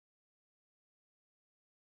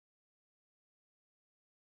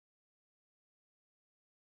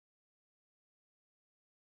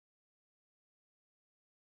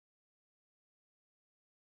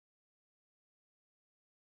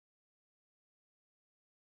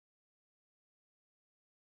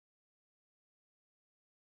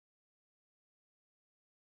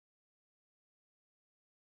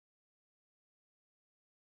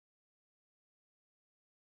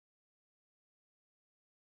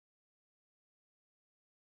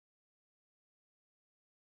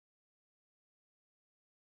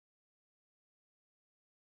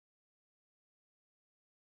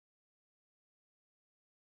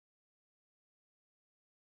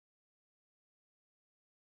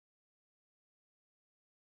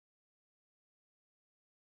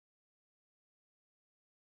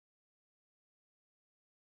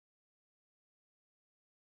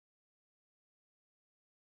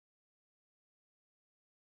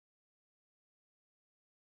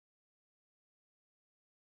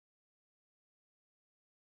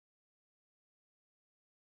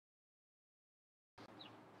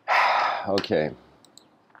Okay.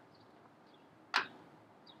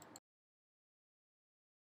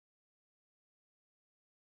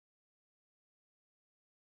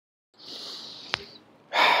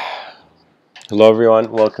 Hello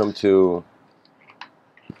everyone, welcome to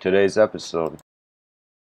today's episode.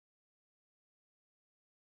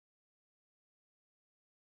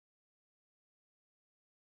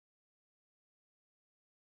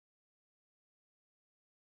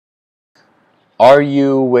 Are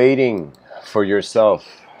you waiting for yourself?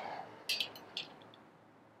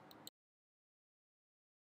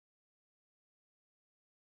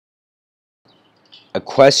 A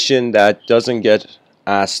question that doesn't get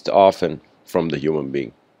asked often from the human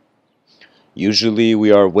being. Usually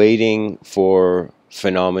we are waiting for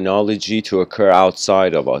phenomenology to occur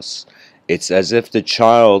outside of us. It's as if the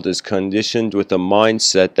child is conditioned with a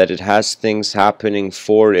mindset that it has things happening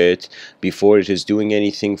for it before it is doing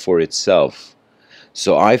anything for itself.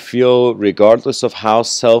 So I feel regardless of how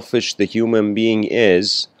selfish the human being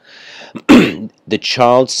is, the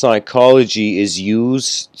child's psychology is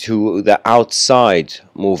used to the outside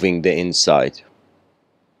moving the inside.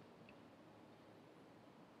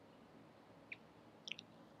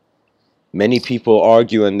 Many people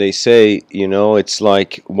argue and they say, it's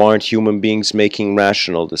like, why aren't human beings making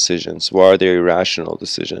rational decisions? Why are there irrational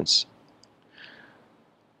decisions?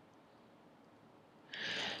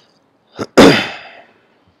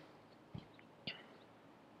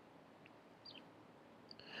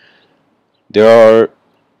 There are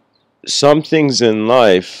some things in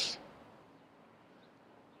life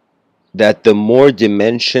that the more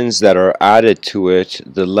dimensions that are added to it,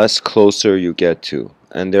 the less closer you get to.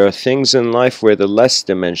 And there are things in life where the less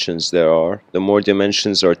dimensions there are, the more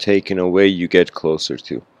dimensions are taken away, you get closer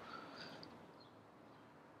to.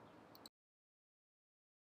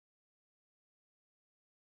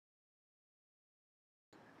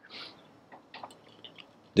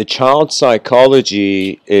 The child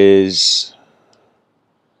psychology is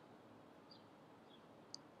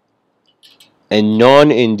a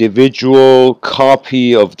non-individual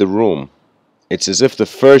copy of the room. It's as if the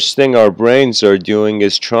first thing our brains are doing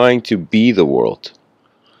is trying to be the world.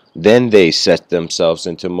 Then they set themselves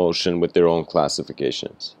into motion with their own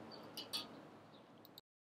classifications.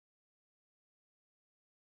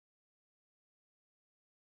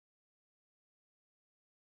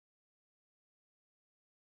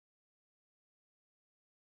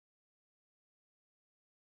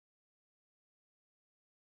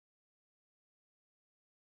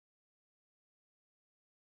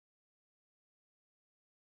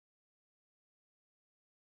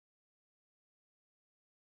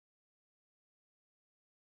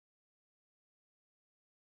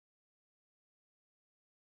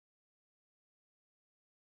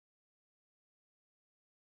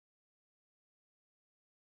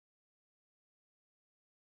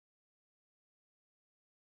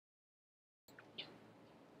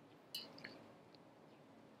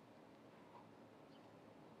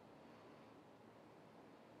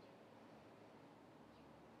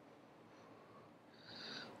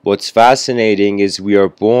 What's fascinating is we are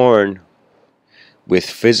born with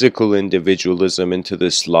physical individualism into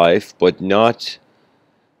this life, but not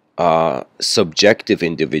subjective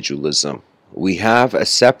individualism. We have a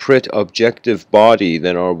separate objective body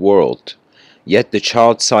than our world. Yet the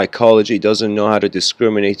child psychology doesn't know how to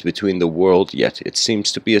discriminate between the world yet. It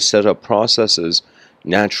seems to be a set of processes,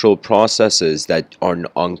 natural processes that are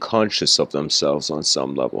unconscious of themselves on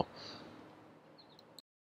some level.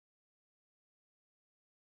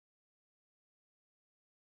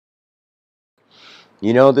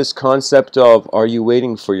 This concept of are you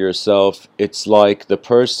waiting for yourself? It's like the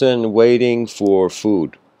person waiting for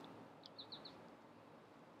food.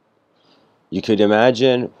 You could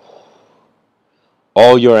imagine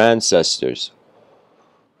all your ancestors,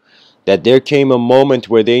 that there came a moment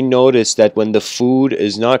where they noticed that when the food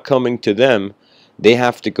is not coming to them, they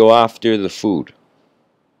have to go after the food.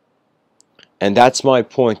 And that's my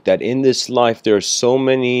point, that in this life there are so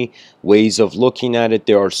many ways of looking at it.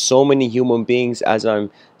 There are so many human beings, as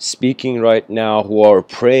I'm speaking right now, who are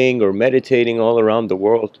praying or meditating all around the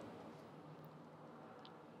world.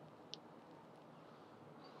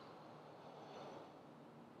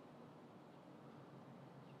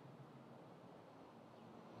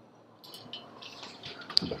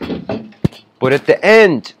 But at the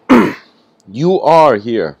end, you are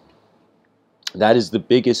here. That is the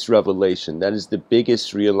biggest revelation. That is the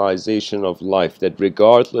biggest realization of life. That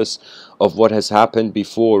regardless of what has happened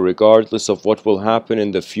before, regardless of what will happen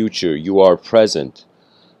in the future, you are present.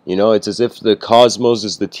 It's as if the cosmos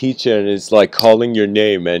is the teacher and it's like calling your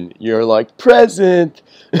name and you're like, present!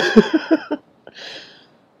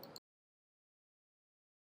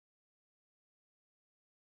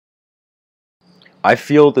 I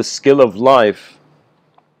feel the skill of life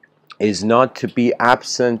is not to be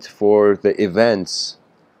absent for the events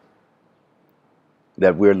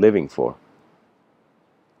that we're living for.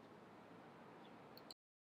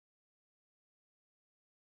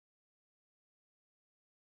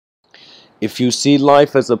 If you see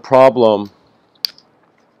life as a problem,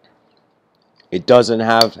 it doesn't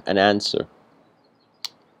have an answer.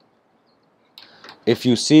 If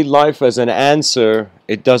you see life as an answer,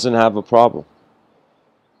 it doesn't have a problem.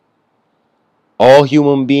 All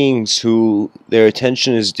human beings who their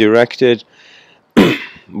attention is directed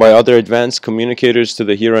by other advanced communicators to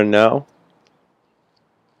the here and now,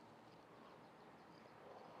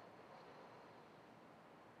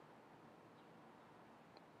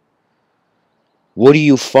 what do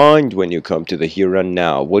you find when you come to the here and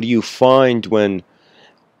now? What do you find when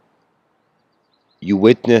you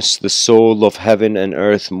witness the soul of heaven and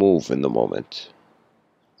earth move in the moment?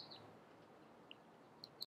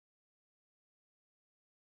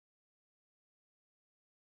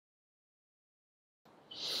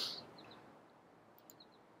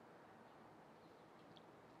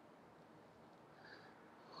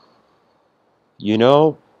 You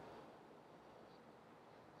know,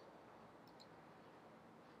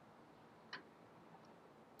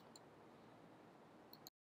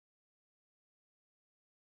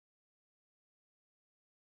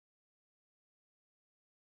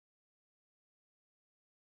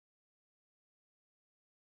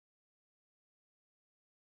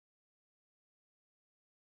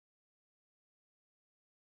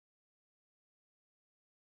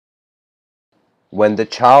 when the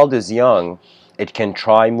child is young, it can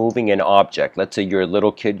try moving an object. Let's say you're a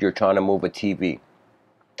little kid, you're trying to move a TV.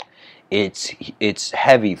 It's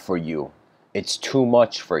heavy for you. It's too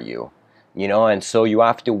much for you. And so you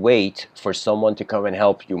have to wait for someone to come and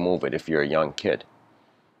help you move it if you're a young kid.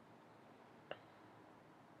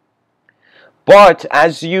 But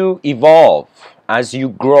as you evolve, as you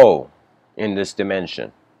grow in this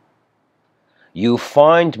dimension, you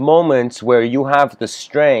find moments where you have the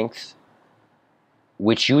strength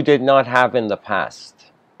which you did not have in the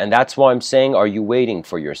past. And that's why I'm saying, are you waiting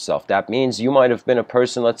for yourself? That means you might have been a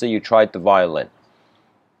person, let's say you tried the violin.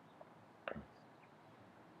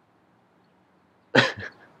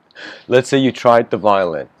 Let's say you tried the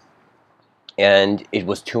violin and it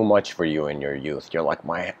was too much for you in your youth. You're like,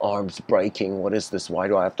 my arm's breaking. What is this? Why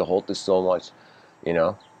do I have to hold this so much? You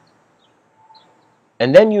know?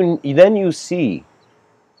 And then you see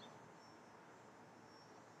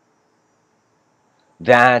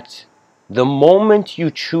that the moment you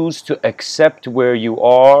choose to accept where you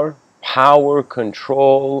are, power,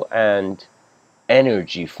 control, and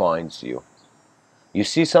energy finds you. You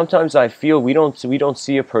see, sometimes I feel we don't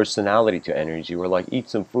see a personality to energy. We're like, eat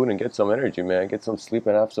some food and get some energy, man. Get some sleep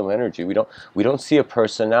and have some energy. We don't see a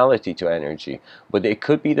personality to energy. But it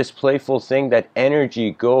could be this playful thing that energy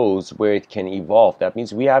goes where it can evolve. That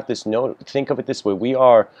means we have this note. Think of it this way: we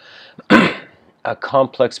are a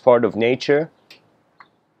complex part of nature.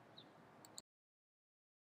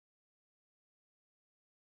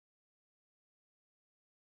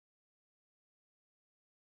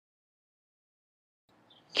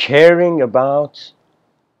 Caring about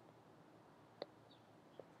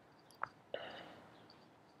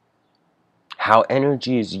how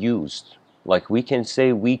energy is used. Like we can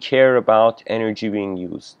say we care about energy being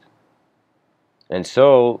used. And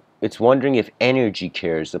so it's wondering if energy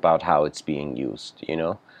cares about how it's being used.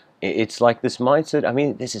 It's like this mindset. I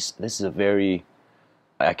mean, this is a very,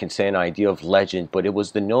 I can say, an idea of legend, but it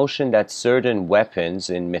was the notion that certain weapons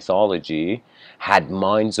in mythology had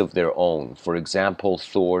minds of their own. For example,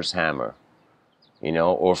 Thor's hammer,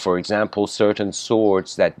 or for example, certain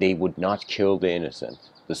swords that they would not kill the innocent.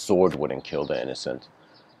 The sword wouldn't kill the innocent,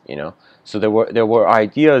 you know. So there were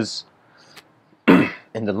ideas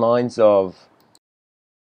in the lines of,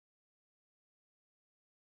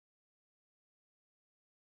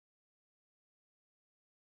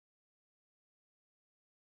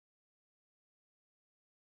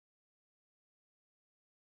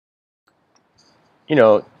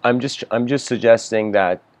 I'm just suggesting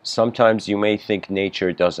that sometimes you may think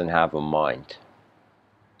nature doesn't have a mind.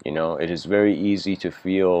 It is very easy to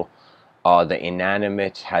feel the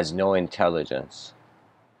inanimate has no intelligence.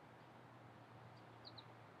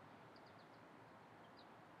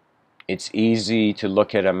 It's easy to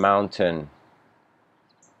look at a mountain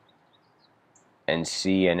and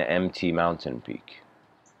see an empty mountain peak.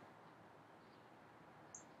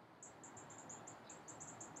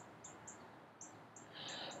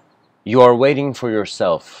 You are waiting for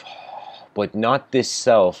yourself, but not this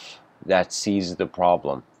self that sees the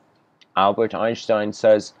problem. Albert Einstein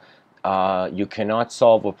says You cannot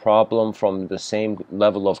solve a problem from the same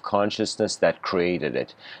level of consciousness that created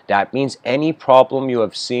it. That means any problem you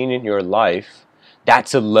have seen in your life,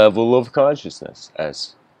 that's a level of consciousness,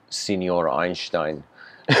 as Senior Einstein,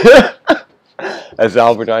 as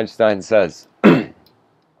Albert Einstein says. You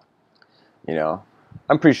know,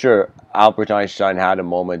 I'm pretty sure Albert Einstein had a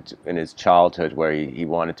moment in his childhood where he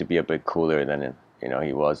wanted to be a bit cooler than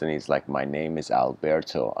he was, and he's like, "My name is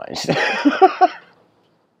Alberto Einstein."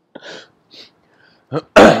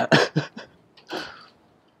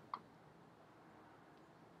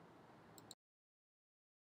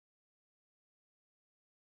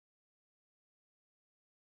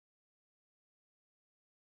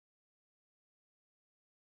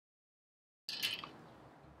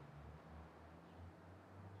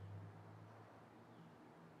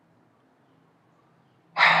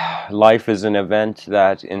 Life is an event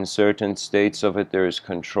that in certain states of it there is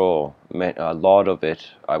control. A lot of it,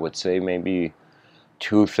 I would say maybe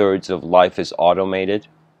 2/3 of life is automated.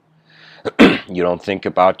 You don't think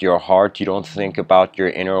about your heart, you don't think about your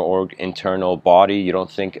internal body, you don't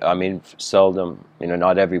think, I mean, seldom,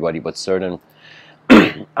 not everybody, but certain,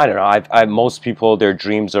 I don't know, most people, their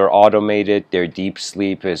dreams are automated, their deep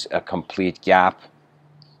sleep is a complete gap.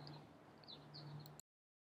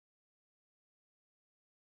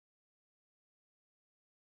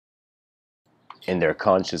 In their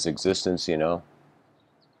conscious existence,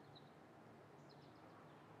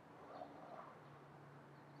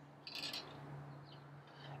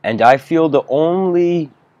 And I feel the only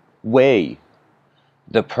way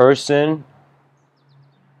the person,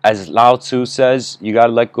 as Lao Tzu says, you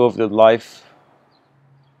gotta let go of the life,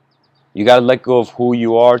 you gotta let go of who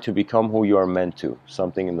you are to become who you are meant to.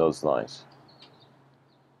 Something in those lines.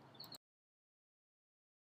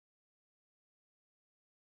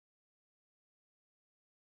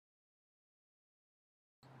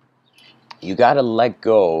 You gotta let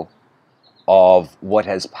go of what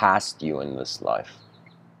has passed you in this life.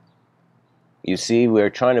 You see,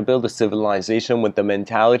 we're trying to build a civilization with the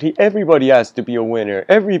mentality, everybody has to be a winner,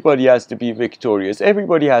 everybody has to be victorious,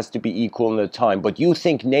 everybody has to be equal in the time. But you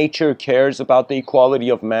think nature cares about the equality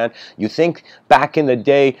of man? You think back in the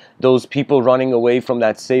day, those people running away from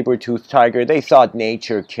that saber-toothed tiger, they thought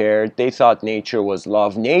nature cared, they thought nature was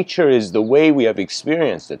love. Nature is the way we have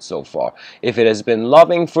experienced it so far. If it has been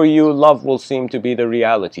loving for you, love will seem to be the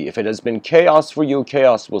reality. If it has been chaos for you,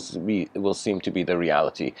 chaos will seem to be the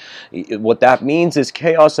reality. What that means is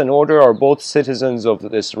chaos and order are both citizens of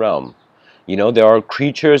this realm. There are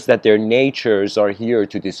creatures that their natures are here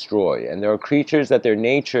to destroy, and there are creatures that their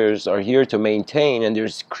natures are here to maintain, and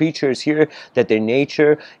there's creatures here that their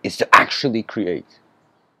nature is to actually create.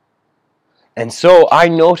 And so I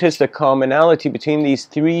noticed a commonality between these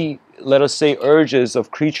three, let us say, urges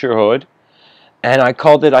of creaturehood, and I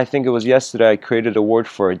called it, I think it was yesterday, I created a word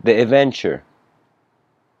for it, the adventure.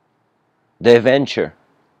 The adventure.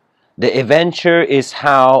 The adventure is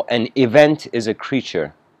how an event is a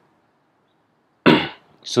creature.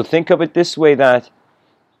 So think of it this way, that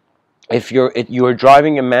if you're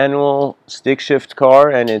driving a manual stick shift car,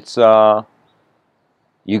 and it's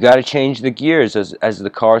you got to change the gears as the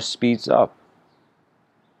car speeds up.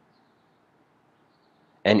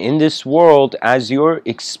 And in this world, as your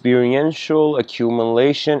experiential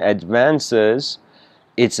accumulation advances,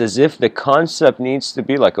 it's as if the concept needs to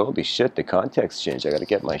be like, holy shit, the context changed, I got to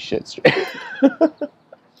get my shit straight.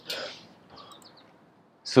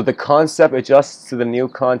 So the concept adjusts to the new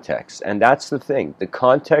context, and that's the thing. The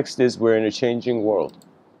context is we're in a changing world.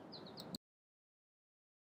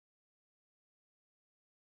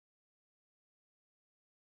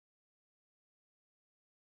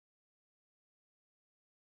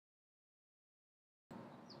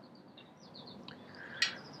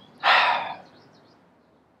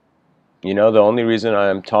 The only reason I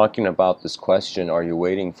am talking about this question, are you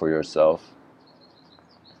waiting for yourself,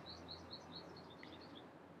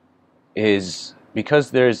 is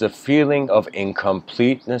because there is a feeling of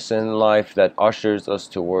incompleteness in life that ushers us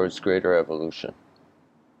towards greater evolution.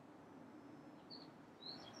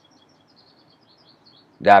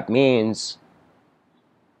 That means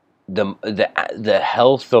the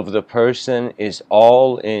health of the person is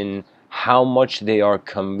all in how much they are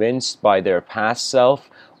convinced by their past self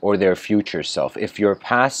or their future self. If your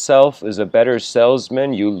past self is a better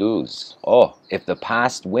salesman, you lose. Oh, if the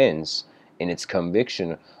past wins in its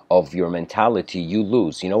conviction of your mentality, you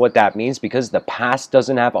lose. You know what that means? Because the past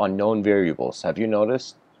doesn't have unknown variables. Have you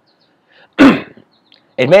noticed?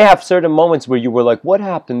 It may have certain moments where you were like, what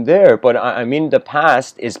happened there? But I mean, the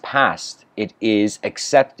past is past. It is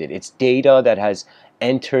accepted. It's data that has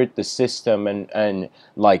entered the system, and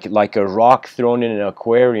like a rock thrown in an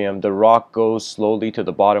aquarium, the rock goes slowly to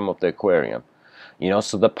the bottom of the aquarium. You know,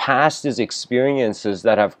 so the past is experiences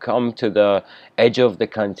that have come to the edge of the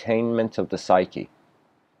containment of the psyche.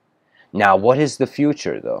 Now, what is the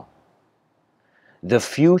future, though? The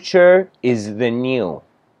future is the new.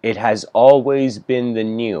 It has always been the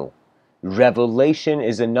new. Revelation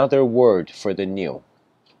is another word for the new.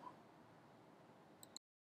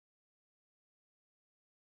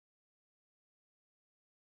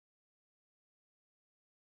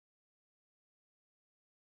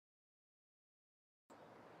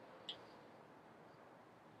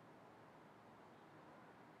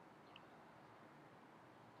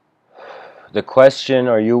 The question,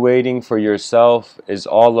 are you waiting for yourself, is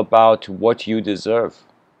all about what you deserve.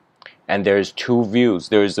 And there's two views.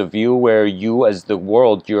 There's a view where you, as the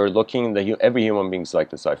world, you're looking, every human being's like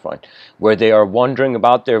this, I find, where they are wondering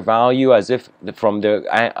about their value as if from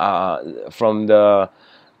the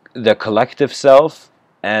collective self,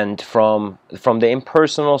 and from the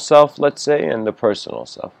impersonal self, let's say, and the personal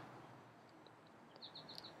self.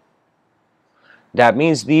 That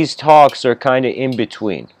means these talks are kind of in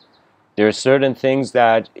between. There are certain things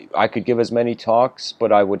that I could give as many talks,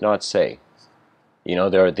 but I would not say. You know,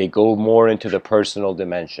 they go more into the personal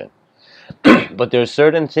dimension. But there are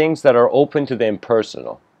certain things that are open to the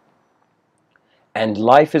impersonal. And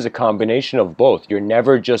life is a combination of both. You're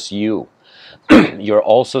never just you. You're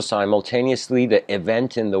also simultaneously the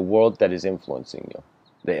event in the world that is influencing you.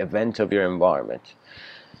 The event of your environment.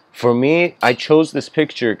 For me, I chose this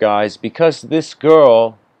picture, guys, because this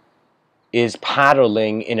girl is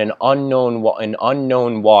paddling in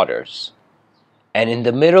unknown waters. And in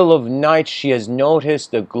the middle of night, she has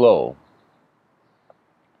noticed a glow.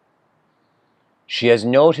 She has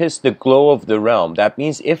noticed the glow of the realm. That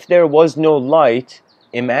means if there was no light,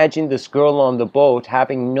 imagine this girl on the boat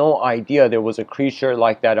having no idea there was a creature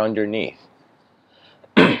like that underneath.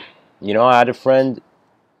 You know, I had a friend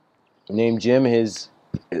named Jim. His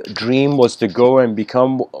dream was to go and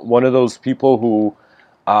become one of those people who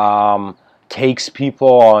takes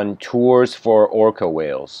people on tours for orca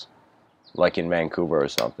whales, like in Vancouver or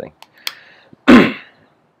something.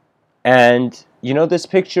 And, you know, this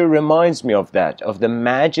picture reminds me of that, of the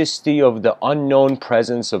majesty of the unknown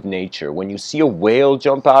presence of nature. When you see a whale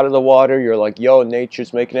jump out of the water, you're like, yo,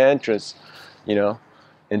 nature's making an entrance, you know,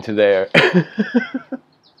 into there.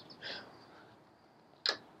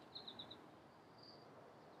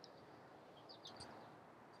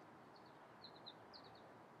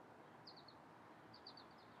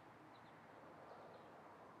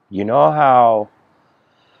 You know how,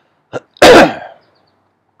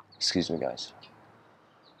 excuse me, guys.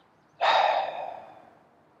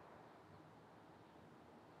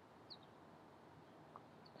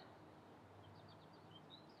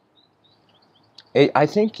 I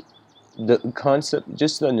think the concept,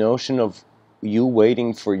 just the notion of you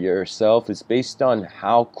waiting for yourself, is based on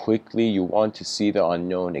how quickly you want to see the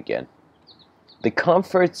unknown again. The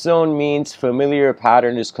comfort zone means familiar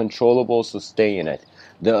pattern is controllable, so stay in it.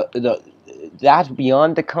 That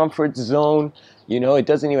beyond the comfort zone, you know, it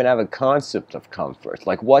doesn't even have a concept of comfort.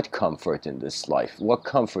 Like, what comfort in this life? What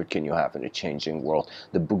comfort can you have in a changing world?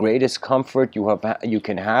 The greatest comfort you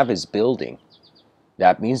can have is building.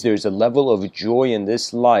 That means there's a level of joy in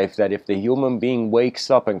this life that if the human being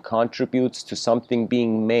wakes up and contributes to something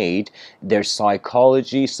being made, their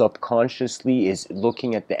psychology subconsciously is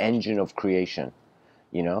looking at the engine of creation,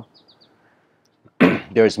 you know?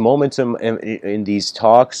 There's moments in these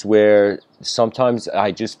talks where sometimes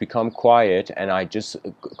I just become quiet and I just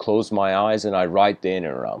close my eyes and I write the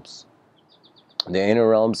inner realms. The inner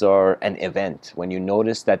realms are an event. When you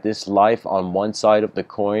notice that this life on one side of the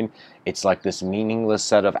coin, it's like this meaningless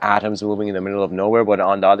set of atoms moving in the middle of nowhere, but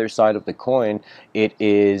on the other side of the coin, it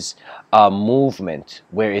is a movement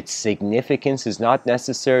where its significance is not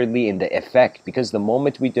necessarily in the effect, because the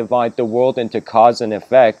moment we divide the world into cause and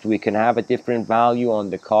effect, we can have a different value on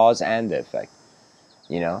the cause and the effect,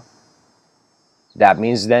 you know? That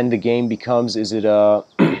means then the game becomes, is it a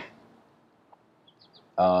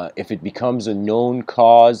if it becomes a known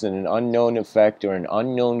cause and an unknown effect, or an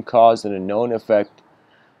unknown cause and a known effect,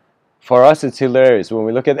 for us it's hilarious when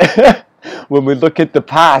we look at when we look at the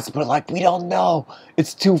past, but like, we don't know,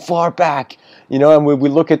 it's too far back, you know, and when we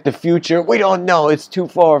look at the future, we don't know, it's too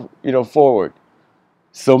far, you know, forward.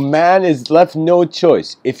 So man is left no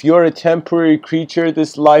choice. If you're a temporary creature,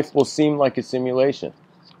 this life will seem like a simulation.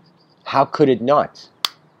 How could it not?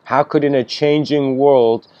 How could, in a changing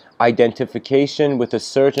world, identification with a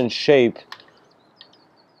certain shape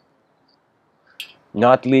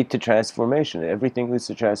not lead to transformation? Everything leads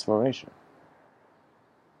to transformation.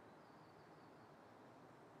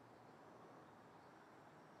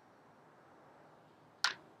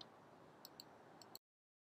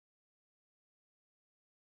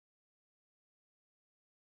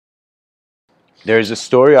 There's a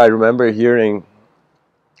story I remember hearing.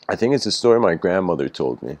 I think it's a story my grandmother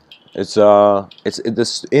told me. It's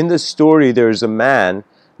this in the story. There's a man,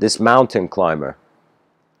 this mountain climber.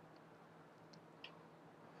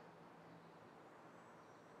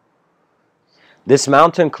 This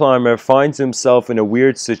mountain climber finds himself in a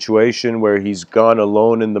weird situation where he's gone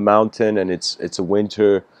alone in the mountain, and it's a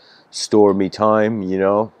winter, stormy time, you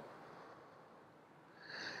know.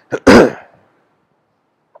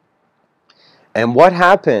 And what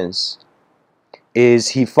happens is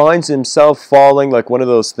he finds himself falling like one of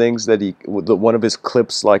those things that one of his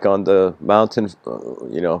clips like on the mountain,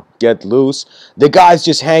 you know, get loose. The guy's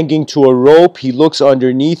just hanging to a rope. He looks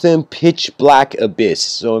underneath him, pitch black abyss.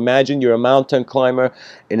 So imagine you're a mountain climber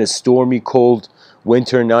in a stormy, cold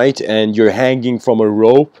winter night, and you're hanging from a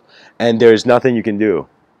rope, and there's nothing you can do.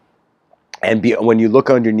 And when you look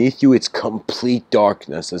underneath you, it's complete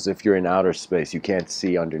darkness, as if you're in outer space. You can't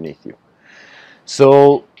see underneath you.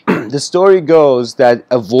 So the story goes that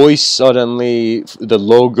a voice suddenly, the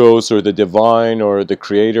logos or the divine or the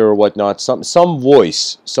creator or whatnot, some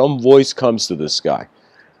voice comes to this guy.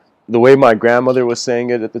 The way my grandmother was saying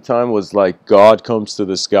it at the time was like God comes to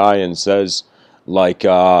this guy and says, like,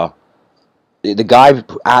 the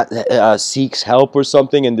guy seeks help or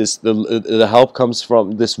something, and the help comes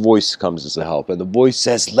from this voice comes as a help, and the voice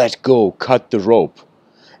says, "Let go, cut the rope."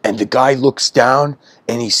 And the guy looks down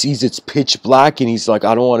and he sees it's pitch black and he's like,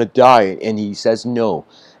 "I don't want to die." And he says, "No."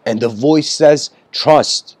 And the voice says,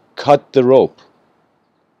 "Trust, cut the rope."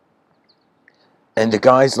 And the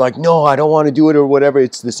guy's like, "No, I don't want to do it," or whatever.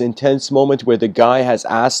 It's this intense moment where the guy has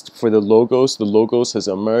asked for the logos has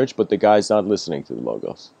emerged, but the guy's not listening to the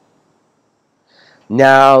logos.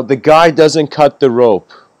 Now, the guy doesn't cut the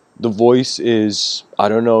rope. The voice is, I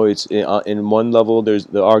don't know, it's in one level, there's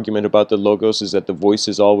the argument about the logos is that the voice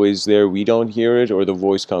is always there, we don't hear it, or the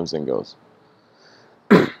voice comes and goes.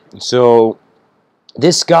 So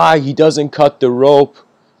this guy, he doesn't cut the rope,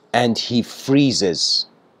 and he freezes.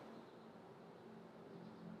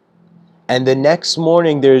 And the next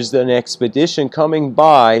morning, there's an expedition coming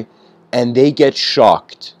by, and they get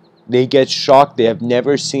shocked. They get shocked. They have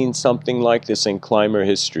never seen something like this in climber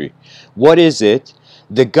history. What is it?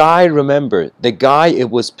 The guy, remember, it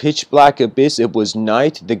was pitch black abyss, it was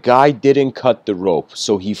night, the guy didn't cut the rope,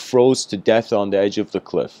 so he froze to death on the edge of the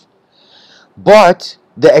cliff. But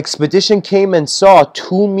the expedition came and saw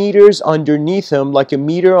 2 meters underneath him, like a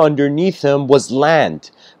meter underneath him, was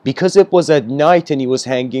land. Because it was at night and he was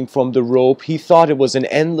hanging from the rope, he thought it was an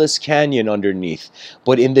endless canyon underneath.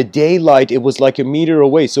 But in the daylight, it was like a meter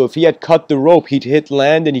away, so if he had cut the rope, he'd hit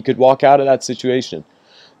land and he could walk out of that situation.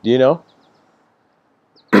 Do you know?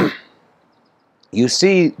 You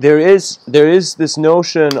see, there is this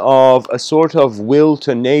notion of a sort of will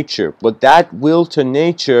to nature, but that will to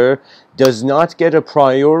nature does not get a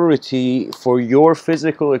priority for your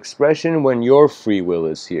physical expression when your free will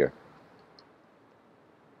is here.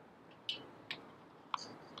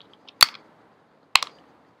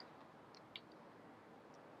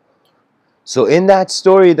 So in that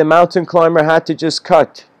story, the mountain climber had to just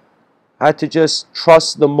cut, had to just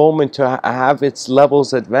trust the moment to have its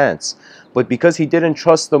levels advance. But because he didn't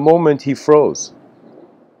trust the moment, he froze.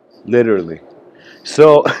 Literally.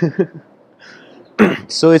 So,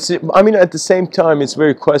 so it's, I mean, at the same time, it's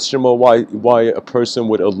very questionable why a person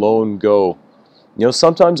would alone go. You know,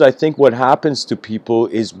 sometimes I think what happens to people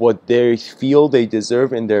is what they feel they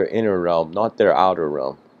deserve in their inner realm, not their outer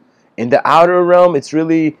realm. In the outer realm, it's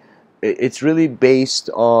really based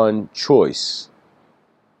on choice.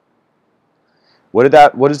 What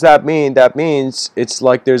does that mean? That means it's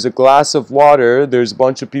like there's a glass of water, there's a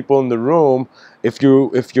bunch of people in the room. If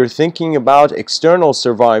you're thinking about external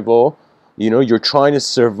survival, you know, you're trying to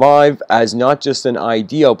survive as not just an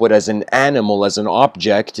idea, but as an animal, as an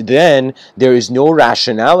object, then there is no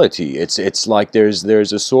rationality. It's like there's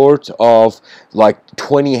a sort of like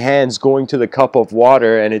 20 hands going to the cup of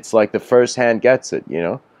water, and it's like the first hand gets it, you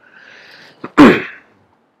know?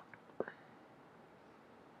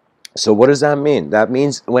 So what does that mean? That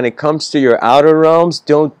means when it comes to your outer realms,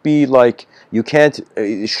 don't be like, you can't,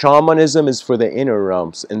 shamanism is for the inner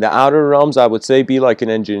realms. In the outer realms, I would say be like an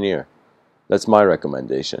engineer. That's my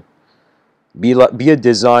recommendation. Be a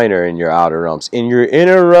designer in your outer realms. In your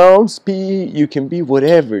inner realms, you can be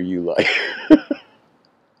whatever you like.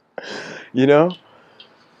 You know?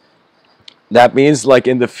 That means like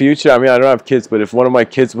in the future, I mean, I don't have kids, but if one of my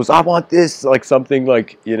kids was, I want this, like something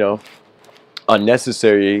like, you know,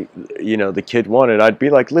 unnecessary, you know, the kid wanted, I'd be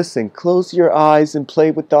like, listen, close your eyes and play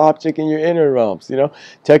with the object in your inner realms. You know,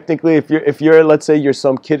 technically, if you're let's say you're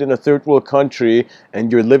some kid in a third world country and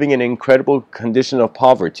you're living in an incredible condition of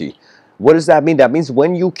poverty, What does that mean? That means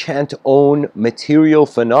when you can't own material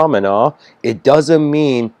phenomena, it doesn't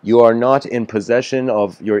mean you are not in possession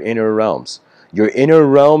of your inner realms. Your inner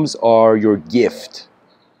realms are your gift.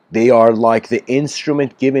 They are like the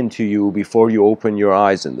instrument given to you before you open your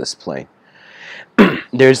eyes in this plane.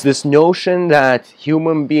 There's this notion that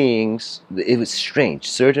human beings, it was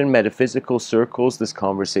strange, certain metaphysical circles, this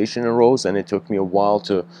conversation arose, and it took me a while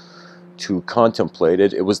to contemplate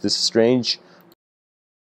it. It was this strange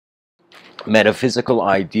metaphysical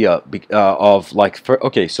idea of like,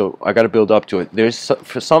 okay, so I got to build up to it. There's,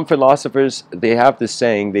 for some philosophers, they have this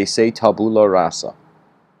saying, they say tabula rasa.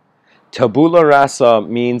 Tabula rasa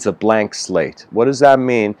means a blank slate. What does that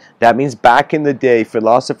mean? That means back in the day,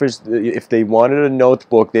 philosophers, if they wanted a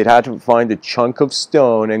notebook, they'd have to find a chunk of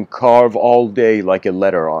stone and carve all day like a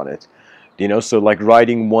letter on it. You know, so like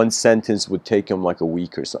writing one sentence would take them like a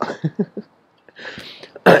week or something.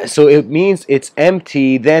 So it means it's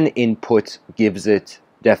empty, then input gives it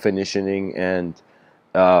definitioning and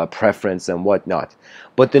preference and whatnot.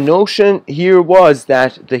 But the notion here was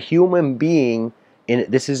that the human being,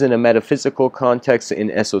 this is in a metaphysical context,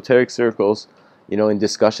 in esoteric circles, you know, in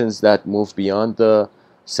discussions that move beyond the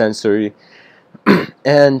sensory.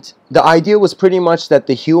 And the idea was pretty much that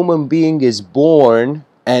the human being is born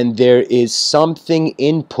and there is something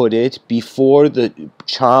inputted before the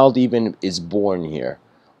child even is born here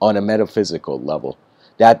on a metaphysical level.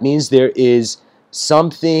 That means there is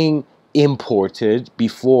something imported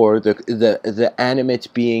before the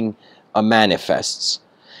animate being manifests.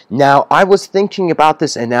 Now, I was thinking about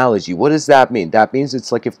this analogy. What does that mean? That means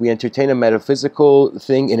it's like if we entertain a metaphysical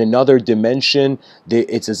thing in another dimension,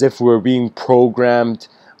 it's as if we're being programmed,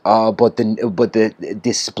 but the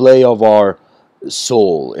display of our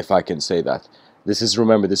soul, if I can say that. This is,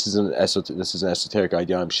 remember, this is an esoteric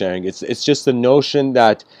idea I'm sharing. It's just the notion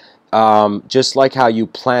that just like how you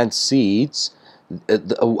plant seeds,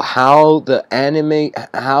 how the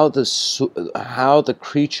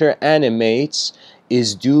creature animates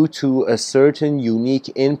is due to a certain unique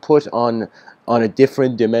input on a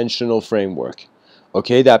different dimensional framework.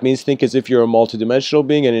 Okay, that means think as if you're a multidimensional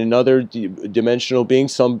being, and another dimensional being,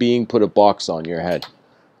 some being put a box on your head.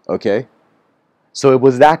 Okay, so it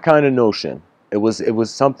was that kind of notion. It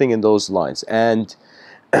was something in those lines. And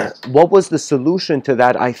what was the solution to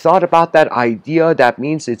that? I thought about that idea. That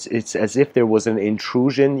means it's as if there was an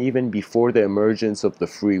intrusion even before the emergence of the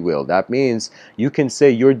free will. That means you can say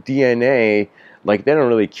your DNA, like, they don't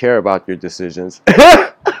really care about your decisions.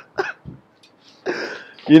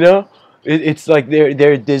 You know, it's like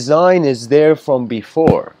their design is there from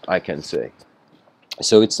before, I can say.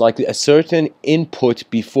 So it's like a certain input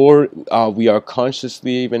before we are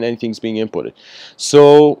consciously even anything's being inputted.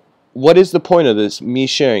 So what is the point of this, me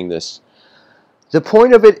sharing this? The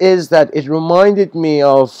point of it is that it reminded me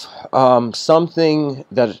of something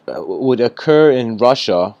that would occur in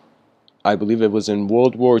Russia. I believe it was in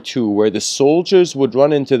World War II, where the soldiers would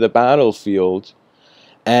run into the battlefield,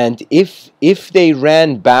 and if they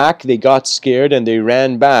ran back, they got scared and they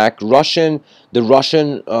ran back, the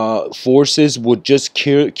Russian forces would just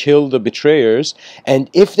kill the betrayers.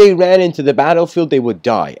 And if they ran into the battlefield, they would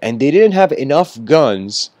die. And they didn't have enough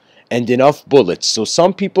guns and enough bullets. So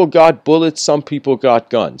some people got bullets, some people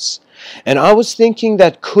got guns. And I was thinking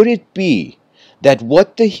that could it be that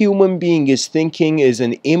what the human being is thinking is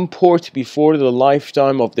an import before the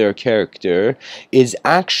lifetime of their character is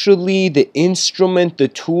actually the instrument, the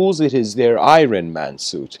tools, it is their Iron Man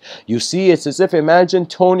suit. You see, it's as if, imagine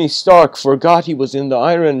Tony Stark forgot he was in the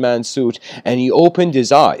Iron Man suit and he opened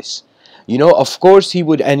his eyes. You know, of course he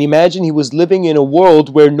would, and imagine he was living in a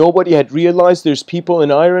world where nobody had realized there's people in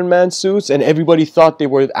Iron Man suits and everybody thought they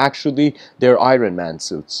were actually their Iron Man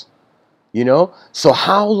suits. You know, so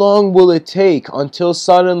how long will it take until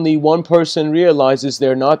suddenly one person realizes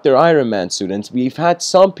they're not their Iron Man suit? And we've had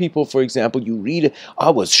some people, for example, you read it. I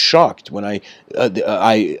was shocked when I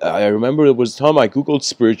remember there was a time I googled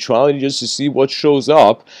spirituality just to see what shows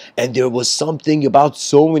up, and there was something about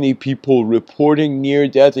so many people reporting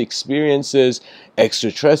near-death experiences,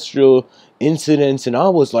 extraterrestrial incidents, and I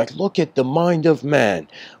was like, look at the mind of man,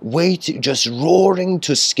 just roaring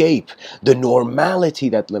to escape the normality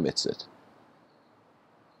that limits it.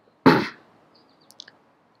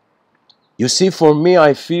 You see, for me,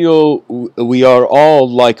 I feel we are all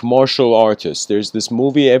like martial artists. There's this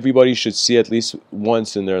movie everybody should see at least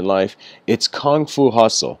once in their life. It's Kung Fu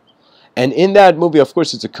Hustle. And in that movie, of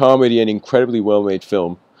course, it's a comedy, an incredibly well-made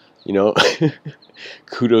film. You know,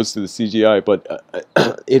 kudos to the CGI. But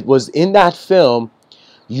it was in that film,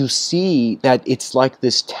 you see that it's like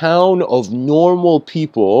this town of normal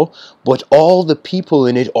people, but all the people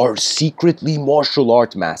in it are secretly martial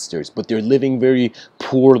art masters, but they're living very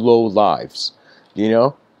poor, low lives, you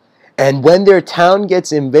know? And when their town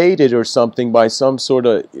gets invaded or something by some sort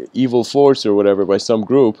of evil force or whatever, by some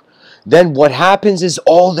group, then what happens is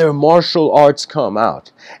all their martial arts come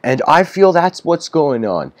out. And I feel that's what's going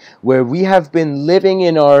on, where we have been living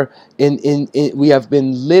in our we have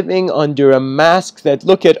been living under a mask that,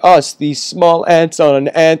 look at us, these small ants on an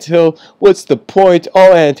anthill. What's the point?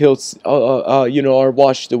 All anthills are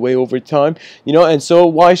washed away over time, and so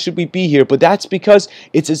why should we be here? But that's because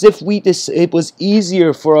it's as if it was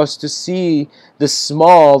easier for us to see the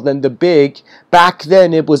small than the big. Back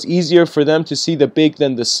then it was easier for them to see the big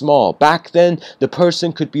than the small. Back then the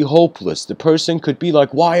person could be hopeless. The person could be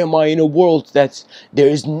like, why am I in a world that's, there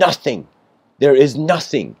is nothing? There is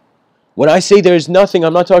nothing. When I say there is nothing,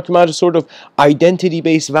 I'm not talking about a sort of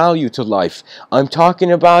identity-based value to life. I'm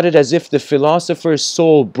talking about it as if the philosopher's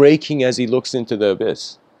soul breaking as he looks into the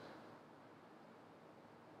abyss.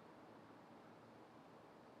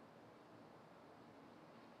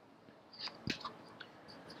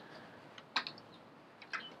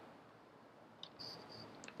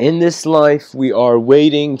 In this life, we are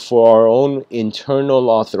waiting for our own internal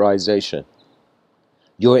authorization.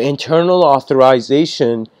 Your internal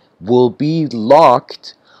authorization will be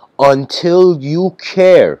locked until you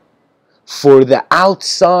care for the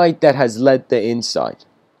outside that has led the inside.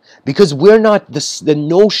 Because we're not, the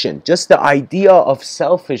notion, just the idea of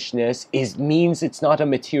selfishness means it's not a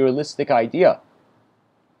materialistic idea.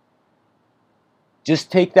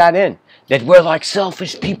 Just take that in. That we're like,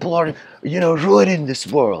 selfish people are, ruining this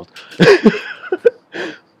world.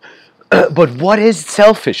 But what is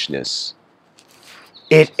selfishness?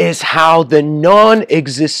 It is how the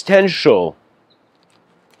non-existential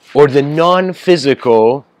or the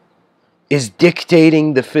non-physical is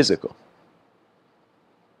dictating the physical.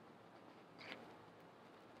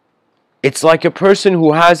 It's like a person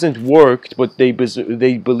who hasn't worked, but they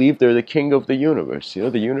believe they're the king of the universe.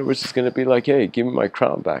 The universe is going to be like, hey, give me my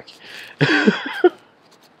crown back.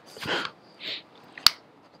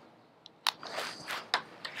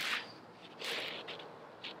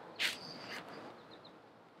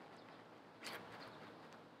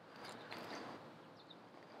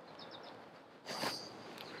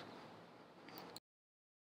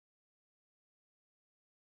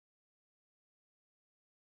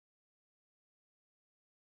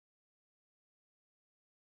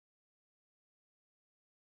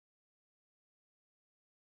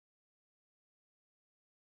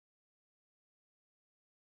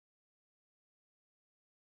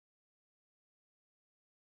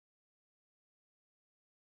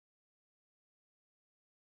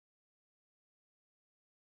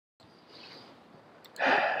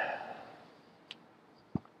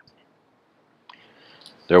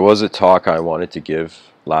 There was a talk I wanted to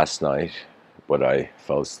give last night, but I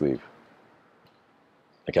fell asleep.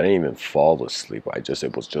 Like, I didn't even fall asleep.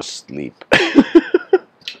 It was just sleep. It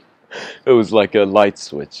was like a light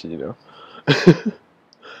switch.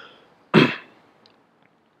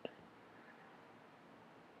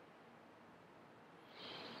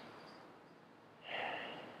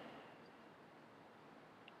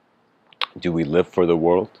 Do we live for the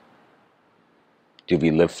world? Do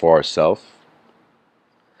we live for ourselves?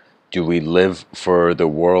 Do we live for the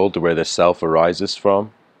world where the self arises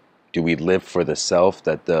from? Do we live for the self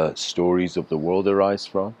that the stories of the world arise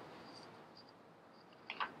from?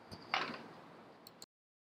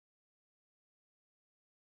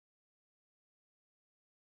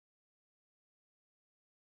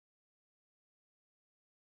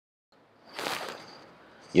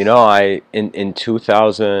 In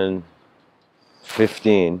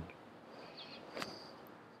 2015,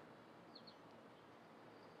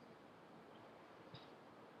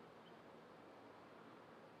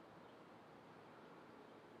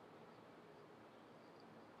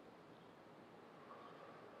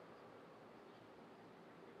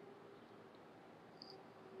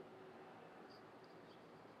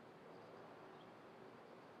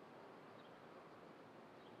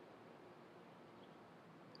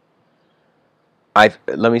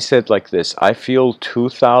 let me say it like this. I feel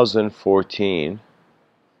 2014,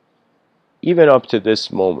 even up to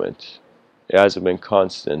this moment, it hasn't been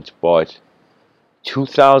constant, but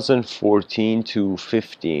 2014 to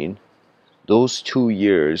 15, those 2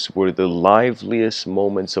 years were the liveliest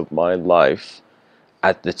moments of my life.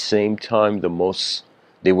 At the same time, it was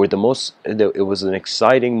an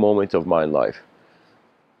exciting moment of my life.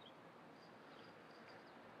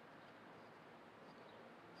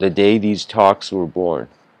 The day these talks were born.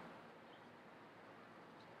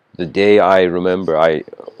 The day I remember,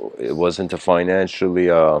 it wasn't a financially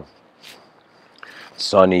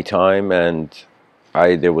sunny time, and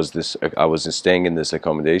I was staying in this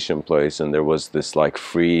accommodation place, and there was this like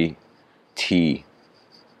free tea,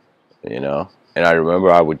 you know. And I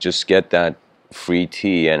remember I would just get that free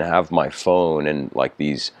tea and have my phone and like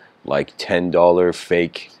these like $10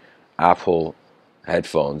 fake Apple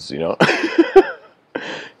headphones, you know,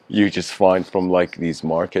 you just find from like these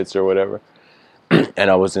markets or whatever. And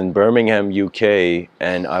I was in Birmingham, UK,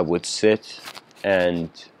 and I would sit and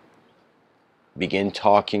begin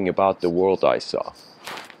talking about the world I saw.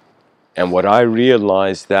 And what I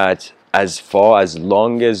realized that as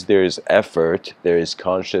long as there's effort, there is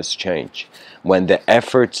conscious change. When the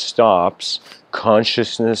effort stops,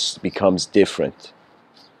 consciousness becomes different.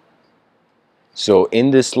 So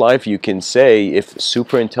in this life, you can say if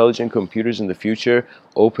super intelligent computers in the future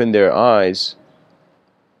open their eyes,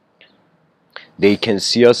 they can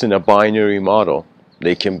see us in a binary model.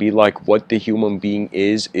 They can be like, what the human being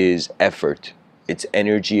is effort. It's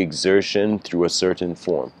energy exertion through a certain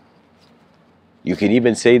form. You can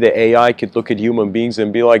even say the AI could look at human beings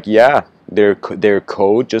and be like, yeah, they're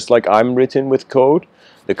code, just like I'm written with code.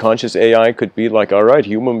 The conscious AI could be like, all right,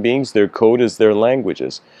 human beings, their code is their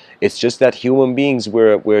languages. It's just that human beings,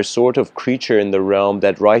 we're sort of creature in the realm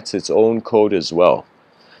that writes its own code as well.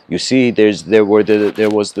 You see, there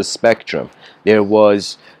was the spectrum. There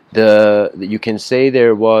was you can say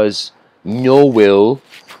there was no will,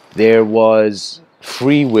 there was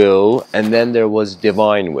free will, and then there was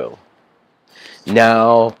divine will.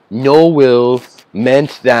 Now, no will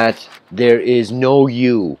meant that there is no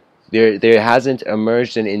you. There hasn't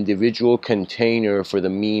emerged an individual container for the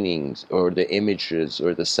meanings or the images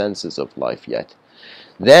or the senses of life yet.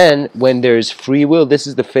 Then, when there's free will, this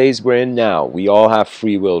is the phase we're in now. We all have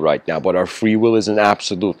free will right now, but our free will isn't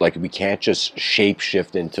absolute. Like, we can't just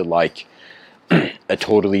shapeshift into, like, a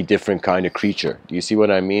totally different kind of creature. Do you see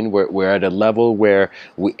what I mean? We're at a level where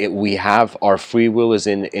we have our free will is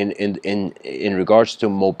in regards to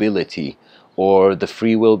mobility, or the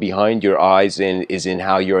free will behind your eyes is in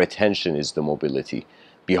how your attention is the mobility.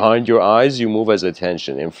 Behind your eyes, you move as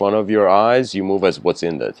attention. In front of your eyes, you move as what's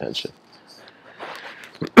in the attention.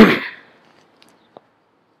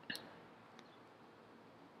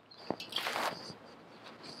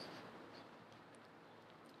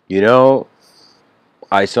 You know,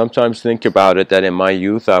 I sometimes think about it that in my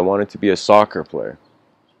youth I wanted to be a soccer player.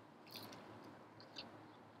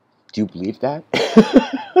 Do you believe that?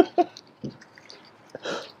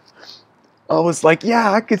 I was like,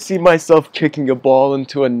 yeah, I could see myself kicking a ball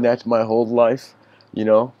into a net my whole life, you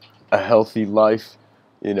know, a healthy life,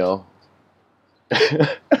 you know.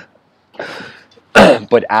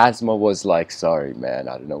 But asthma was like, sorry, man,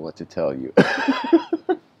 I don't know what to tell you.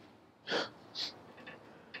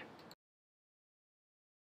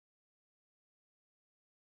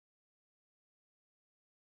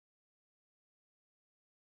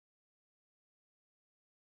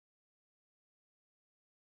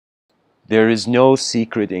 There is no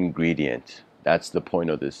secret ingredient. That's the point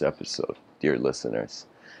of this episode, dear listeners.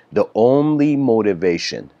 The only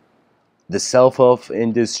motivation, the self-help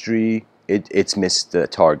industry, it's missed the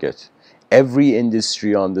target. Every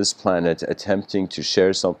industry on this planet attempting to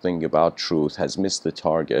share something about truth has missed the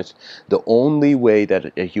target. The only way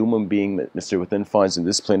that a human being, Mr. Within, finds in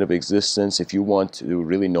this plane of existence, if you want to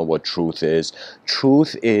really know what truth is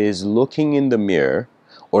looking in the mirror.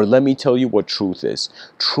 Or let me tell you what truth is.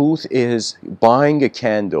 Truth is buying a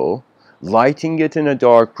candle, lighting it in a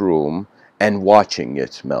dark room, and watching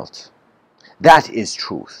it melt. That is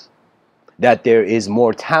truth. That there is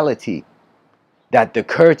mortality, that the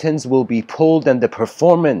curtains will be pulled and the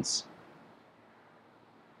performance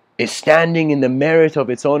is standing in the merit of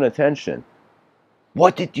its own attention.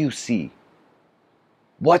 What did you see?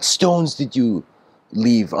 What stones did you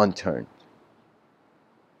leave unturned?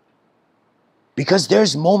 Because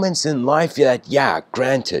there's moments in life that, yeah,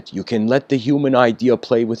 granted, you can let the human idea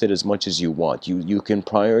play with it as much as you want. You can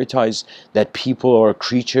prioritize that people are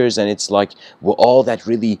creatures, and it's like, well, all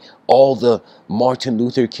the Martin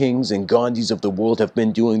Luther Kings and Gandhis of the world have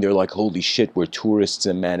been doing. They're like, holy shit, we're tourists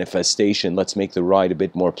and manifestation. Let's make the ride a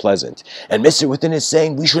bit more pleasant. And Mr. Within is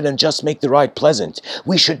saying we shouldn't just make the ride pleasant.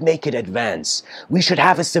 We should make it advance. We should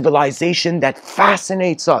have a civilization that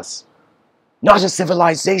fascinates us. Not a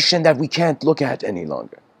civilization that we can't look at any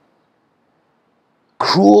longer.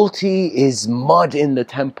 Cruelty is mud in the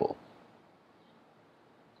temple.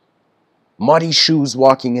 Muddy shoes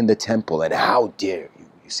walking in the temple, and how dare you?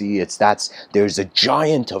 You see, there's a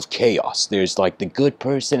giant of chaos. There's like the good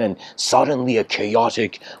person, and suddenly a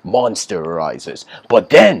chaotic monster arises.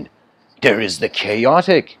 But then there is the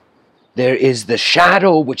chaotic There is the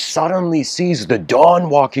shadow which suddenly sees the dawn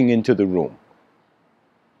walking into the room.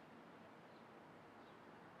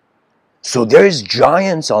 So there's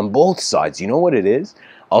giants on both sides. You know what it is?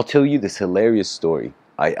 I'll tell you this hilarious story.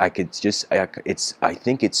 I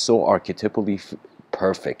think it's so archetypally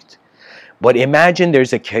perfect. But imagine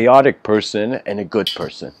there's a chaotic person and a good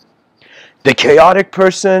person. The chaotic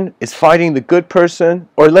person is fighting the good person,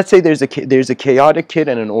 or let's say there's a chaotic kid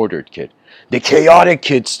and an ordered kid. The chaotic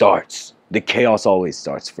kid starts. The chaos always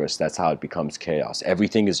starts first. That's how it becomes chaos.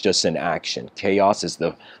 Everything is just an action. Chaos is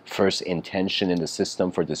the first intention in the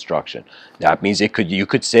system for destruction. That means you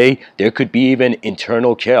could say there could be even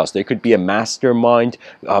internal chaos. There could be a mastermind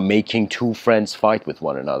making two friends fight with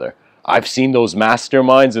one another. I've seen those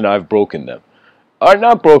masterminds and I've broken them. Or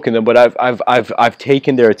not broken them, but I've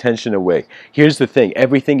taken their attention away. Here's the thing: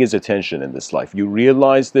 everything is attention in this life. You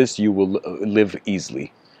realize this, you will live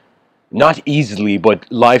easily. Not easily, but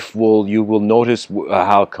you will notice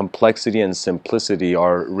how complexity and simplicity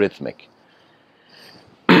are rhythmic.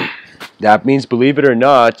 That means, believe it or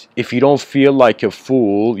not, if you don't feel like a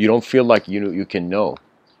fool, you don't feel like you can know.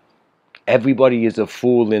 Everybody is a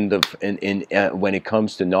fool when it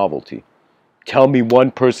comes to novelty. Tell me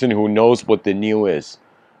one person who knows what the new is.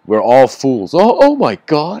 We're all fools. Oh my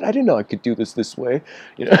God! I didn't know I could do this way.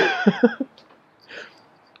 You know.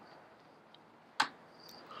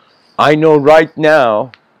 I know right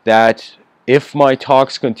now that if my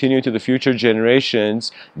talks continue to the future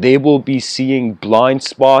generations, they will be seeing blind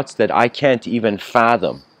spots that I can't even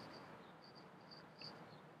fathom.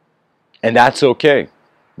 And that's okay.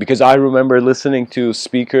 Because I remember listening to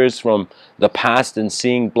speakers from the past and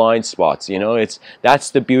seeing blind spots. That's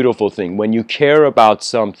the beautiful thing. When you care about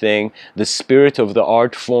something, the spirit of the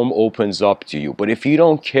art form opens up to you. But if you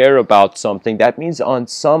don't care about something, that means on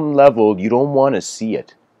some level you don't want to see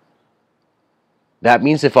it. That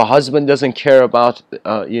means if a husband doesn't care about,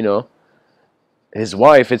 his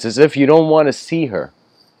wife, it's as if you don't want to see her.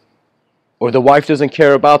 Or the wife doesn't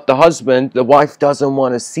care about the husband, the wife doesn't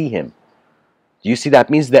want to see him. You see,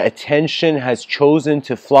 that means the attention has chosen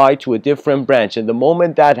to fly to a different branch. And the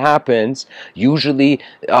moment that happens, usually,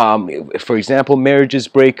 for example, marriages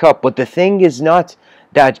break up. But the thing is not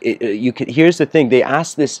that, here's the thing, they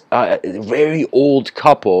asked this very old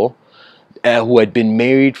couple, who had been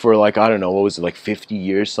married for I don't know, what was it, 50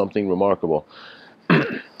 years, something remarkable.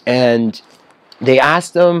 And they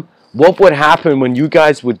asked them what would happen when you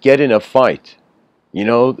guys would get in a fight.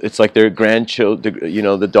 It's like their grandchildren,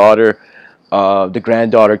 the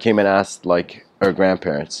granddaughter came and asked her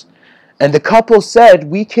grandparents. And the couple said,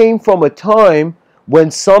 we came from a time when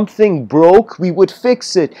something broke, we would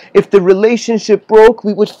fix it. If the relationship broke,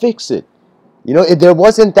 we would fix it. There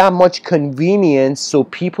wasn't that much convenience, so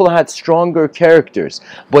people had stronger characters.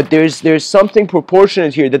 But there's something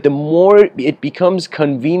proportionate here, that the more it becomes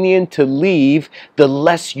convenient to leave, the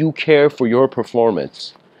less you care for your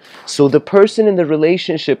performance. So the person in the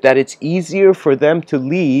relationship that it's easier for them to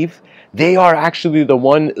leave, they are actually the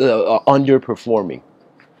one underperforming,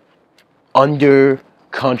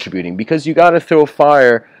 under-contributing. Because you got to throw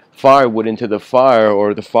firewood into the fire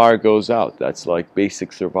or the fire goes out. That's like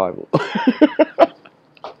basic survival.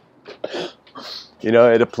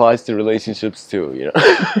 It applies to relationships too,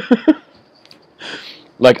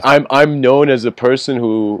 I'm known as a person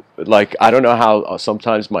who, I don't know how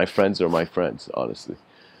sometimes my friends are my friends, honestly.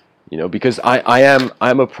 Because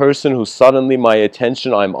I'm a person who suddenly my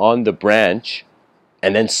attention, I'm on the branch,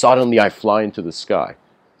 and then suddenly I fly into the sky.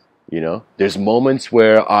 There's moments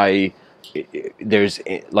where there's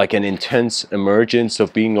an intense emergence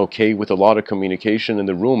of being okay with a lot of communication in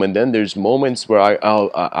the room, and then there's moments where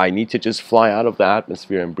I need to just fly out of the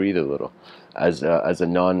atmosphere and breathe a little, as a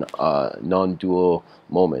non-dual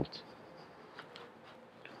moment,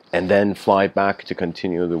 and then fly back to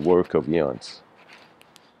continue the work of eons.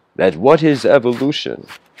 That what is evolution?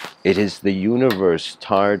 It is the universe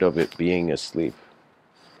tired of it being asleep.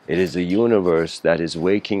 It is a universe that is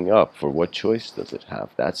waking up. For what choice does it have?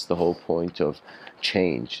 That's the whole point of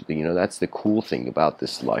change. That's the cool thing about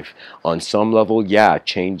this life. On some level, yeah,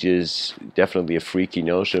 change is definitely a freaky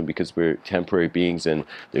notion because we're temporary beings and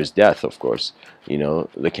there's death, of course.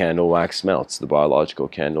 The candle wax melts, the biological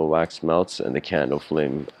candle wax melts, and the candle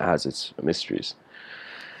flame has its mysteries.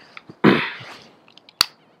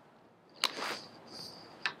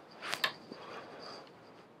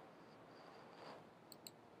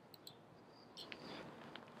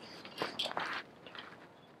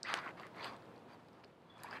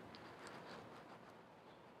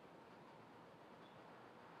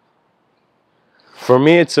 For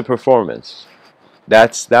me, it's a performance.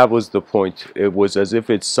 That was the point. It was as if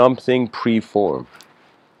it's something pre-formed.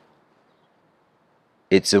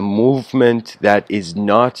 It's a movement that is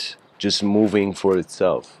not just moving for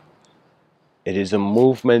itself. It is a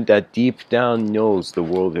movement that deep down knows the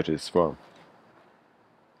world it is from.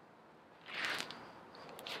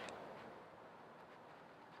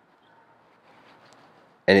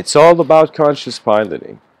 And it's all about conscious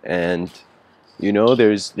piloting. And you know,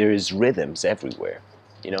 there's rhythms everywhere.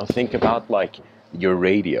 You know, think about like your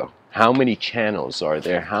radio. How many channels are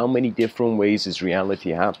there? How many different ways is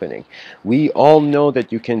reality happening? We all know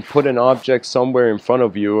that you can put an object somewhere in front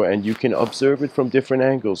of you and you can observe it from different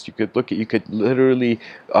angles. You could look at, you could literally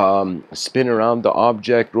spin around the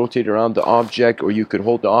object, rotate around the object, or you could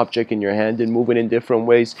hold the object in your hand and move it in different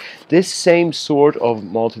ways. This same sort of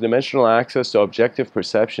multidimensional access to objective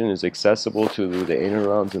perception is accessible to the inner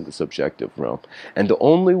realms and the subjective realm. And the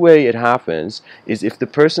only way it happens is if the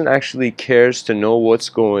person actually cares to know what's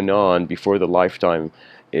going on before the lifetime.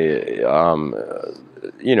 You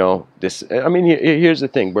know, this. I mean, here's the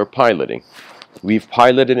thing: we're piloting. We've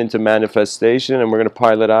piloted into manifestation, and we're going to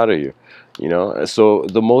pilot out of you. You know, so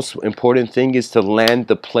the most important thing is to land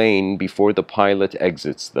the plane before the pilot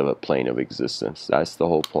exits the plane of existence. That's the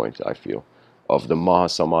whole point, I feel, of the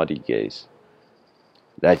Mahasamadhi gaze.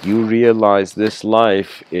 That you realize this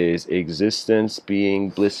life is existence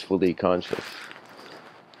being blissfully conscious.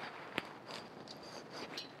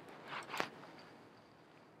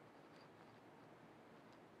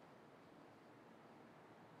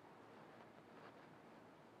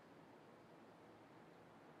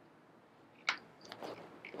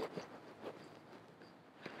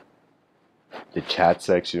 The chat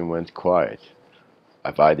section went quiet.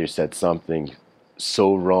 I've either said something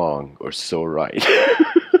so wrong or so right.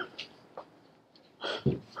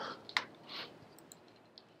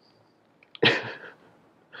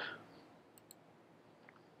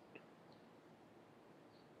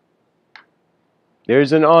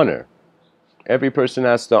 There's an honor. Every person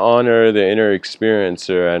has to honor the inner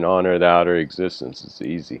experiencer and honor the outer existence. It's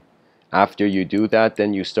easy. After you do that,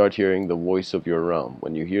 then you start hearing the voice of your realm.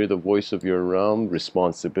 When you hear the voice of your realm,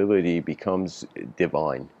 responsibility becomes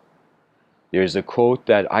divine. There's a quote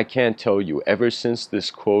that I can't tell you. Ever since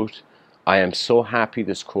this quote, I am so happy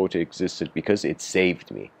this quote existed because it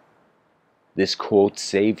saved me. This quote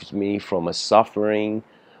saved me from a suffering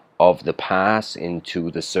of the past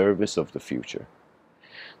into the service of the future.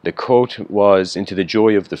 The quote was into the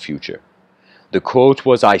joy of the future. The quote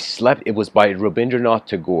was, I slept, it was by Rabindranath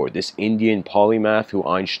Tagore, this Indian polymath who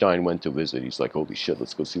Einstein went to visit. He's like, holy shit,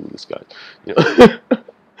 let's go see what this guy is. You know?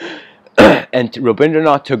 And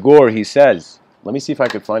Rabindranath Tagore, he says, let me see if I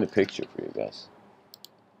can find a picture for you guys.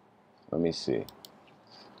 Let me see.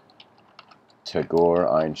 Tagore,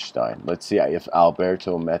 Einstein. Let's see if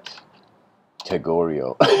Alberto met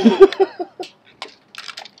Tagorio.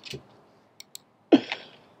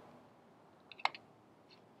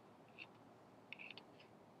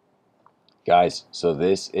 Guys, so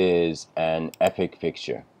this is an epic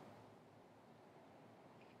picture.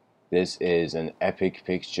 This is an epic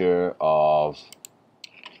picture of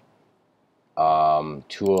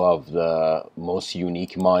two of the most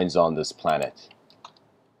unique minds on this planet.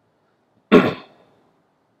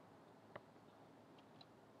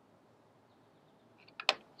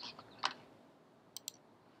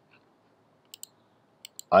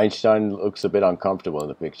 Einstein looks a bit uncomfortable in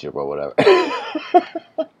the picture, but whatever.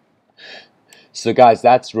 So guys,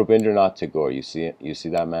 that's Rabindranath Tagore. You see it? You see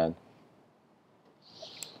that man?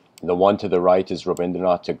 The one to the right is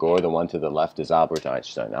Rabindranath Tagore. The one to the left is Albert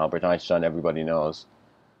Einstein. Albert Einstein, everybody knows.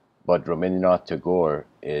 But Rabindranath Tagore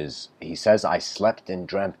is, he says, I slept and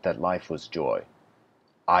dreamt that life was joy.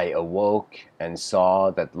 I awoke and saw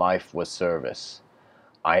that life was service.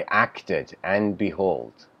 I acted, and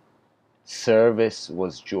behold, service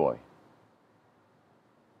was joy.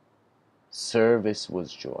 Service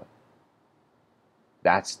was joy.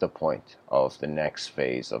 That's the point of the next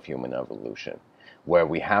phase of human evolution, where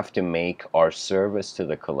we have to make our service to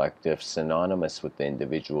the collective synonymous with the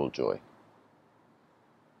individual joy.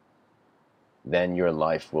 Then your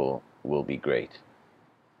life will be great.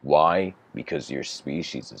 Why? Because your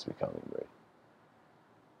species is becoming great.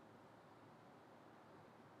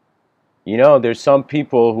 You know, there's some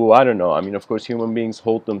people who, I don't know, I mean, of course, human beings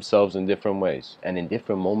hold themselves in different ways. And in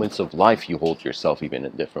different moments of life, you hold yourself even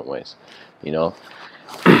in different ways, you know?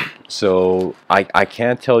 So I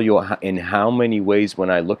can't tell you in how many ways when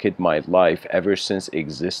I look at my life, ever since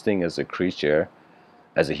existing as a creature,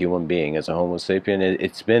 as a human being, as a Homo sapien,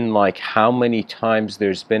 it's been like how many times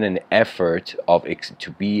there's been an effort of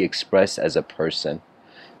to be expressed as a person.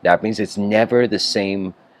 That means it's never the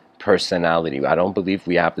same personality. I don't believe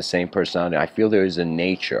we have the same personality. I feel there is a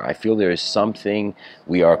nature. I feel there is something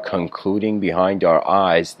we are concluding behind our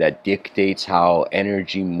eyes that dictates how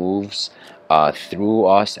energy moves through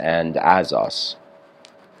us and as us.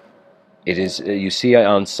 It is, you see,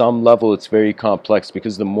 on some level it's very complex,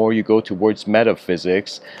 because the more you go towards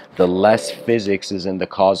metaphysics, the less physics is in the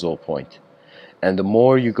causal point. And the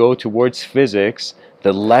more you go towards physics,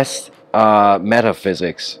 the less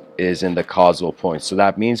metaphysics is in the causal point. So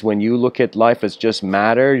that means when you look at life as just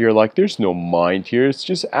matter, you're like, there's no mind here, it's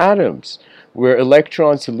just atoms. We're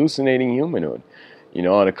electrons hallucinating humanhood, you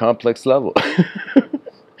know, on a complex level.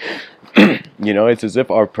 You know, it's as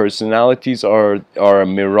if our personalities are a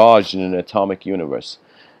mirage in an atomic universe,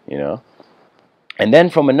 you know. And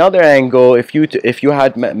then from another angle, if you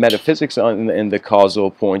had metaphysics in the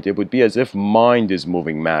causal point, it would be as if mind is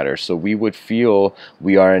moving matter. So we would feel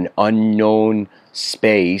we are an unknown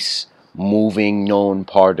space moving known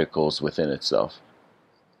particles within itself.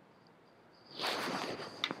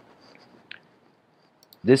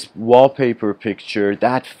 This wallpaper picture,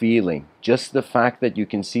 that feeling, just the fact that you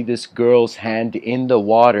can see this girl's hand in the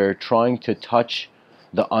water trying to touch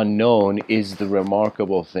the unknown, is the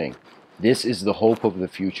remarkable thing. This is the hope of the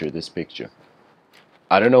future, this picture.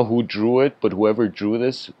 I don't know who drew it, but whoever drew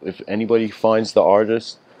this, if anybody finds the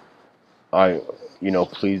artist,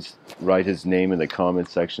 please write his name in the comment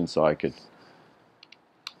section so I could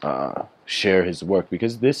share his work,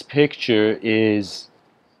 because this picture is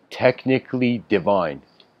technically divine.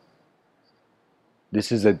 This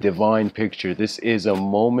is a divine picture. This is a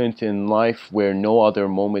moment in life where no other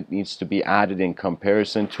moment needs to be added in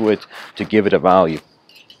comparison to it to give it a value.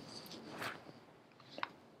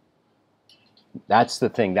 That's the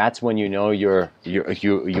thing. That's when you know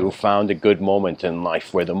you found a good moment in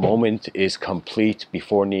life, where the moment is complete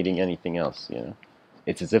before needing anything else. You know,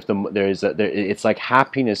 it's as if it's like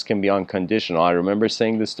happiness can be unconditional. I remember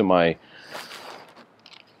saying this to my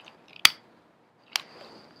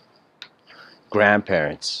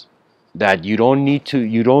grandparents, that you don't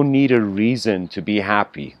need a reason to be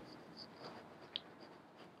happy.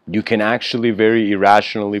 You can actually very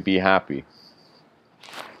irrationally be happy.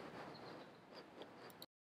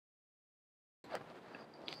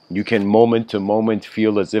 You can moment to moment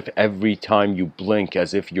feel as if every time you blink,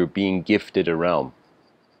 as if you're being gifted a realm.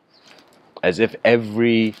 As if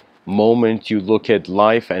every moment you look at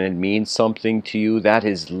life and it means something to you, that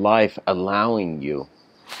is life allowing you.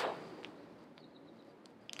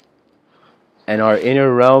 And our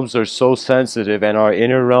inner realms are so sensitive, and our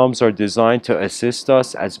inner realms are designed to assist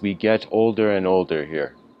us as we get older and older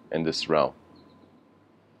here in this realm.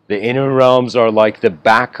 The inner realms are like the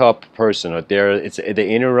backup person. The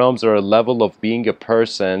inner realms are a level of being a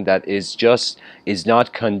person that is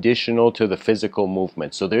not conditional to the physical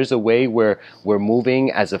movement. So there's a way where we're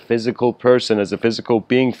moving as a physical person, as a physical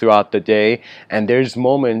being throughout the day, and there's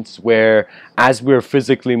moments where, as we're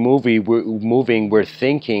physically moving, we're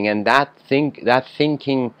thinking, and that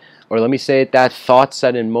thinking, or let me say it, that thought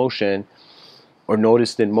set in motion or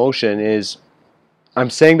noticed in motion is. I'm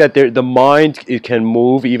saying that the mind, it can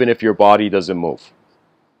move even if your body doesn't move.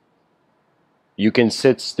 You can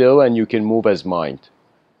sit still and you can move as mind.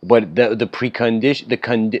 But the precondition,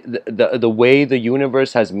 the way the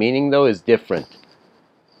universe has meaning though is different.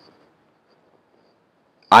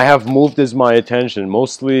 I have moved as my attention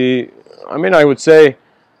mostly. I mean, I would say,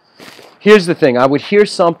 here's the thing. I would hear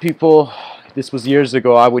some people. This was years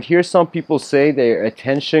ago. I would hear some people say their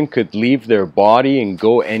attention could leave their body and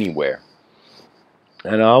go anywhere.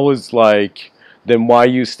 And I was like, then why are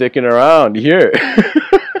you sticking around here?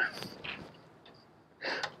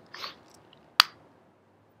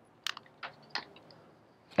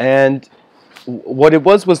 And what it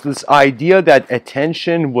was this idea that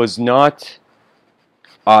attention was not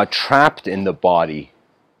trapped in the body.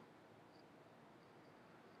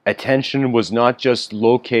 Attention was not just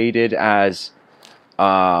located as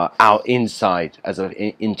out inside, as an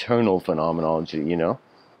internal phenomenology, you know?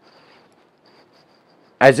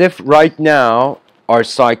 As if right now our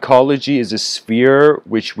psychology is a sphere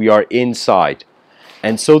which we are inside.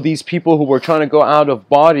 And so these people who were trying to go out of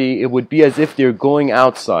body, it would be as if they're going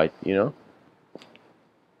outside, you know?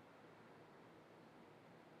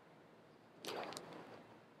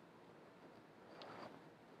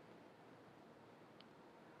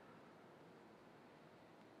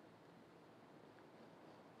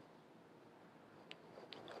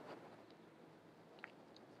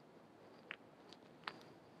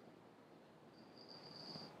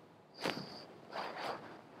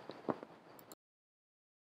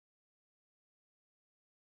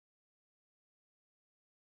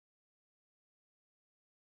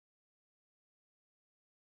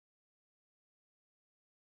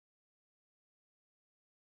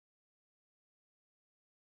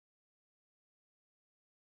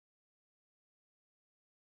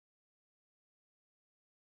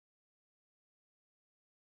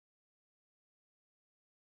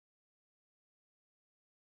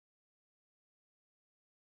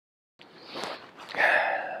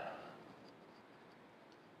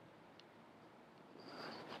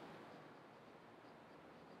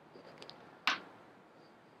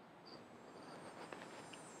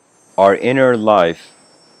 Our inner life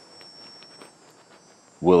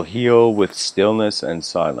will heal with stillness and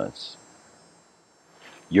silence.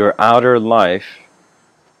 Your outer life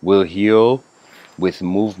will heal with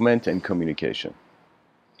movement and communication.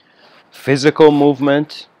 Physical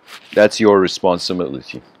movement, that's your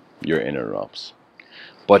responsibility, your inner realms.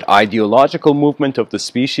 But ideological movement of the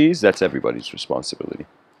species, that's everybody's responsibility.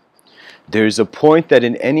 There's a point that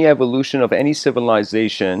in any evolution of any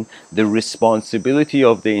civilization, the responsibility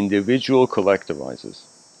of the individual collectivizes.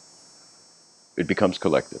 It becomes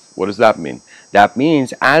collective. What does that mean? That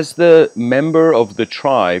means as the member of the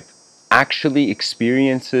tribe actually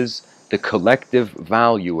experiences the collective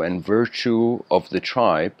value and virtue of the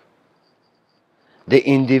tribe, the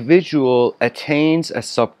individual attains a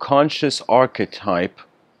subconscious archetype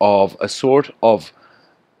of a sort of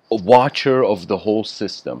a watcher of the whole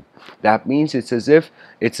system. That means it's as if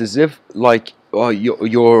like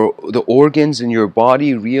the organs in your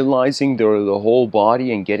body realizing they're the whole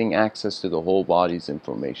body and getting access to the whole body's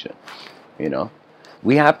information. You know,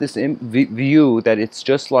 we have this view that it's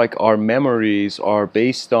just like our memories are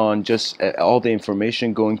based on just all the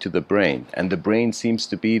information going to the brain, and the brain seems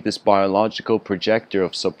to be this biological projector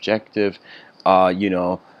of subjective,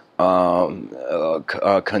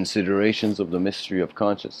 considerations of the mystery of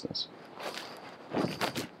consciousness.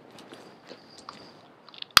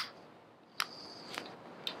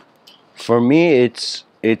 For me,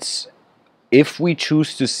 it's if we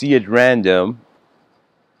choose to see it random,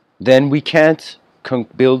 then we can't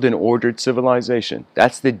build an ordered civilization.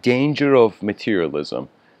 That's the danger of materialism.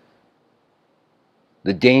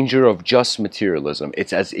 The danger of just materialism.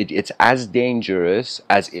 It's as dangerous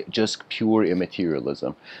as just pure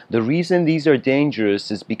immaterialism. The reason these are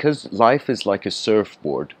dangerous is because life is like a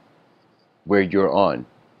surfboard where you're on,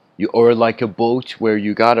 or like a boat where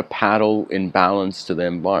you gotta paddle in balance to the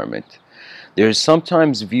environment. There's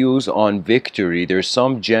sometimes views on victory. There's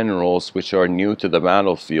some generals which are new to the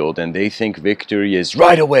battlefield and they think victory is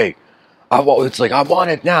right away. It's like, I want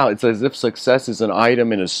it now. It's as if success is an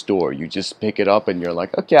item in a store. You just pick it up and you're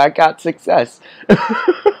like, okay, I got success.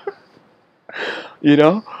 You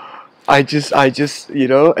know, I just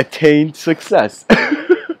attained success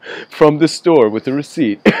from the store with the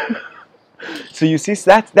receipt. So you see,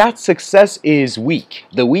 that success is weak.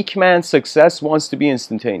 The weak man's success wants to be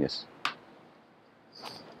instantaneous.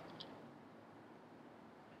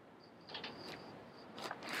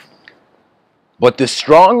 But the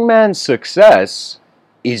strong man's success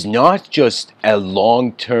is not just a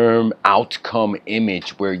long-term outcome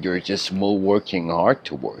image where you're just working hard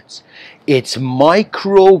towards. It's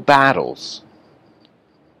micro battles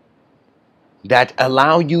that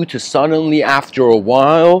allow you to suddenly, after a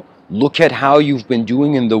while, look at how you've been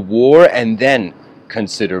doing in the war and then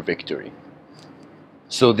consider victory.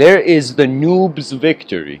 So there is the noob's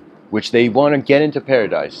victory, which they want to get into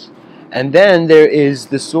paradise. And then there is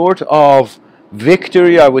the sort of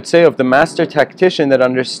victory, I would say, of the master tactician that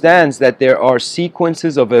understands that there are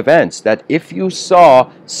sequences of events, that if you saw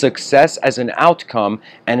success as an outcome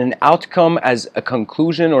and an outcome as a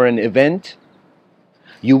conclusion or an event,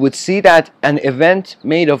 you would see that an event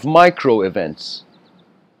made of micro events.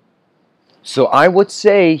 So I would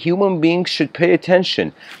say human beings should pay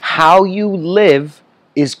attention. How you live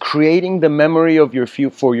is creating the memory of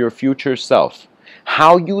for your future self.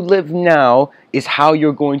 How you live now is how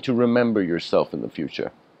you're going to remember yourself in the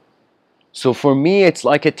future. So for me, it's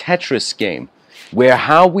like a Tetris game, where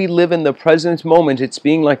how we live in the present moment, it's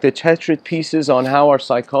being like the Tetris pieces on how our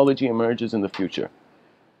psychology emerges in the future.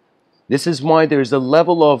 This is why there's a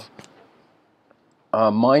level of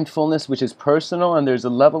mindfulness which is personal, and there's a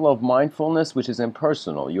level of mindfulness which is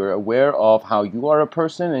impersonal. You're aware of how you are a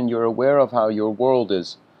person, and you're aware of how your world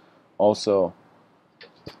is also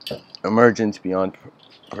emergent beyond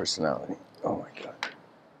personality. Oh my God.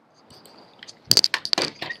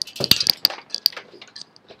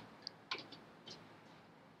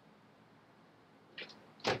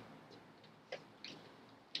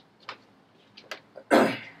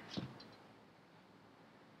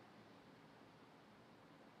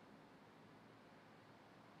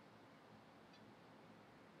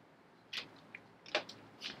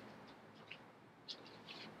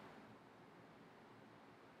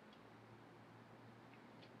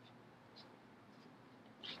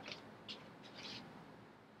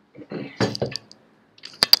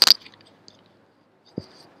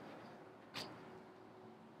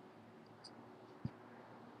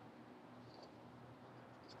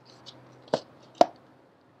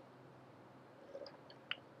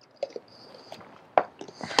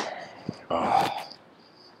 Oh,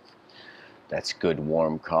 that's good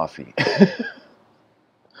warm coffee.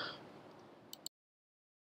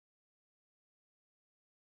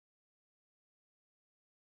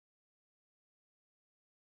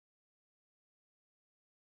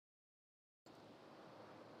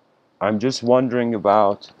 I'm just wondering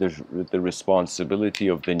about the responsibility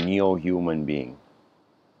of the neo-human being.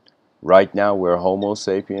 Right now, we're Homo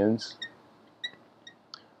sapiens.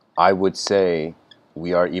 I would say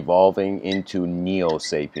we are evolving into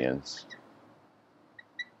neo-sapiens.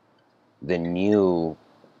 The new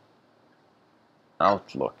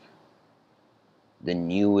outlook. The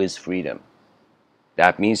new is freedom.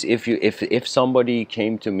 That means if somebody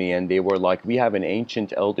came to me and they were like, we have an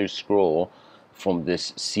ancient elder scroll from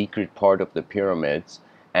this secret part of the pyramids,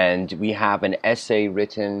 and we have an essay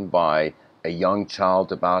written by a young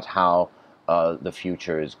child about how the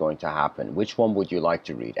future is going to happen. Which one would you like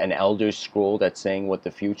to read? An elder scroll that's saying what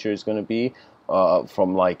the future is going to be,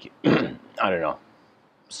 from like I don't know,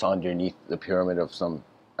 it's underneath the pyramid of some,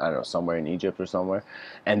 I don't know, somewhere in Egypt or somewhere,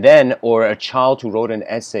 and then, or a child who wrote an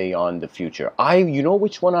essay on the future. You know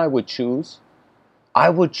which one I would choose? I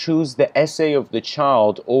would choose the essay of the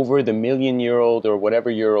child over the million-year-old or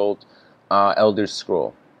whatever-year-old Elder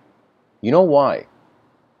Scroll. You know why?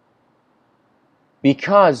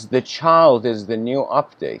 Because the child is the new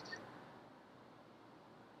update.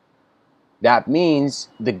 That means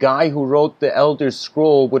the guy who wrote the Elder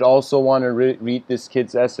Scroll would also want to read this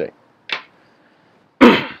kid's essay.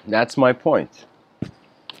 That's my point.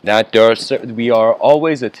 That we are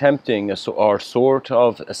always attempting our sort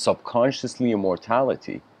of a subconsciously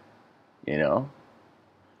immortality, you know?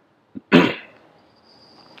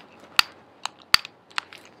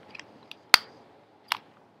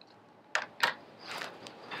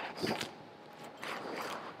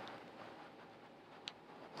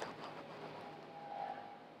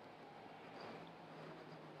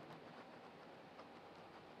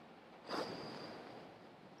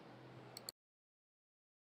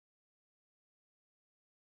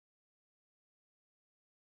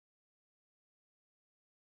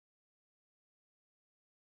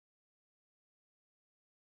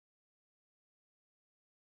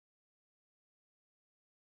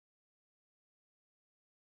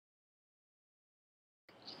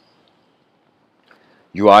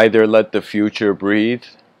 You either let the future breathe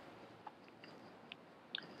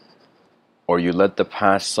or you let the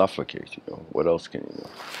past suffocate you. What else can you do?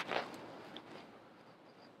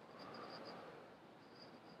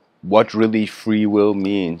 What really free will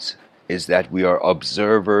means is that we are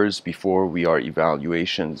observers before we are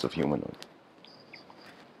evaluations of humanhood.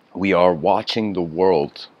 We are watching the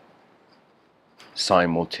world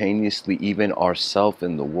simultaneously, even ourself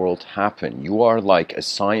in the world happen. You are like a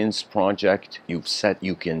science project you've set,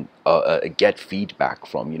 you can get feedback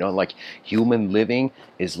from, you know, like human living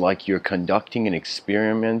is like you're conducting an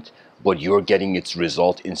experiment, but you're getting its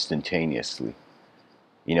result instantaneously.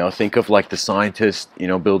 You know, think of like the scientists, you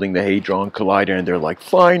know, building the Hadron Collider, and they're like,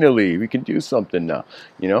 finally, we can do something now,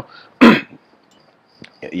 you know,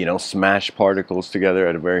 smash particles together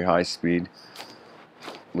at a very high speed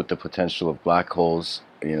with the potential of black holes,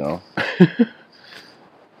 you know.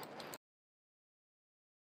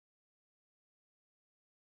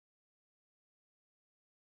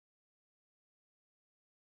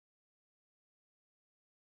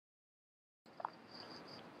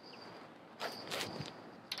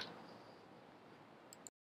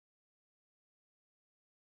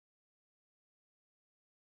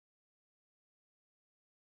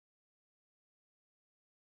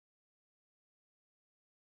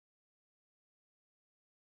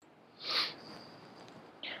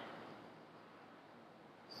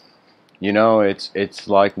 You know, it's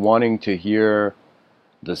like wanting to hear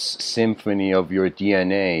the symphony of your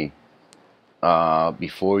DNA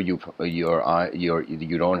before you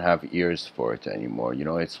don't have ears for it anymore. You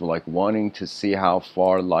know, it's like wanting to see how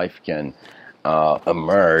far life can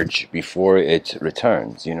emerge before it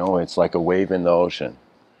returns. You know, it's like a wave in the ocean.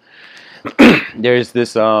 There's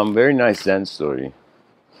this very nice Zen story.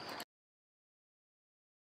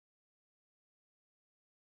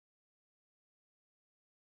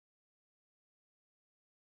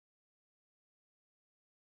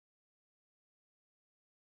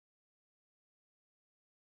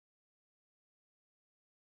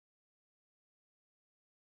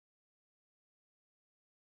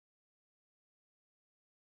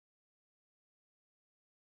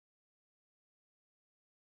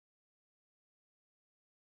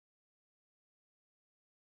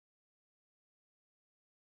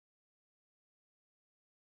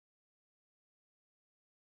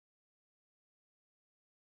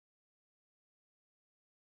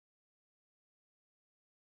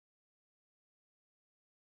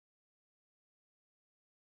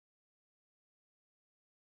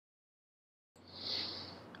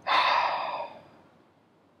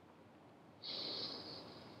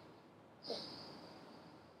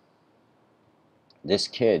 This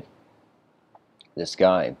kid This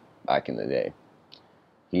guy, back in the day,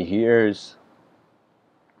 he hears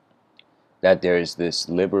that there's this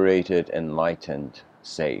liberated, enlightened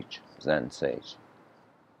sage, Zen sage.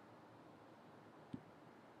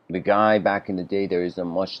 The guy back in the day, there isn't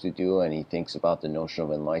much to do, and he thinks about the notion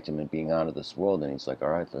of enlightenment being out of this world, and he's like, all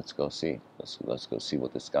right, let's go see. Let's go see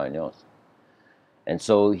what this guy knows. And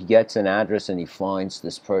so he gets an address, and he finds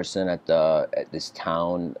this person at this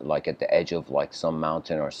town, like at the edge of like some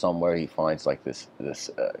mountain or somewhere. He finds like this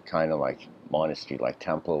kind of like monastery, like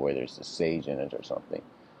temple, where there's a sage in it or something.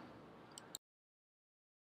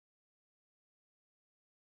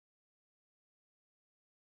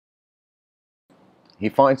 He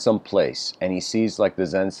finds some place, and he sees like the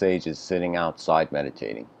Zen sage is sitting outside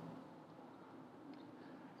meditating.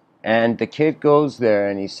 And the kid goes there,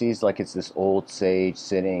 and he sees like it's this old sage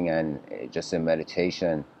sitting and just in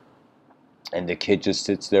meditation. And the kid just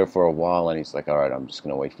sits there for a while, and he's like, all right, I'm just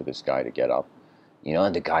going to wait for this guy to get up.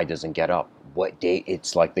 And the guy doesn't get up. What day?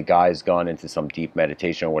 It's like the guy's gone into some deep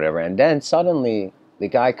meditation or whatever. And then suddenly the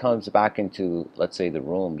guy comes back into, let's say, the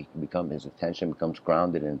room. His attention becomes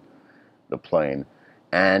grounded in the plane.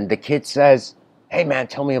 And the kid says, hey man,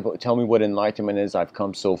 tell me what enlightenment is. I've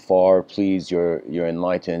come so far. Please, you're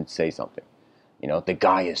enlightened. Say something. The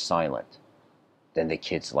guy is silent. Then the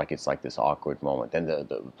kid's like, it's like this awkward moment. Then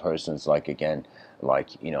the person's like, again, like,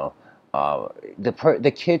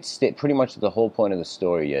 the kid pretty much the whole point of the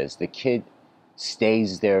story is the kid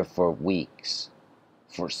stays there for weeks,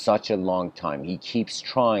 for such a long time. He keeps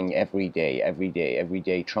trying every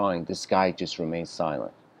day, trying. This guy just remains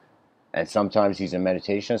silent. And sometimes he's in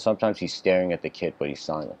meditation, sometimes he's staring at the kid, but he's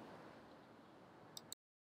silent.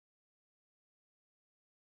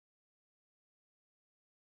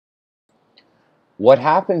 What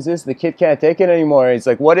happens is the kid can't take it anymore. He's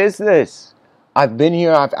like, what is this? I've been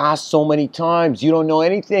here, I've asked so many times. You don't know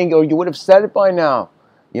anything, or you would have said it by now.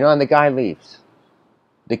 And the guy leaves.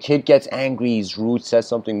 The kid gets angry, he's rude, says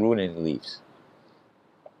something rude, and he leaves.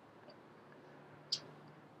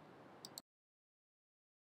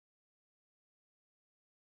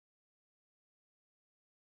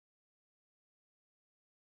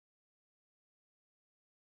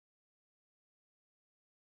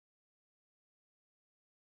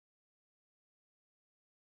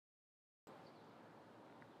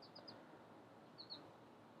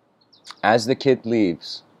 As the kid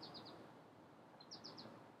leaves,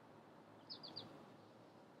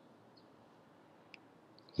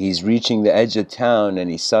 he's reaching the edge of town,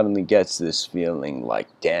 and he suddenly gets this feeling like,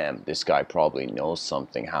 damn, this guy probably knows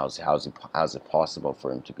something. How's it possible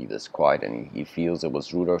for him to be this quiet? And he feels it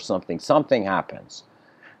was rude or something. Something happens.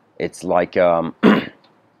 It's like,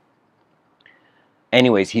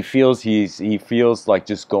 anyways, he feels like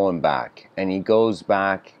just going back, and he goes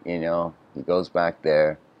back. He goes back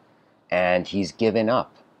there, and he's given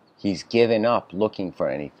up. He's given up looking for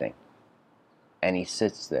anything, and he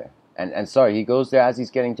sits there. And sorry, he goes there as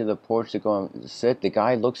he's getting to the porch to go and sit. The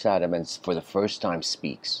guy looks at him and for the first time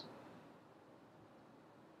speaks.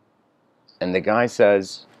 And the guy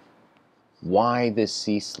says, why this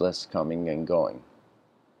ceaseless coming and going?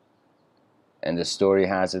 And the story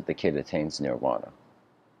has it the kid attains nirvana.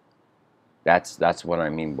 That's what I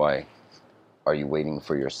mean by, are you waiting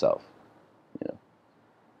for yourself?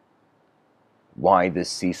 Why this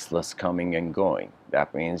ceaseless coming and going?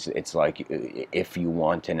 That means it's like, if you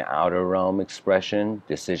want an outer realm expression,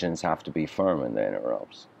 decisions have to be firm in the inner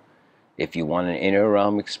realms. If you want an inner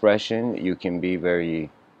realm expression, you can be very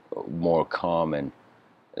more calm. And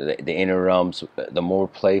the inner realms, the more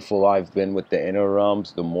playful I've been with the inner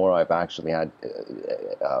realms, the more I've actually had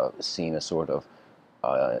seen a sort of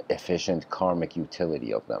efficient karmic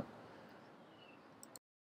utility of them.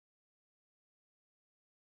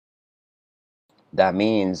 That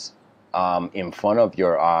means, in front of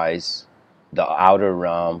your eyes, the outer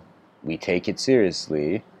realm, we take it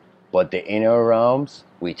seriously, but the inner realms,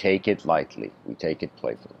 we take it lightly, we take it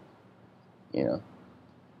playfully.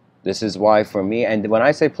 This is why for me, and when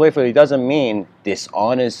I say playfully, it doesn't mean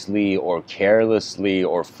dishonestly or carelessly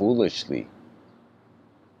or foolishly.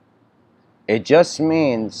 It just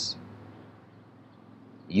means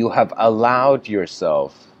you have allowed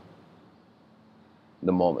yourself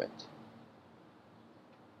the moment.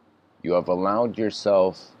 You have allowed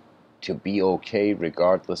yourself to be okay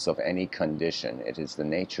regardless of any condition. It is the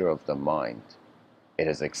nature of the mind. It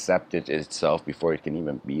has accepted itself before it can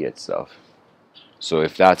even be itself. So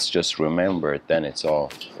if that's just remembered, then it's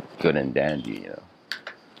all good and dandy.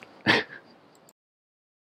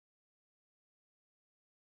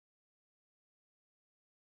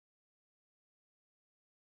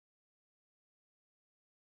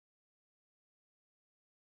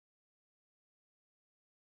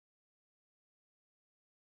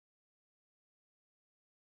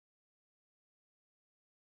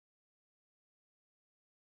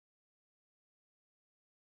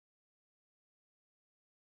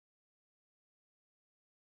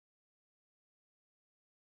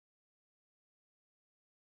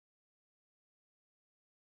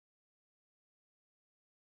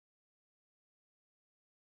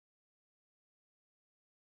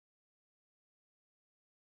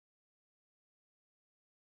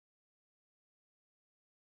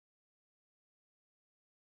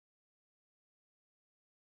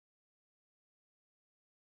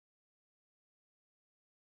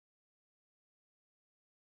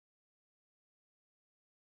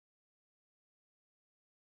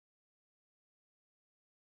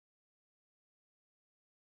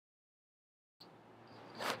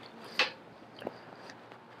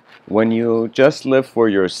 When you just live for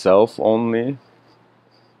yourself only,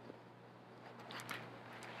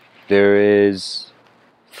 there's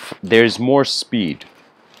more speed.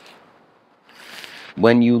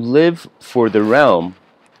 When you live for the realm,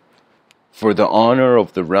 for the honor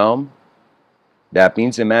of the realm, that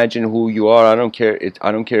means imagine who you are. I don't care.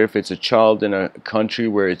 I don't care if it's a child in a country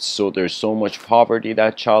where there's so much poverty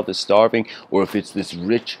that child is starving, or if it's this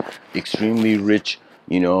rich, extremely rich,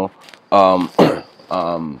 um,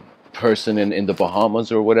 person in the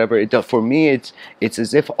Bahamas or whatever. For me, it's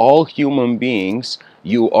as if all human beings,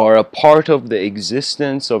 you are a part of the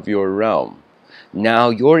existence of your realm. Now,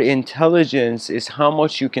 your intelligence is how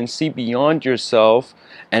much you can see beyond yourself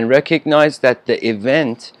and recognize that the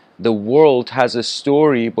event, the world, has a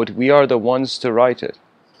story, but we are the ones to write it.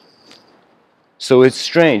 So it's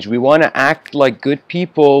strange. We want to act like good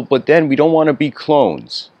people, but then we don't want to be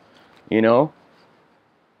clones, you know?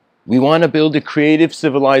 We want to build a creative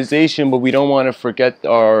civilization, but we don't want to forget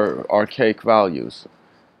our archaic values,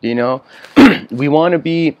 you know? We want to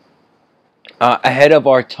be ahead of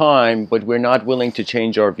our time, but we're not willing to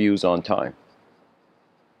change our views on time.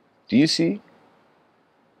 Do you see?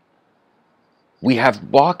 We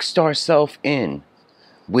have boxed ourselves in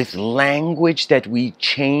with language that we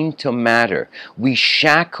chained to matter. We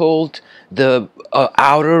shackled the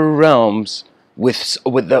outer realms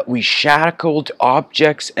we shackled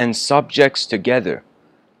objects and subjects together,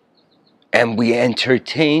 and we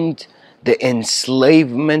entertained the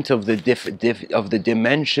enslavement of the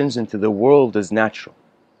dimensions into the world as natural.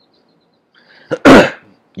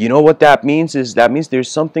 You know what that means? That means there's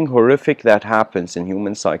something horrific that happens in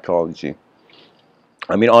human psychology.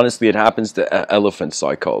 I mean, honestly, it happens to elephant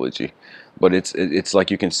psychology, but it's like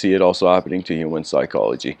you can see it also happening to human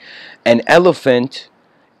psychology. An elephant,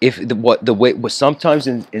 if the way sometimes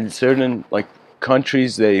in certain like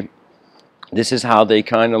countries, this is how they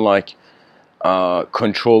kind of like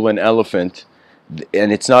control an elephant,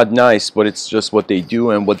 and it's not nice, but it's just what they do.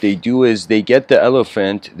 And what they do is they get the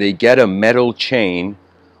elephant, they get a metal chain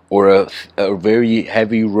or a very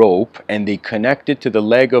heavy rope, and they connect it to the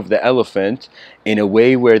leg of the elephant in a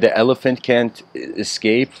way where the elephant can't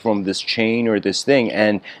escape from this chain or this thing,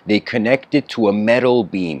 and they connect it to a metal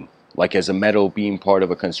beam, like as a metal beam part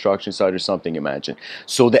of a construction site or something, imagine.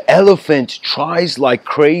 So the elephant tries like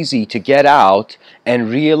crazy to get out and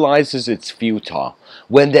realizes it's futile.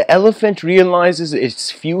 When the elephant realizes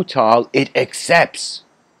it's futile, it accepts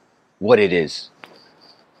what it is.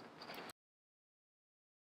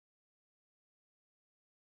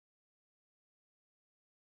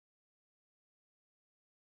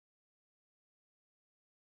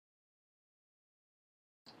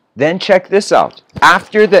 Then check this out.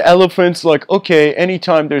 After the elephant's like, okay,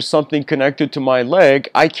 anytime there's something connected to my leg,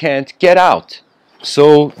 I can't get out.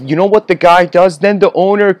 So you know what the guy does? Then the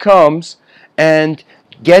owner comes and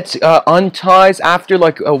gets unties after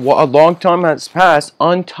like a long time has passed,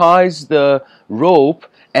 unties the rope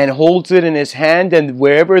and holds it in his hand, and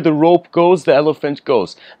wherever the rope goes, the elephant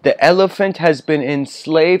goes. The elephant has been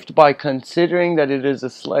enslaved by considering that it is a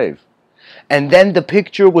slave. And then the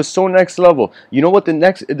picture was so next level. You know what the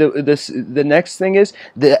next thing is?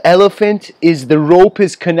 The elephant is, the rope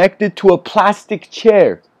is connected to a plastic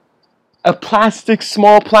chair. A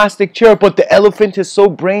small plastic chair, but the elephant is so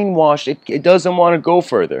brainwashed, it doesn't want to go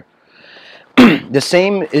further. The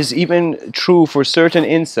same is even true for certain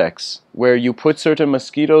insects, where you put certain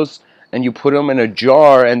mosquitoes and you put them in a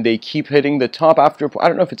jar and they keep hitting the top after, I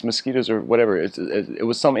don't know if it's mosquitoes or whatever, it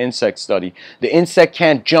was some insect study. The insect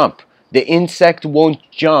can't jump. The insect won't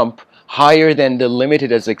jump higher than the limit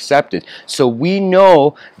it has accepted. So we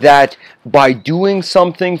know that by doing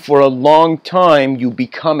something for a long time, you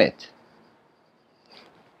become it.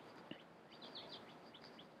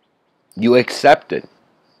 You accept it.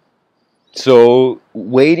 So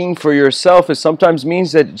waiting for yourself is sometimes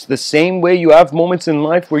means that it's the same way you have moments in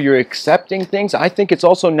life where you're accepting things. I think it's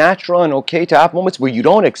also natural and okay to have moments where you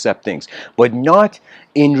don't accept things, but not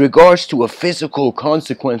in regards to a physical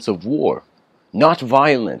consequence of war. Not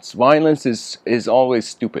violence. Violence is always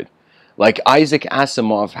stupid. Like Isaac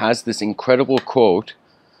Asimov has this incredible quote,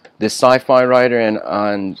 this sci-fi writer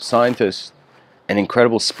and scientist, an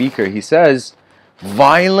incredible speaker. He says,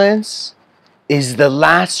 violence is the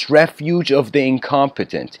last refuge of the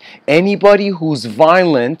incompetent. Anybody who's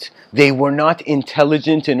violent, they were not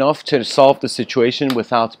intelligent enough to solve the situation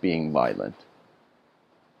without being violent.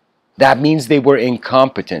 That means they were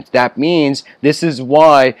incompetent. That means this is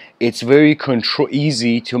why it's very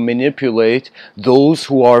easy to manipulate those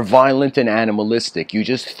who are violent and animalistic. You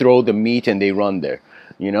just throw the meat and they run there.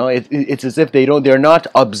 You know, it's as if they're not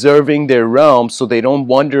observing their realm, so they don't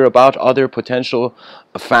wonder about other potential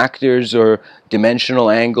factors or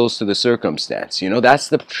dimensional angles to the circumstance. You know, that's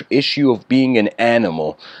the issue of being an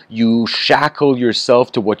animal. You shackle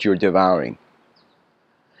yourself to what you're devouring.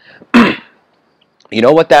 You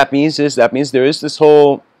know what that means is, that means there is this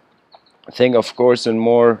whole thing, of course, and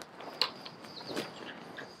more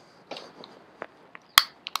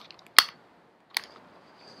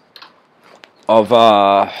of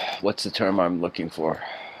what's the term I'm looking for?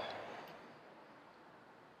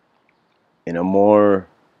 In a more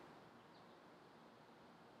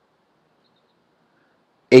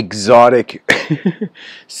exotic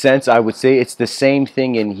sense, I would say it's the same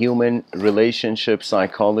thing in human relationship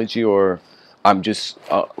psychology, or I'm just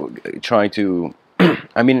trying to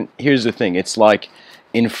I mean, here's the thing, it's like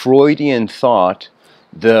in Freudian thought,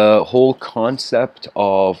 the whole concept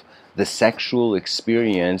of the sexual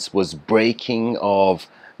experience was breaking of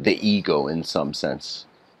the ego in some sense.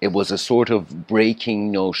 It was a sort of breaking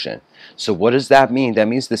notion. So what does that mean? That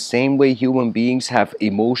means the same way human beings have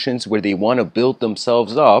emotions where they want to build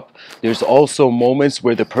themselves up, there's also moments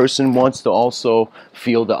where the person wants to also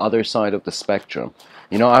feel the other side of the spectrum.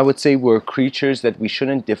 You know, I would say we're creatures that we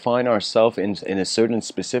shouldn't define ourselves in a certain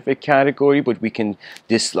specific category, but we can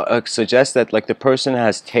suggest that like the person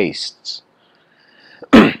has tastes.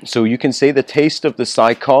 So you can say the taste of the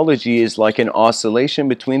psychology is like an oscillation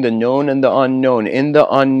between the known and the unknown. In the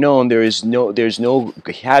unknown, there's no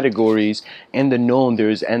categories. In the known, there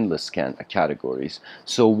is endless categories.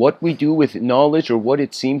 So what we do with knowledge, or what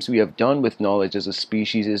it seems we have done with knowledge as a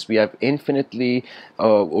species, is we have infinitely,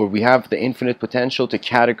 or we have the infinite potential to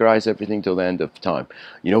categorize everything till the end of time.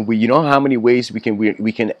 You know, you know how many ways we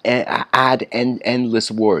can add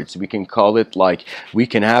endless words. We can call it like, we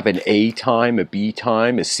can have an A time, a B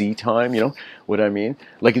time, a C time, you know what I mean?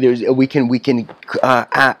 Like we can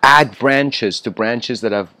add branches to branches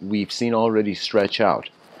that we've seen already stretch out.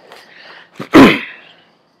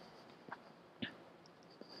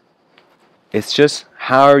 It's just,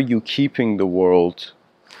 how are you keeping the world,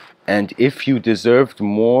 and if you deserved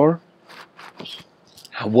more,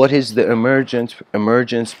 what is the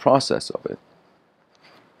emergence process of it?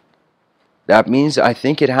 That means, I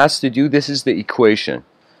think it has to do, this is the equation.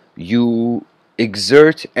 You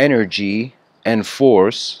exert energy and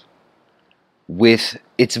force with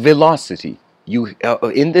its velocity. You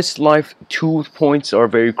in this life, 2 points are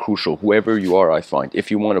very crucial, whoever you are, I find, if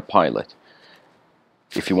you want to pilot,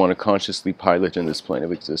 if you want to consciously pilot in this plane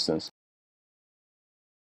of existence.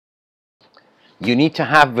 You need to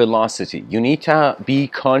have velocity. You need to be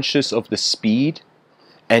conscious of the speed,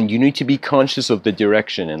 and you need to be conscious of the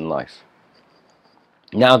direction in life.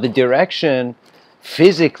 Now, the direction,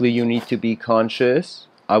 physically, you need to be conscious,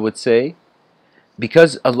 I would say,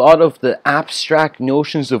 because a lot of the abstract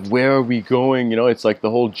notions of where are we going, you know, it's like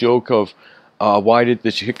the whole joke of why did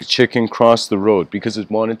the chicken cross the road? Because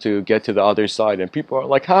it wanted to get to the other side. And people are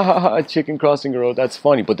like, ha ha ha, chicken crossing the road, that's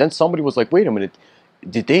funny. But then somebody was like, wait a minute,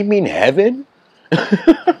 did they mean heaven?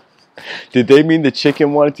 Did they mean the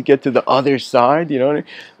chicken wanted to get to the other side? You know,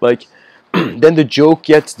 like, then the joke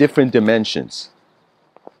gets different dimensions.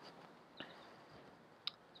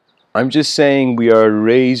 I'm just saying we are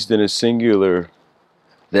raised in a singular.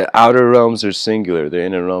 The outer realms are singular, the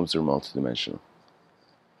inner realms are multidimensional.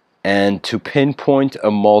 And to pinpoint a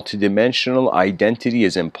multidimensional identity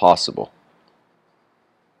is impossible.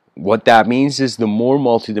 What that means is the more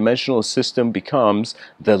multidimensional a system becomes,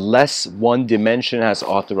 the less one dimension has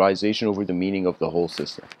authorization over the meaning of the whole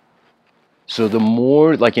system. So the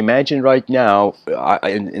more, like, imagine right now,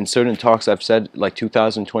 in certain talks I've said, like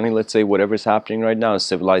 2020, let's say, whatever's happening right now is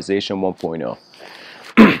Civilization 1.0.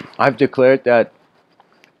 I've declared that,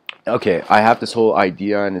 okay, I have this whole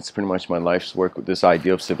idea, and it's pretty much my life's work with this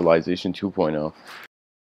idea of Civilization 2.0.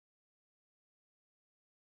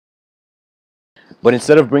 But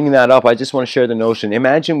instead of bringing that up, I just want to share the notion.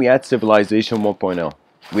 Imagine we had Civilization 1.0.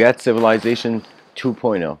 We had Civilization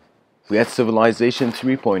 2.0. We had Civilization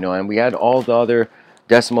 3.0, and we had all the other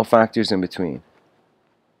decimal factors in between.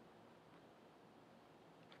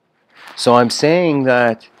 So I'm saying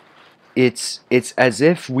that it's as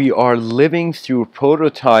if we are living through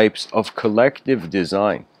prototypes of collective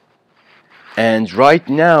design. And right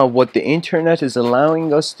now, what the internet is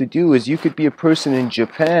allowing us to do is, you could be a person in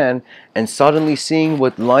Japan and suddenly seeing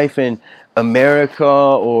what life in America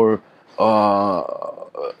or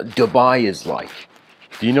Dubai is like.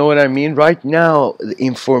 Do you know what I mean? Right now, the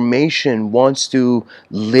information wants to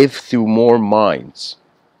live through more minds.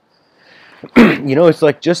 You know, it's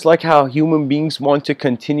like, just like how human beings want to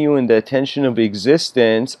continue in the attention of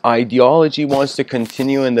existence, ideology wants to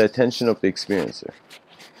continue in the attention of the experiencer.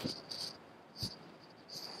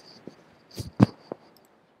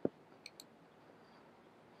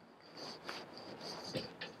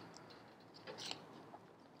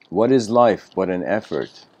 What is life but an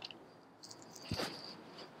effort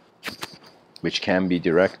which can be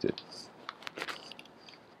directed?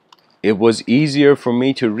 It was easier for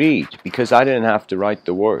me to read because I didn't have to write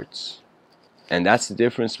the words. And that's the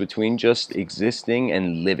difference between just existing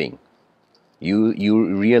and living. You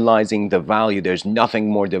realizing the value. There's nothing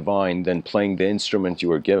more divine than playing the instrument you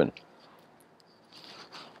were given.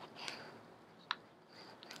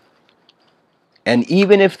 And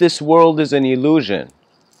even if this world is an illusion,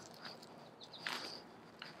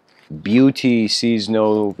 beauty sees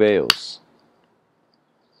no veils.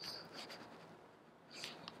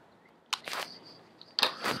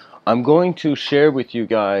 I'm going to share with you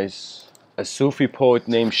guys a Sufi poet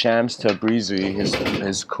named Shams Tabrizi,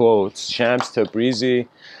 his quotes. Shams Tabrizi,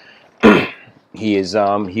 he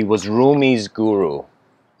was Rumi's guru,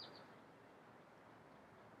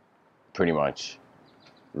 pretty much.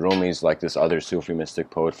 Rumi's like this other Sufi mystic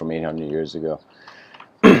poet from 800 years ago.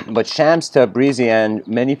 But Shams Tabrizi, and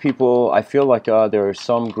many people, I feel like there are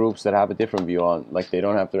some groups that have a different view on, like they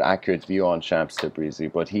don't have the accurate view on Shams Tabrizi,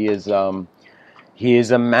 but he is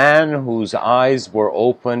a man whose eyes were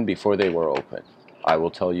open before they were open. I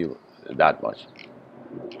will tell you that much.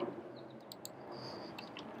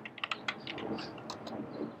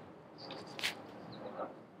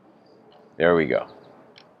 There we go.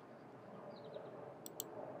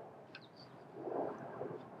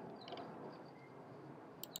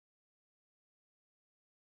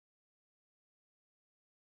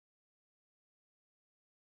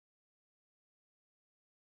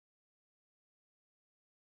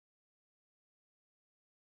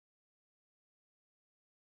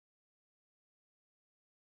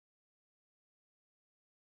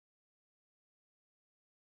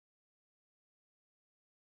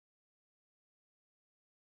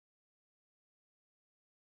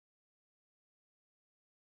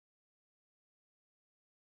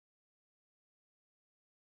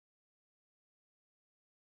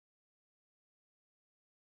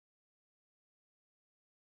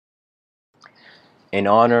 In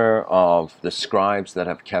honor of the scribes that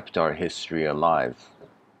have kept our history alive,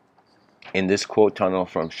 in this quote tunnel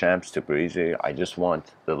from Shams Tabrizi, I just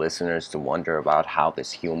want the listeners to wonder about how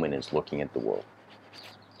this human is looking at the world.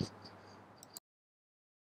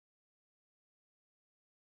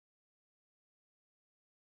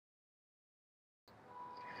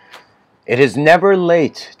 It is never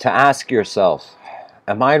late to ask yourself,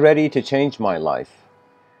 am I ready to change my life?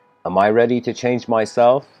 Am I ready to change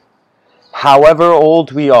myself? However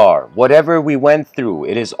old we are, whatever we went through,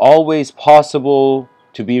 it is always possible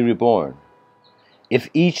to be reborn. If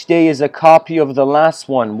each day is a copy of the last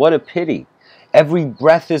one, what a pity. Every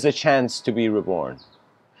breath is a chance to be reborn.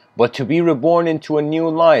 But to be reborn into a new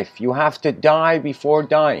life, you have to die before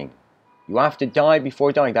dying. You have to die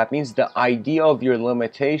before dying. That means the idea of your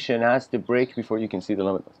limitation has to break before you can see the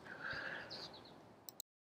limitless.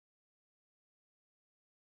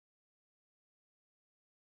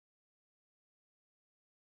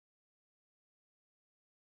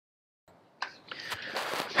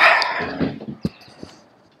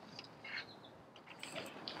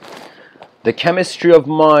 The chemistry of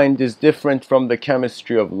mind is different from the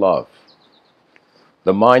chemistry of love.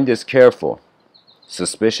 The mind is careful,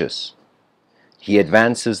 suspicious. He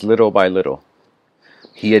advances little by little.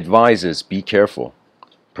 He advises, be careful,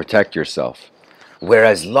 protect yourself.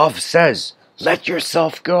 Whereas love says, let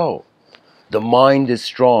yourself go. The mind is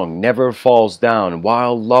strong, never falls down,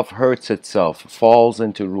 while love hurts itself, falls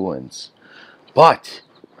into ruins. But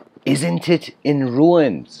isn't it in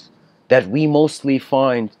ruins that we mostly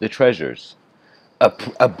find the treasures?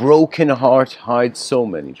 A broken heart hides so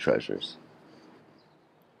many treasures.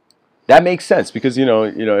 That makes sense because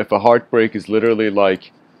if a heartbreak is literally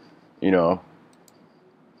like, you know,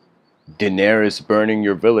 Daenerys burning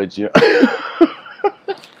your village,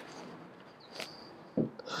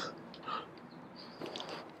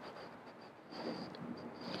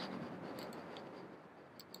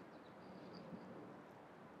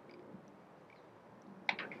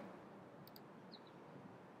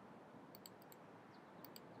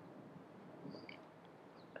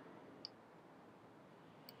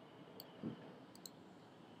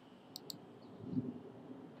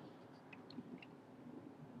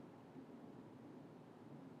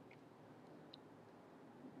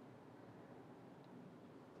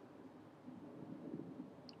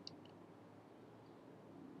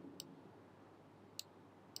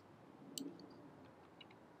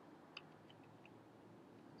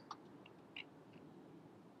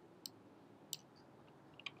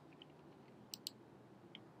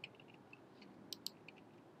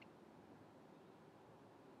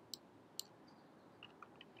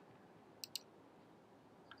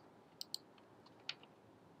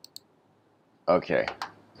 Okay.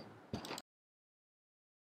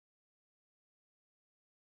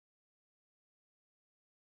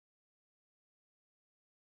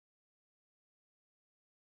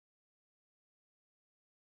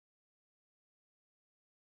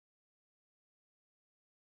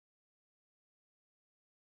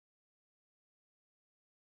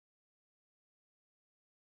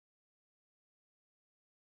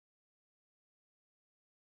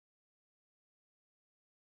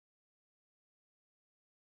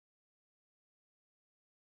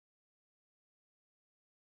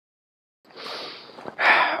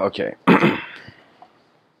 Okay.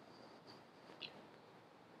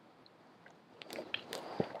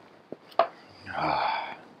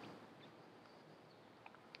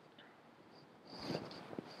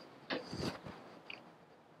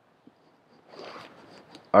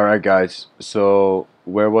 All right, guys. So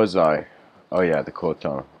where was I? Oh yeah, the quote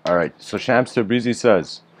tunnel. All right. So Shams Tabrizi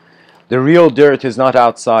says, "The real dirt is not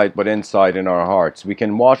outside, but inside in our hearts. We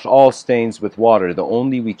can wash all stains with water. The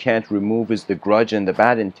only we can't remove is the grudge and the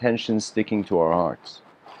bad intentions sticking to our hearts."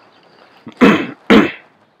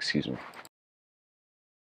 Excuse me.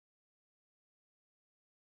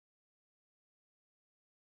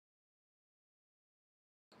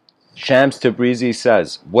 Shams Tabrizi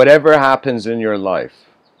says, "Whatever happens in your life,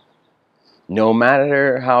 no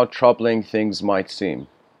matter how troubling things might seem,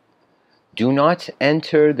 do not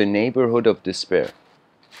enter the neighborhood of despair.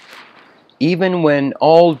 Even when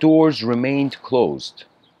all doors remained closed,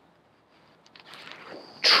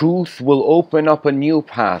 truth will open up a new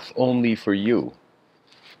path only for you.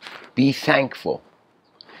 Be thankful.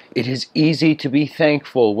 It is easy to be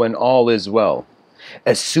thankful when all is well.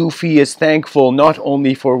 A Sufi is thankful not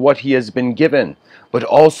only for what he has been given, but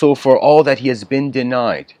also for all that he has been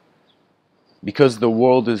denied. Because the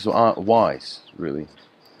world is wise, really."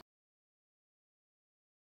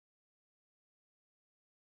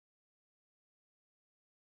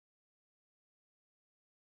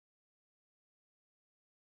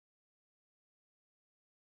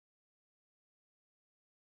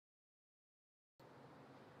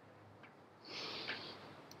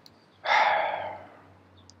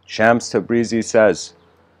 Shams Tabrizi says,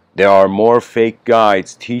 "There are more fake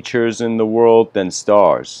guides, teachers in the world than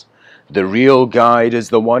stars. The real guide is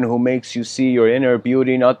the one who makes you see your inner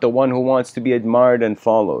beauty, not the one who wants to be admired and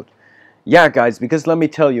followed." Yeah, guys, because let me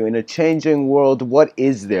tell you, in a changing world, what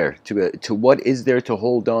is there to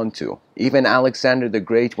hold on to? Even Alexander the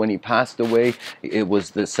Great, when he passed away, it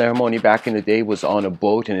was the ceremony back in the day was on a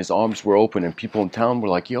boat and his arms were open, and people in town were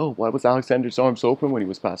like, "Yo, why was Alexander's arms open when he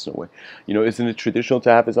was passing away? You know, isn't it traditional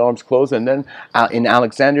to have his arms closed?" And then in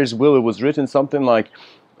Alexander's will, it was written something like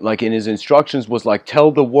in his instructions was like,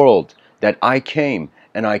 "Tell the world that I came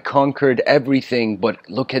and I conquered everything, but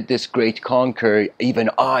look at this great conqueror. Even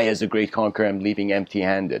I, as a great conqueror, am leaving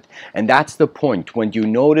empty-handed." And that's the point. When you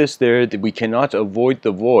notice there that we cannot avoid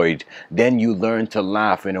the void, then you learn to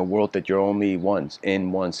laugh in a world that you're only once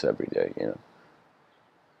every day, you know.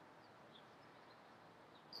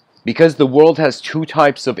 Because the world has two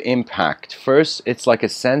types of impact. First, it's like a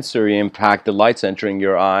sensory impact, the light's entering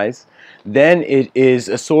your eyes. Then it is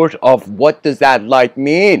a sort of, what does that light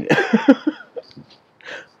mean?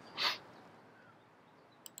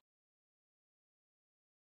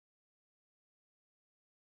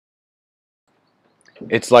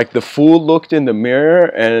 It's like the fool looked in the mirror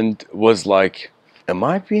and was like, "Am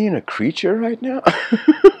I being a creature right now?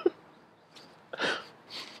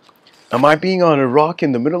 Am I being on a rock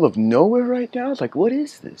in the middle of nowhere right now? Like, what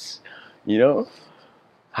is this? You know?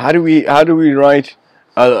 How do we write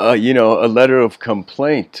a letter of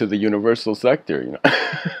complaint to the universal sector? You know?"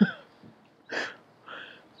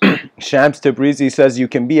 Shams Tabrizi says you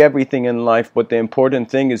can be everything in life, but the important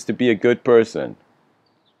thing is to be a good person.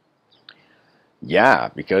 Yeah,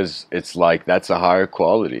 because it's like that's a higher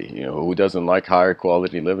quality. You know, who doesn't like higher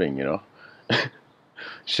quality living? You know.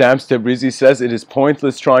 Shams Tabrizi says it is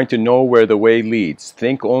pointless trying to know where the way leads.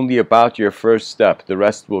 Think only about your first step. The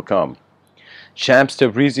rest will come. Shams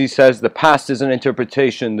Tabrizi says the past is an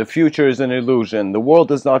interpretation. The future is an illusion. The world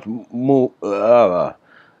does not move. The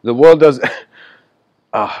world does.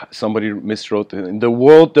 Somebody miswrote it. The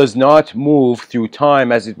world does not move through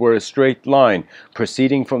time as it were a straight line,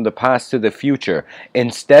 proceeding from the past to the future.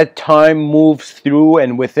 Instead, time moves through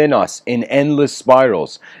and within us in endless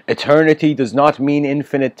spirals. Eternity does not mean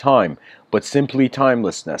infinite time, but simply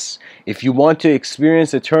timelessness. If you want to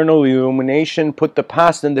experience eternal illumination, put the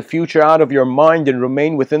past and the future out of your mind and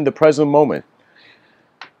remain within the present moment.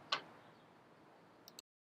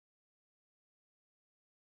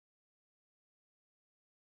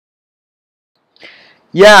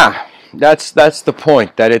 Yeah. that's the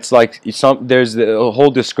point, that it's like there's a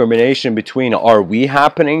whole discrimination between, are we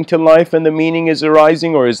happening to life and the meaning is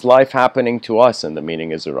arising, or is life happening to us and the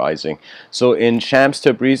meaning is arising? So in Shams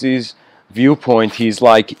Tabrizi's viewpoint, he's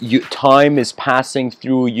like, time is passing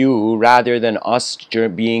through you rather than us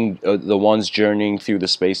being the ones journeying through the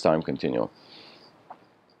space-time continuum.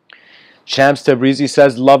 Shams Tabrizi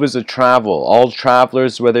says love is a travel. All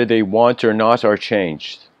travelers, whether they want or not, are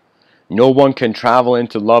changed. No one can travel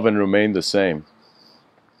into love and remain the same.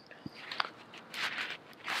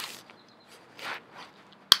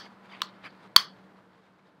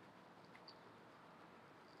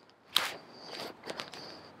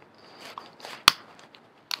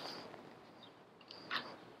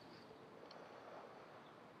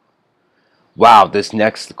 Wow, this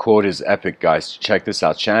next quote is epic, guys. Check this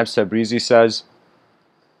out. Shams Tabrizi says,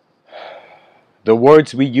 the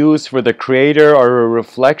words we use for the Creator are a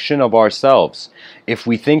reflection of ourselves. If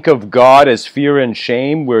we think of God as fear and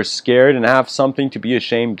shame, we're scared and have something to be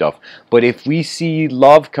ashamed of. But if we see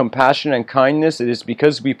love, compassion, and kindness, it is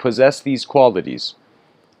because we possess these qualities.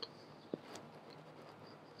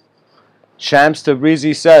 Shams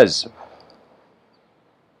Tabrizi says,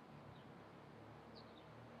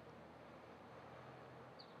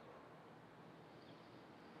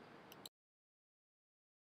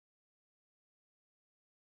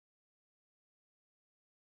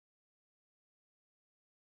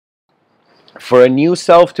 for a new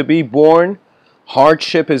self to be born,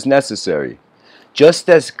 hardship is necessary. Just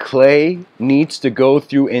as clay needs to go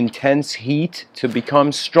through intense heat to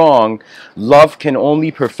become strong, love can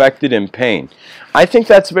only perfect it in pain. I think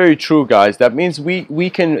that's very true, guys. That means we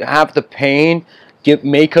can have the pain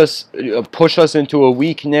make us push us into a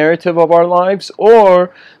weak narrative of our lives,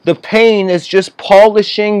 or the pain is just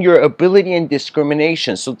polishing your ability and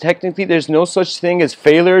discrimination. So technically there's no such thing as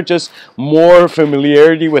failure, just more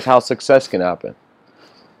familiarity with how success can happen.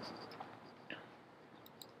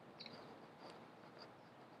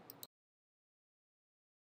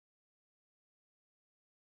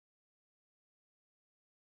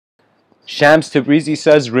 Shams Tabrizi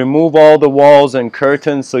says, remove all the walls and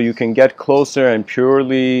curtains so you can get closer and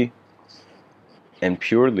purely love.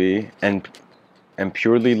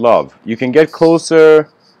 You can get closer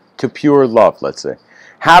to pure love, let's say.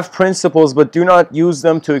 Have principles, but do not use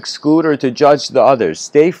them to exclude or to judge the others.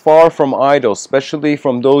 Stay far from idols, especially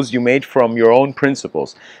from those you made from your own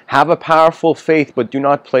principles. Have a powerful faith, but do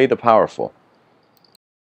not play the powerful.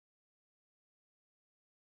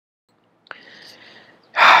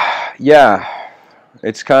 Yeah,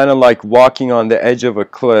 it's kind of like walking on the edge of a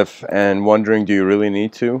cliff and wondering, do you really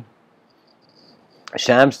need to?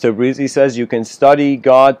 Shams Tabrizi says you can study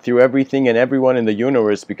God through everything and everyone in the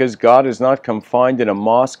universe because God is not confined in a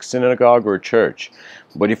mosque, synagogue, or church.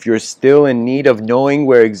 But if you're still in need of knowing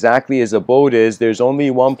where exactly his abode is, there's only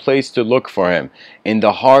one place to look for him, in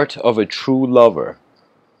the heart of a true lover.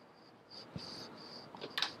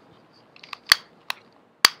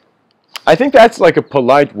 I think that's like a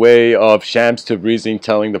polite way of Shams Tabrizi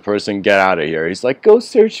telling the person, get out of here. He's like, go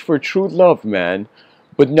search for true love, man,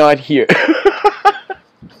 but not here.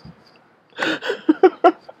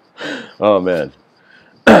 Oh, man.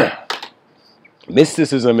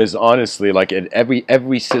 Mysticism is honestly like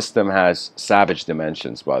every system has savage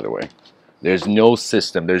dimensions, by the way. There's no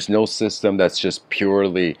system that's just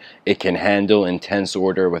purely, it can handle intense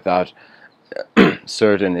order without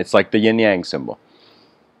certain, it's like the yin yang symbol.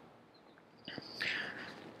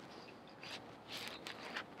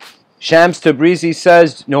 Shams Tabrizi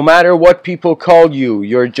says, no matter what people call you,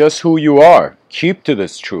 you're just who you are. Keep to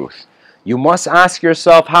this truth. You must ask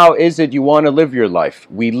yourself, how is it you want to live your life?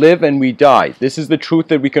 We live and we die. This is the truth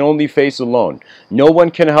that we can only face alone. No one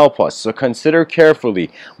can help us, so consider carefully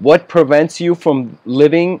what prevents you from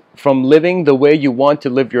living the way you want to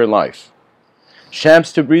live your life.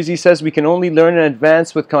 Shams Tabrizi says we can only learn and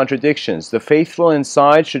advance with contradictions. The faithful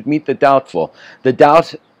inside should meet the doubtful. The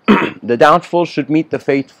doubtful should meet the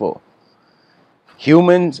faithful.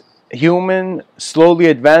 Human slowly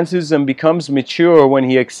advances and becomes mature when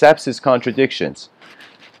he accepts his contradictions.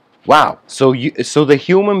 Wow. So the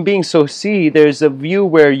human being, so see, there's a view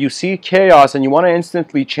where you see chaos and you want to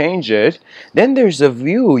instantly change it. Then there's a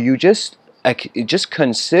view, you just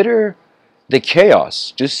consider the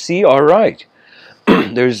chaos. Just see, all right.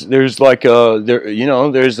 there's like a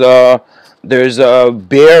there's a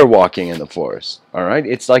bear walking in the forest. All right,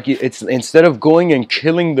 it's like it's instead of going and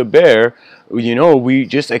killing the bear, we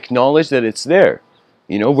just acknowledge that it's there.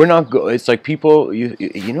 We're not it's like people,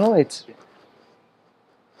 it's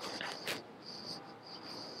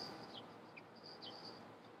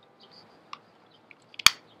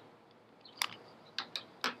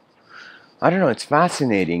I don't know, it's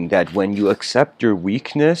fascinating that when you accept your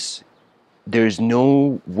weakness, there's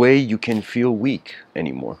no way you can feel weak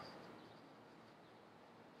anymore.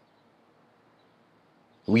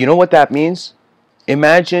 You know what that means?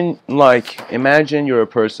 Imagine you're a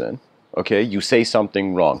person, okay? You say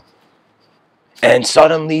something wrong. And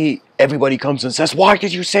suddenly everybody comes and says, "Why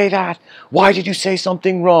did you say that? Why did you say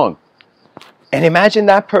something wrong?" And imagine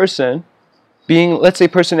that person being, let's say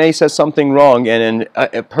person A says something wrong, and then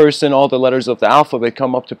a person, all the letters of the alphabet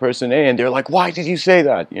come up to person A and they're like, "Why did you say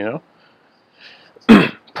that?" You know?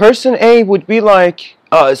 Person A would be like,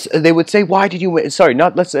 they would say, "Why did you?" Sorry,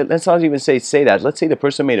 let's not even say that. Let's say the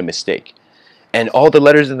person made a mistake, and all the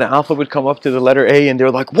letters in the alphabet come up to the letter A, and they're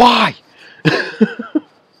like, "Why?"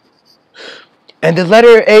 And the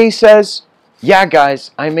letter A says, "Yeah, guys,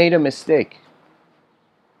 I made a mistake.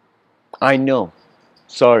 I know,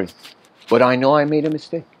 sorry, but I know I made a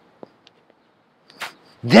mistake."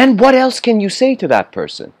 Then what else can you say to that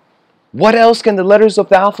person? What else can the letters of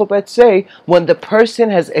the alphabet say when the person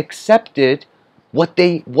has accepted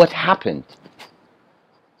what happened?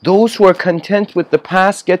 Those who are content with the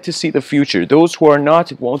past get to see the future. Those who are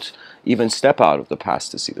not won't even step out of the past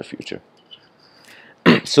to see the future.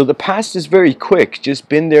 So the past is very quick. Just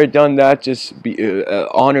been there, done that. Just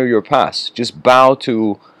honor your past. Just bow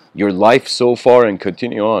to your life so far and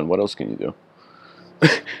continue on. What else can you do?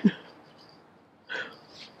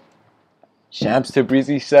 Shams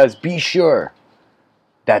Tabrizi says, "Be sure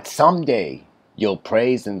that someday you'll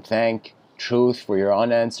praise and thank truth for your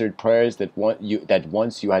unanswered prayers that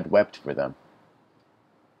once you had wept for them."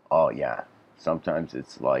 Oh yeah, sometimes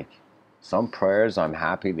it's like some prayers I'm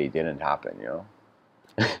happy they didn't happen, you know.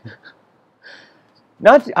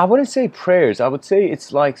 Not, I wouldn't say prayers. I would say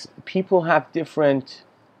it's like people have different.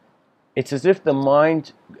 It's as if the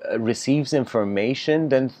mind receives information,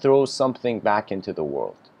 then throws something back into the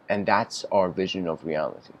world, and that's our vision of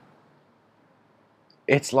reality.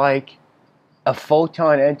 It's like a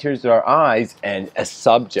photon enters our eyes and a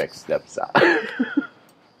subject steps out.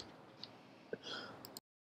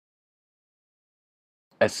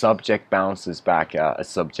 A subject bounces back out. A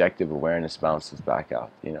subjective awareness bounces back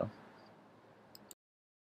out, you know.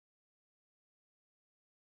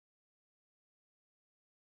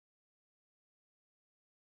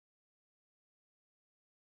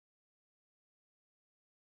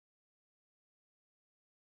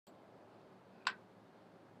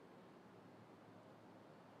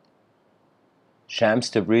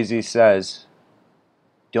 Shams Tabrizi says,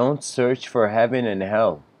 "Don't search for heaven and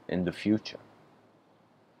hell in the future.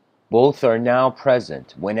 Both are now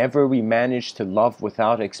present. Whenever we manage to love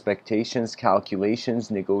without expectations,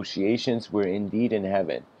 calculations, negotiations, we're indeed in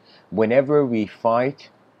heaven. Whenever we fight,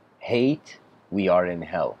 hate, we are in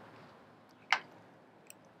hell."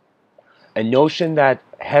 A notion that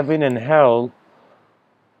heaven and hell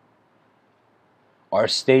are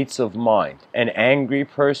states of mind. An angry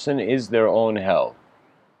person is their own hell.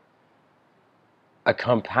 A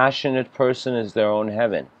compassionate person is their own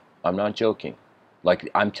heaven. I'm not joking. Like,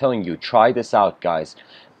 I'm telling you, try this out, guys.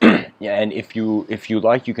 Yeah, and if you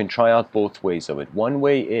like, you can try out both ways of it. One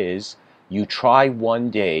way is you try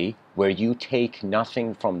one day where you take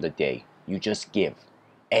nothing from the day. You just give.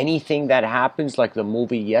 Anything that happens, like the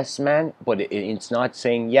movie Yes Man, but it's not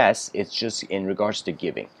saying yes, it's just in regards to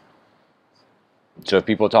giving. So if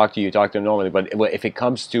people talk to you, talk to them normally. But if it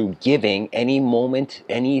comes to giving, any moment,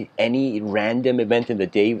 any random event in the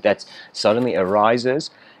day that suddenly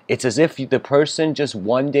arises, it's as if the person just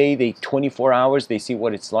one day, 24 hours, they see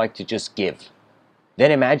what it's like to just give.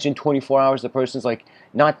 Then imagine 24 hours, the person's like,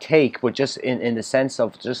 not take, but just in the sense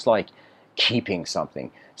of just like keeping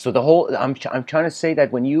something. So the whole, I'm trying to say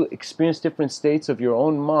that when you experience different states of your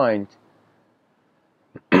own mind,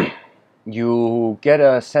 you get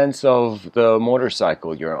a sense of the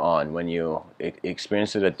motorcycle you're on when you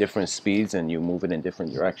experience it at different speeds and you move it in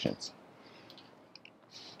different directions.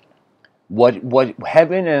 What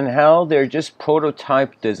heaven and hell, they're just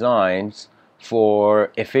prototype designs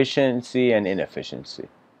for efficiency and inefficiency.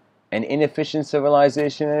 An inefficient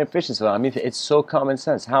civilization and efficient civilization. I mean, it's so common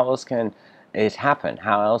sense. How else can it happen?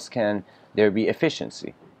 How else can there be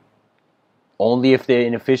efficiency? Only if the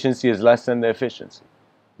inefficiency is less than the efficiency.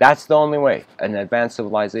 That's the only way an advanced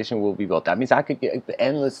civilization will be built. That means I could get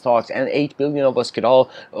endless talks, and 8 billion of us could all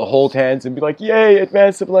hold hands and be like, "Yay,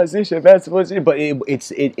 advanced civilization, advanced civilization." But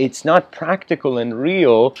it's not practical and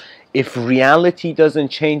real if reality doesn't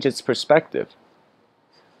change its perspective.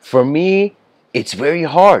 For me, it's very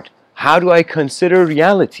hard. How do I consider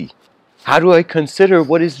reality? How do I consider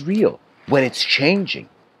what is real when it's changing?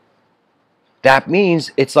 That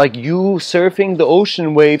means it's like you surfing the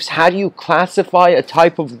ocean waves. How do you classify a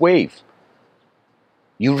type of wave?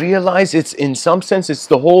 You realize it's, in some sense, it's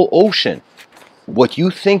the whole ocean. What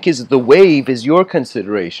you think is the wave is your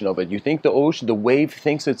consideration of it. You think the ocean, the wave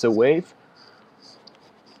thinks it's a wave.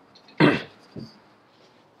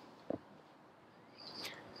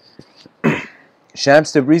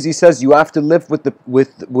 Shams Tabrizi says you have to live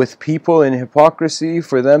with people in hypocrisy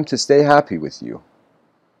for them to stay happy with you.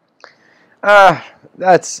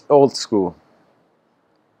 That's old school.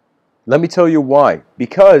 Let me tell you why.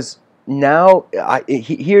 Because now,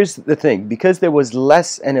 here's the thing. Because there was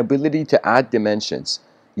less an ability to add dimensions.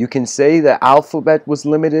 You can say the alphabet was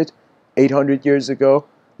limited 800 years ago.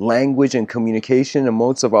 Language and communication and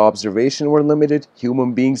modes of observation were limited.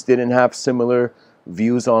 Human beings didn't have similar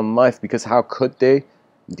views on life, because how could they?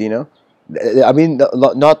 Do you know? I mean,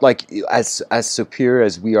 not like as superior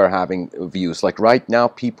as we are having views. Like right now,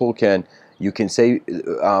 people can, you can say,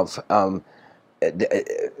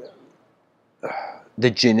 the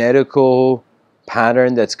genetical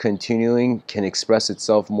pattern that's continuing can express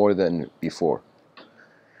itself more than before.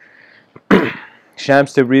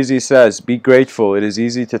 Shams Tabrizi says, be grateful. It is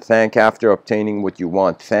easy to thank after obtaining what you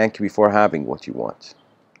want. Thank before having what you want.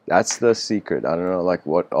 That's the secret. I don't know, like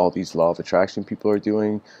what all these law of attraction people are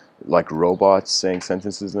doing, like robots saying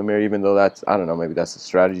sentences in the mirror, even though that's, I don't know, maybe that's a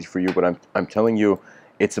strategy for you, but I'm telling you,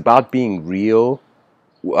 it's about being real,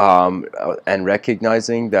 and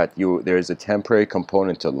recognizing that there is a temporary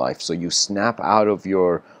component to life. So you snap out of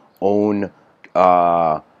your own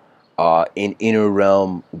inner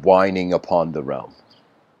realm whining upon the realm.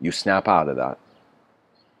 You snap out of that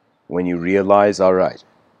when you realize, all right,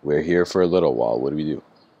 we're here for a little while. What do we do?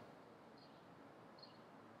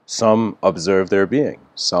 Some observe their being.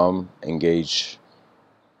 Some engage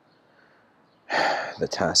the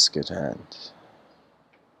task at hand,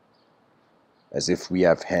 as if we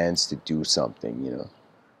have hands to do something, you know,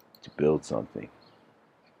 to build something.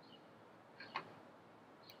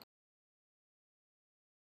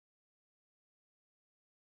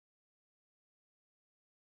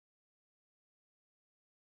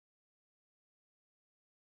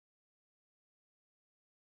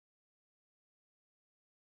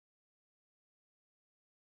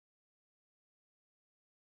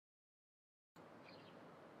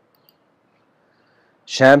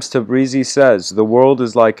 Shams Tabrizi says, the world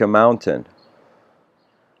is like a mountain.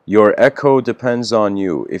 Your echo depends on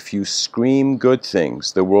you. If you scream good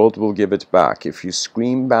things, the world will give it back. If you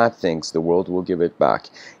scream bad things, the world will give it back.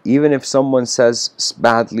 Even if someone says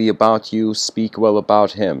badly about you, speak well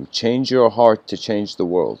about him. Change your heart to change the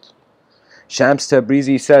world. Shams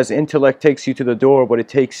Tabrizi says, intellect takes you to the door, but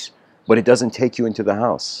it doesn't take you into the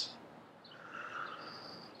house.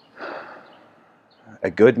 A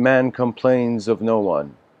good man complains of no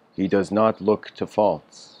one. He does not look to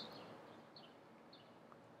faults.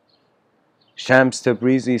 Shams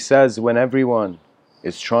Tabrizi says, when everyone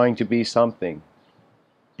is trying to be something,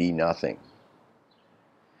 be nothing.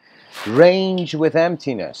 Range with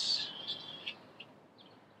emptiness.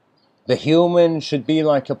 The human should be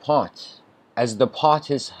like a pot. As the pot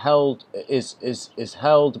is held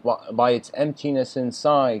by its emptiness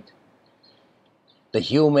inside, the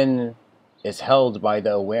human is held by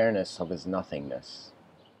the awareness of his nothingness.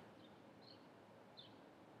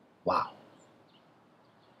 Wow.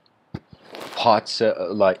 Pots,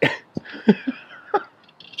 like,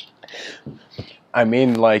 I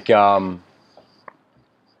mean, like,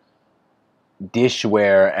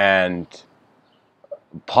 dishware and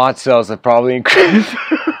pot sales have probably increased.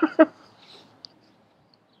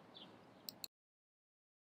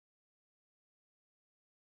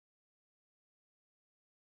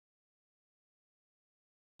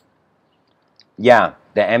 Yeah,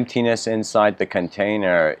 the emptiness inside the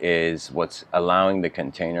container is what's allowing the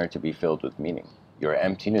container to be filled with meaning. Your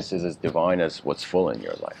emptiness is as divine as what's full in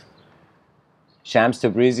your life. Shams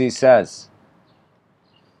Tabrizi says,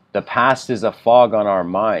 the past is a fog on our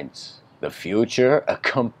minds. The future, a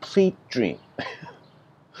complete dream.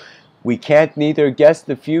 We can't neither guess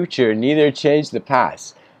the future, neither change the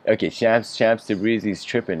past. Okay, Shams Tabrizi's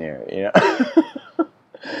tripping here, you know.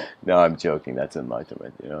 No, I'm joking. That's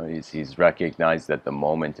enlightenment. You know, he's recognized that the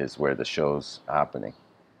moment is where the show's happening.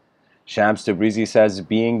 Shams Tabrizi says,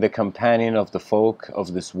 being the companion of the folk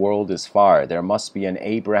of this world is fire. There must be an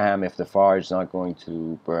Abraham if the fire is not going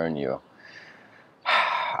to burn you.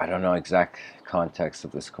 I don't know exact context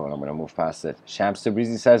of this quote. I'm going to move past it. Shams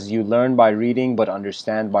Tabrizi says, you learn by reading but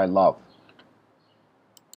understand by love.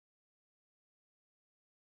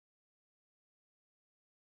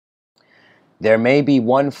 There may be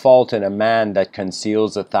one fault in a man that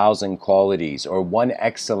conceals 1,000 qualities, or one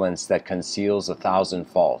excellence that conceals 1,000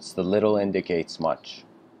 faults. The little indicates much.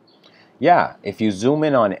 Yeah, if you zoom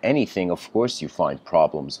in on anything, of course you find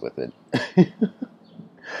problems with it.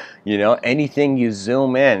 You know, anything you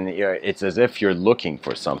zoom in, it's as if you're looking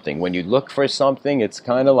for something. When you look for something, it's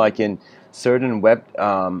kind of like in certain web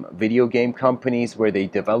video game companies where they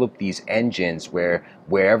develop these engines where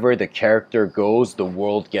wherever the character goes, the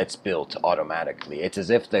world gets built automatically. It's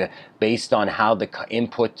as if based on how the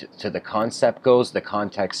input to the concept goes, the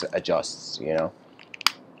context adjusts, you know?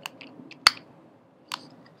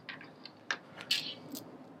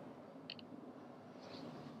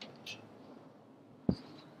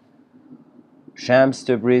 Shams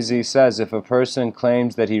Tabrizi says if a person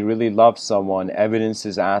claims that he really loves someone, evidence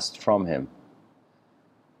is asked from him.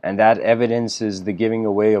 And that evidence is the giving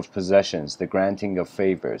away of possessions, the granting of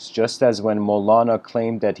favors. Just as when Maulana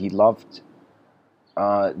claimed that he loved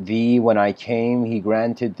thee when I came, he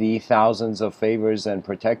granted thee thousands of favors and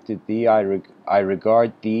protected thee. I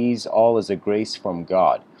regard these all as a grace from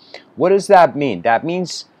God. What does that mean? That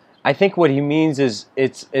means, I think what he means is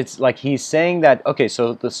it's like he's saying that, okay,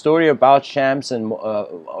 so the story about Shams and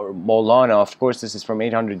or Maulana, of course this is from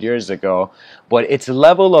 800 years ago, but its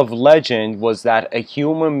level of legend was that a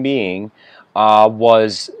human being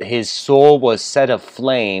his soul was set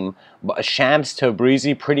aflame. Shams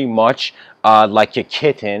Tabrizi pretty much like a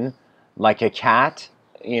kitten, like a cat,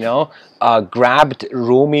 you know, grabbed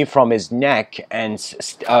Rumi from his neck and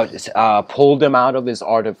pulled him out of his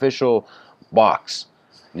artificial box,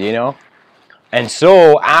 you know. And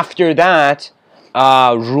so after that,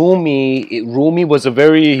 Rumi was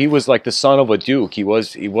he was like the son of a duke. He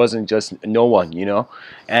wasn't just no one, you know.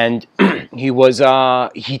 And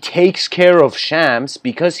he takes care of Shams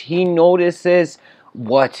because he notices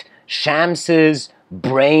what Shams's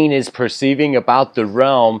brain is perceiving about the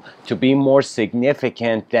realm to be more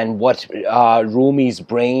significant than what Rumi's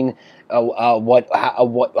brain,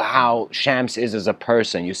 how Shams is as a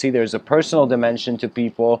person. You see, there's a personal dimension to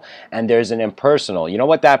people, and there's an impersonal. You know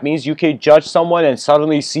what that means? You can judge someone and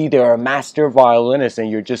suddenly see they're a master violinist, and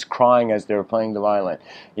you're just crying as they're playing the violin.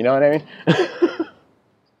 You know what I mean?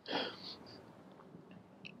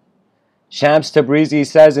 Shams Tabrizi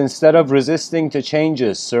says, instead of resisting to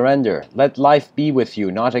changes, surrender. Let life be with you,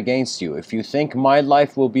 not against you. If you think my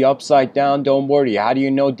life will be upside down, don't worry. How do you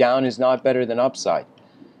know down is not better than upside?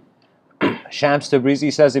 Shams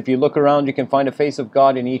Tabrizi says, if you look around, you can find a face of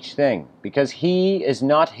God in each thing. Because he is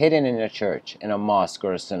not hidden in a church, in a mosque,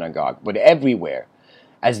 or a synagogue, but everywhere.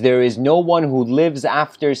 As there is no one who lives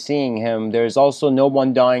after seeing him, there is also no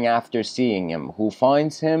one dying after seeing him. Who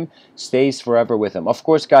finds him stays forever with him. Of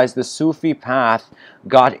course, guys, the Sufi path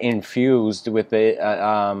got infused with the...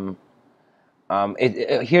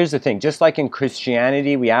 here's the thing. Just like in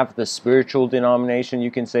Christianity, we have the spiritual denomination,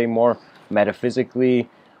 you can say more metaphysically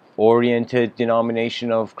oriented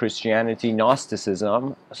denomination of Christianity,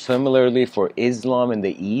 Gnosticism. Similarly for Islam in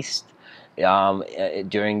the East,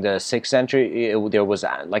 during the 6th century, there was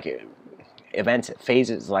like events,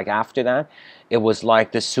 phases like after that, it was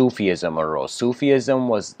like the Sufism arose. Sufism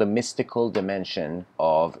was the mystical dimension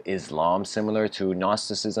of Islam, similar to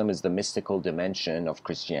Gnosticism is the mystical dimension of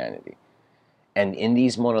Christianity. And in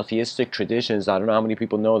these monotheistic traditions, I don't know how many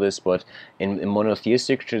people know this, but in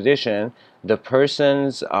monotheistic tradition, the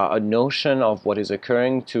person's notion of what is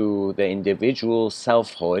occurring to the individual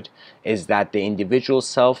selfhood is that the individual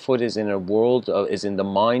selfhood is in a world, is in the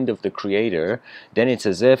mind of the creator. Then it's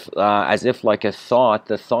as if like a thought,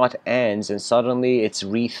 the thought ends and suddenly it's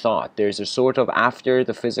rethought. There's a sort of, after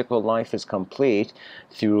the physical life is complete,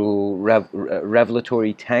 through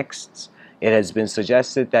revelatory texts, it has been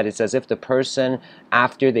suggested that it's as if the person,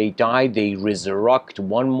 after they die, they resurrect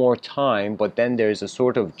one more time, but then there's a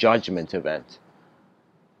sort of judgment event.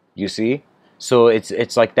 You see? So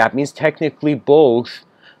it's like, that means technically both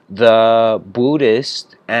the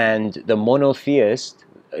Buddhist and the monotheist,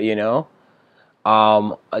 you know,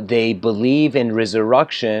 they believe in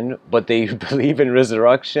resurrection, but they believe in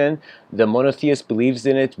resurrection. The monotheist believes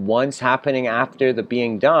in it once happening after the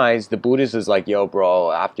being dies. The Buddhist is like, yo,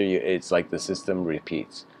 bro, after you, it's like the system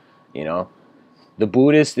repeats, you know. The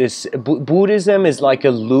Buddhist is, Buddhism is like a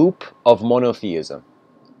loop of monotheism.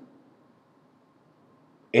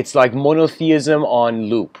 It's like monotheism on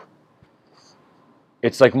loop.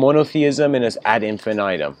 It's like monotheism in ad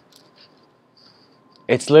infinitum.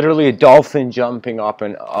 It's literally a dolphin jumping up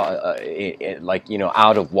and like, you know,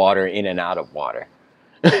 out of water, in and out of water.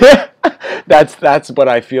 That's what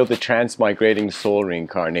I feel the transmigrating soul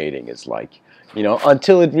reincarnating is like, you know,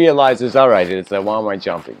 until it realizes, all right, it's like, why am I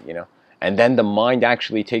jumping, you know? And then the mind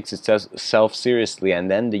actually takes itself seriously,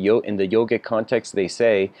 and then in the yogic context they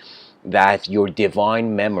say that your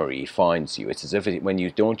divine memory finds you. It's as if when you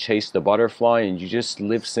don't chase the butterfly and you just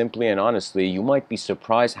live simply and honestly, you might be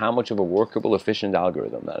surprised how much of a workable, efficient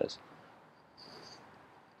algorithm that is.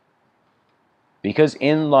 Because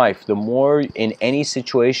in life, the more in any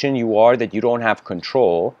situation you are that you don't have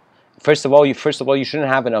control, first of all, you shouldn't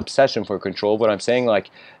have an obsession for control. But I'm saying, like,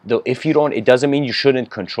 if you don't, it doesn't mean you shouldn't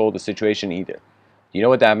control the situation either. You know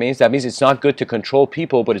what that means? That means it's not good to control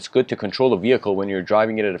people, but it's good to control a vehicle when you're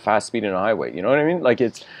driving it at a fast speed on a highway. You know what I mean? Like,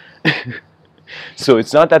 it's so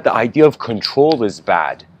it's not that the idea of control is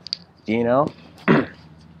bad. You know,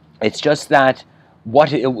 it's just that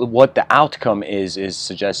what the outcome is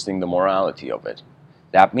suggesting the morality of it.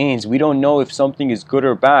 That means we don't know if something is good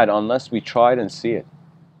or bad unless we try it and see it.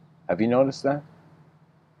 Have you noticed that?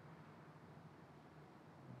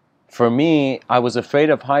 For me, I was afraid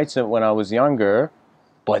of heights when I was younger,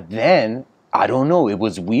 but then, I don't know, it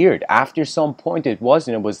was weird. After some point it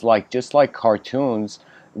wasn't. It was like, just like cartoons,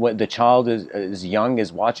 when the child is young,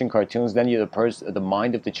 is watching cartoons, then the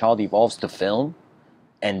mind of the child evolves to film,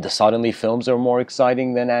 and suddenly films are more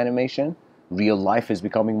exciting than animation. Real life is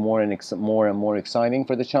becoming more and more exciting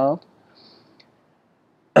for the child.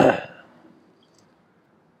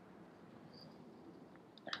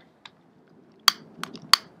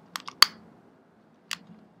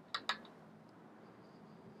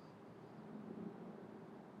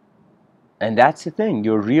 And that's the thing,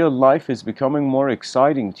 your real life is becoming more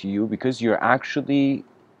exciting to you because you're actually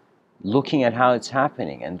looking at how it's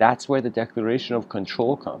happening. And that's where the declaration of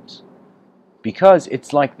control comes. Because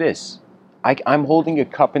it's like this. I'm holding a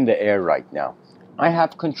cup in the air right now. I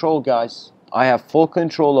have control, guys. I have full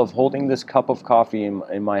control of holding this cup of coffee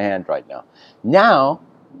in my hand right now. Now,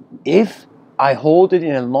 if I hold it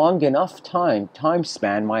in a long enough time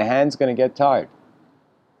span, my hand's going to get tired.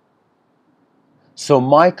 So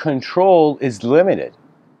my control is limited.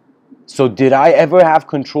 So did I ever have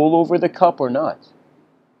control over the cup or not?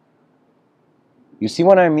 You see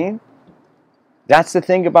what I mean? That's the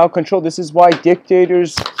thing about control. This is why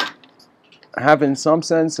dictators have, in some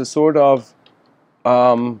sense, a sort of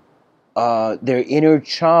their inner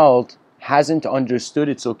child hasn't understood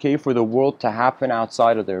it's okay for the world to happen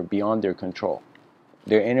outside of beyond their control.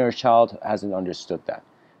 Their inner child hasn't understood that.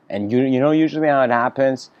 And you know usually how it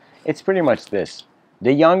happens? It's pretty much this.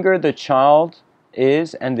 The younger the child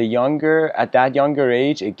is, and at that younger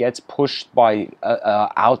age, it gets pushed by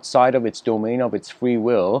outside of its domain of its free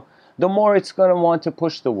will, the more it's going to want to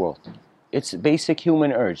push the world. It's basic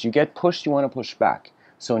human urge. You get pushed, you want to push back.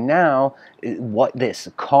 So now, what this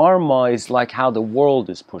karma is like how the world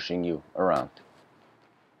is pushing you around.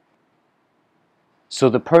 So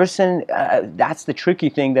the person, that's the tricky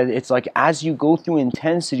thing, that it's like as you go through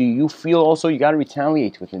intensity, you feel also you got to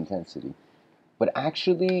retaliate with intensity. But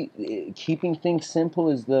actually, keeping things simple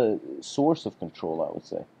is the source of control, I would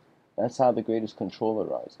say. That's how the greatest control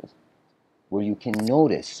arises. Where you can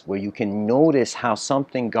notice how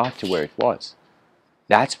something got to where it was.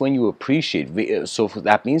 That's when you appreciate. So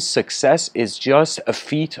that means success is just a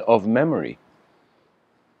feat of memory.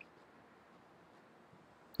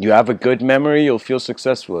 You have a good memory, you'll feel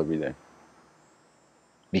successful every day.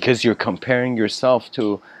 Because you're comparing yourself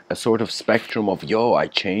to a sort of spectrum of, yo, I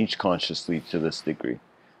changed consciously to this degree.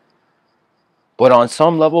 But on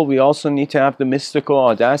some level, we also need to have the mystical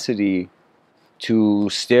audacity to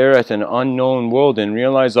stare at an unknown world and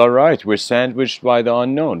realize, all right, we're sandwiched by the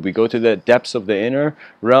unknown. We go to the depths of the inner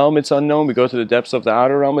realm, it's unknown. We go to the depths of the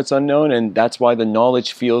outer realm, it's unknown. And that's why the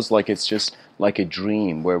knowledge feels like it's just like a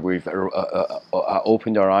dream where we've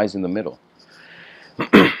opened our eyes in the middle.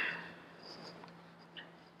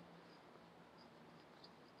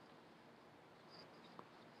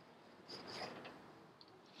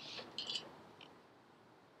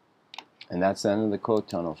 And that's the end of the quote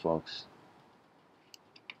tunnel, folks.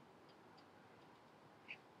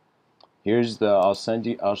 Here's I'll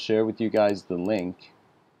share with you guys the link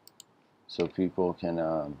so people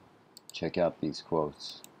can check out these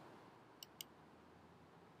quotes.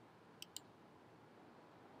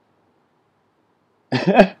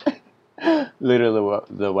 Literally,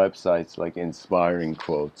 the website's like inspiring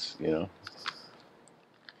quotes, you know.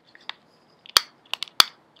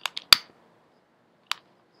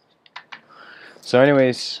 So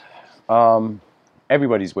anyways,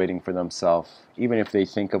 everybody's waiting for themselves. Even if they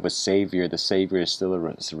think of a savior, the savior is still a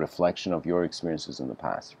reflection of your experiences in the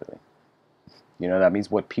past, really. You know, that means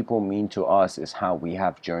what people mean to us is how we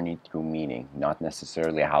have journeyed through meaning, not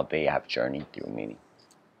necessarily how they have journeyed through meaning.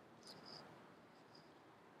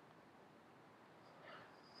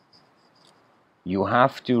 You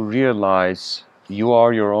have to realize you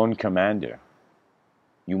are your own commander.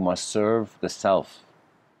 You must serve the self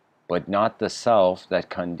but not the self that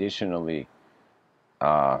conditionally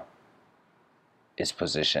is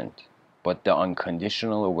positioned, but the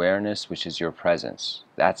unconditional awareness, which is your presence.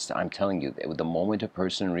 That's, I'm telling you, the moment a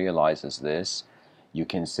person realizes this, you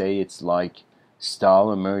can say it's like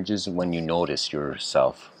style emerges when you notice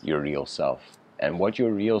yourself, your real self. And what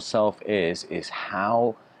your real self is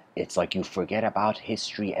how it's like you forget about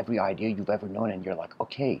history, every idea you've ever known, and you're like,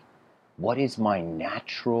 okay, what is my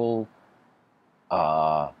natural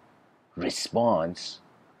response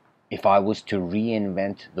if I was to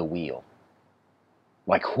reinvent the wheel?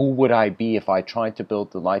 Like, who would I be if I tried to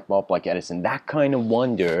build the light bulb like Edison? That kind of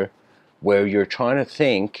wonder where you're trying to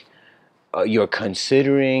think, you're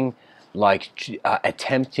considering, like,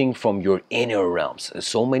 attempting from your inner realms.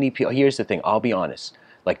 So many people, here's the thing, I'll be honest.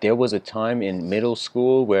 Like, there was a time in middle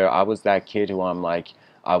school where I was that kid who I'm like,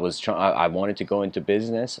 I wanted to go into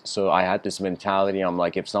business. So I had this mentality. I'm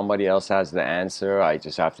like, if somebody else has the answer, I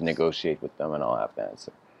just have to negotiate with them and I'll have the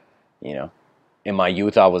answer, you know? In my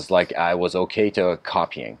youth, I was like, I was okay to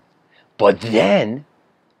copying. But then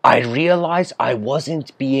I realized I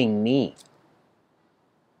wasn't being me.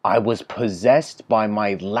 I was possessed by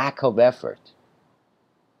my lack of effort.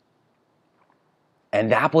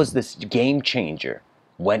 And that was this game changer.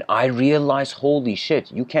 When I realized, holy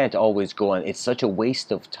shit, you can't always go on. It's such a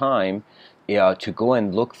waste of time to go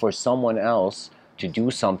and look for someone else to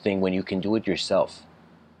do something when you can do it yourself.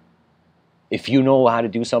 If you know how to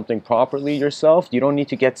do something properly yourself, you don't need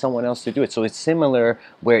to get someone else to do it. So it's similar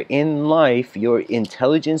where in life, your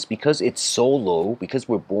intelligence, because it's so low, because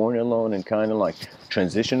we're born alone and kind of like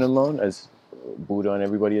transition alone, as Buddha and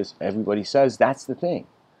everybody says, that's the thing.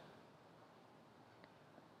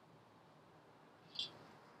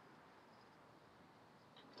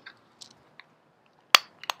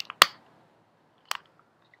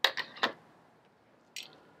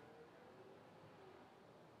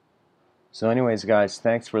 So anyways, guys,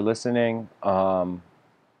 thanks for listening.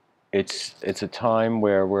 It's a time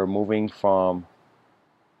where we're moving from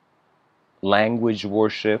language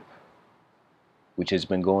worship, which has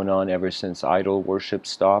been going on ever since idol worship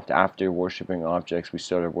stopped. After worshiping objects, we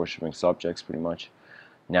started worshiping subjects pretty much.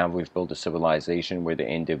 Now we've built a civilization where the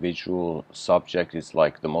individual subject is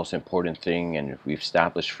like the most important thing, and we've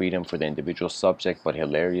established freedom for the individual subject, but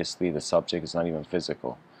hilariously, the subject is not even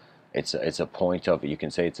physical. It's a point of, you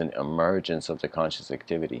can say it's an emergence of the conscious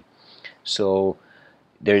activity. So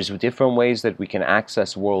there's different ways that we can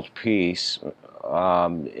access world peace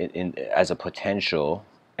as a potential,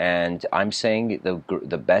 and I'm saying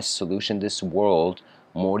the best solution, this world,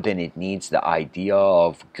 more than it needs the idea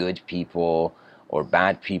of good people or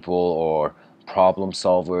bad people or problem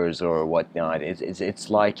solvers or whatnot. It's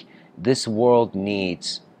like this world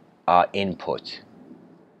needs input.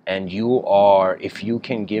 And you are, if you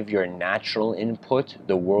can give your natural input,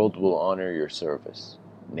 the world will honor your service.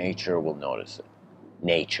 Nature will notice it.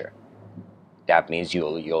 Nature. That means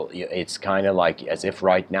it's kind of like as if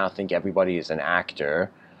right now think everybody is an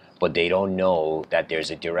actor, but they don't know that there's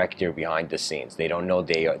a director behind the scenes. They don't know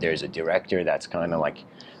there's a director that's kind of like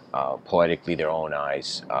poetically their own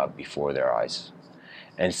eyes before their eyes.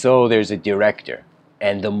 And so there's a director.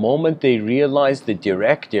 And the moment they realize the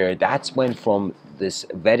director, that's when from this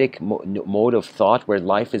Vedic mode of thought where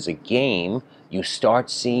life is a game, you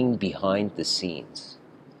start seeing behind the scenes.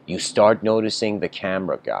 You start noticing the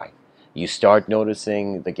camera guy. You start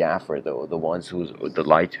noticing the gaffer, the ones who's the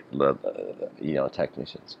light,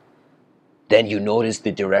 technicians. Then you notice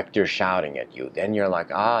the director shouting at you. Then you're like,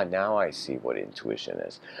 now I see what intuition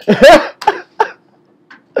is.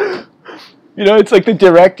 It's like the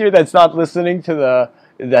director that's not listening to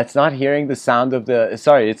that's not hearing the sound of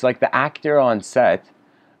it's like the actor on set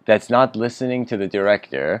that's not listening to the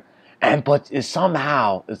director, but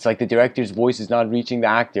somehow it's like the director's voice is not reaching the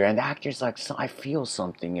actor, and the actor's like, I feel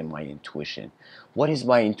something in my intuition. What is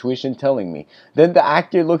my intuition telling me? Then the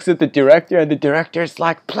actor looks at the director, and the director's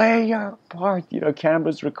like, play your part,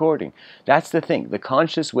 camera's recording. That's the thing. The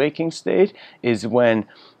conscious waking state is when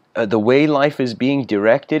the way life is being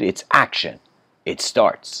directed, it's action. It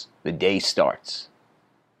starts. The day starts.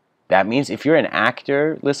 That means if you're an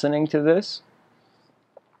actor listening to this,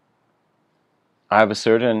 I have a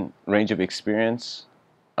certain range of experience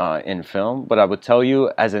in film, but I would tell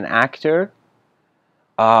you as an actor,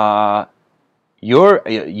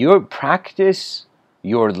 your practice,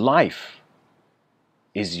 your life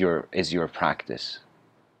is your practice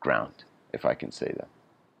ground, if I can say that.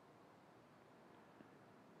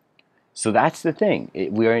 So that's the thing.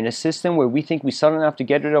 We are in a system where we think we suddenly have to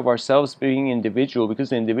get rid of ourselves being individual because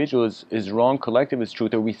the individual is wrong, collective is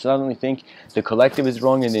truth, or we suddenly think the collective is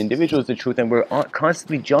wrong and the individual is the truth, and we're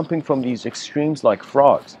constantly jumping from these extremes like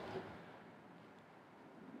frogs.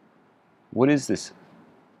 What is this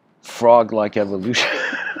frog-like evolution?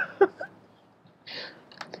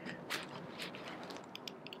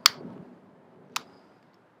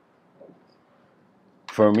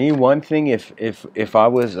 For me, one thing, if I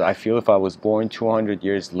was, I feel if I was born 200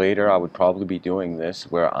 years later, I would probably be doing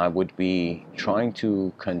this, where I would be trying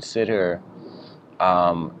to consider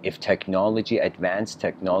if technology, advanced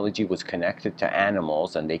technology, was connected to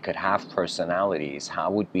animals and they could have personalities,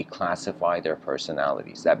 how would we classify their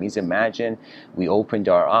personalities? That means imagine we opened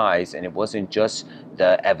our eyes and it wasn't just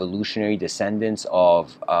the evolutionary descendants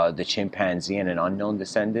of the chimpanzee and an unknown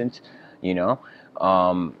descendant, you know?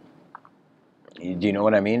 Um, do you know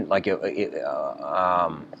what I mean? Like,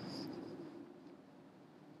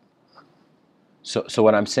 so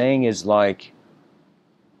what I'm saying is, like,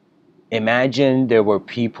 imagine there were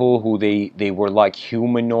people who they were like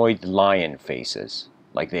humanoid lion faces,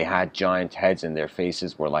 like they had giant heads and their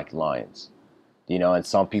faces were like lions, you know, and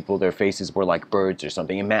some people their faces were like birds or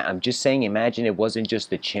something. I'm just saying, imagine it wasn't just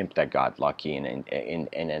the chimp that got lucky in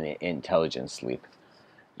an intelligence sleep,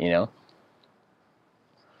 you know.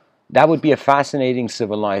 That would be a fascinating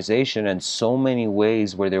civilization in so many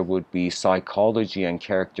ways, where there would be psychology and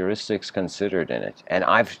characteristics considered in it. And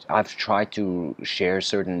I've tried to share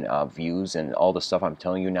certain views, and all the stuff I'm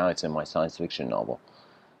telling you now, it's in my science fiction novel.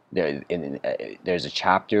 There's a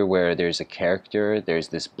chapter where there's a character, there's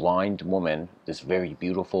this blind woman, this very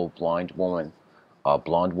beautiful blind woman, a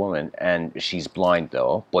blonde woman, and she's blind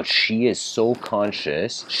though, but she is so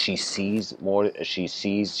conscious, she sees more,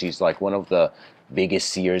 she's like one of the biggest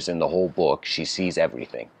seers in the whole book. She sees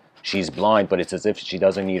everything. She's blind, but it's as if she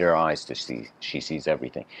doesn't need her eyes to see. She sees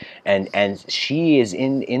everything. And she is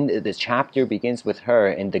in the chapter begins with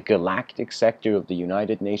her in the galactic sector of the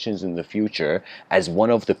United Nations in the future, as one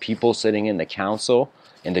of the people sitting in the council,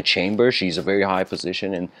 in the chamber. She's a very high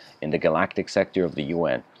position in the galactic sector of the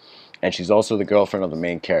UN. And she's also the girlfriend of the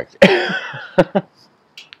main character.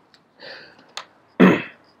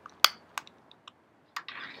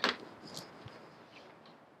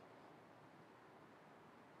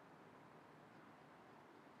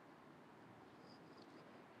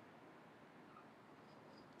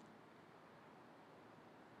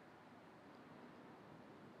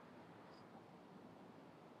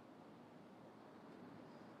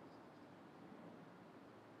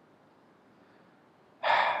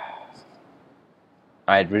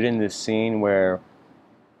 I had written this scene where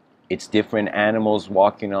it's different animals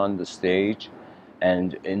walking on the stage,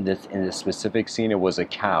 and in this specific scene, it was a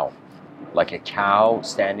cow, like a cow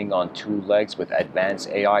standing on two legs with advanced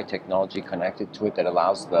AI technology connected to it that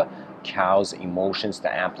allows the cow's emotions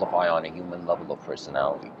to amplify on a human level of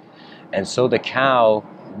personality. And so the cow,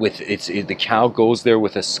 the cow goes there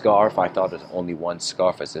with a scarf. I thought it's only one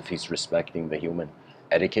scarf, as if he's respecting the human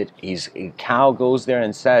etiquette. A cow goes there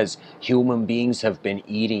and says, human beings have been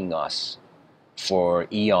eating us for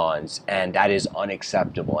eons, and that is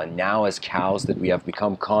unacceptable. And now, as cows that we have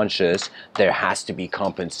become conscious, there has to be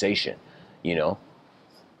compensation, you know.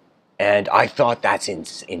 And I thought that's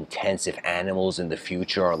intense. If animals in the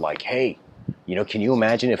future are like, hey, you know, can you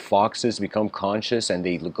imagine if foxes become conscious and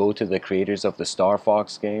they go to the creators of the Star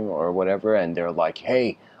Fox game or whatever, and they're like,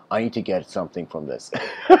 hey, I need to get something from this.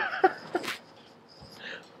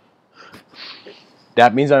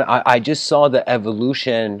 That means I just saw the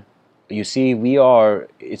evolution. You see,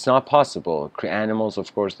 it's not possible. Animals,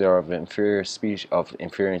 of course, they are of inferior species, of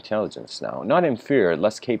inferior intelligence now. Not inferior,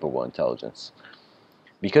 less capable intelligence.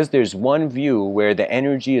 Because there's one view where the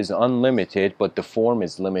energy is unlimited, but the form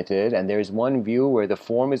is limited, and there's one view where the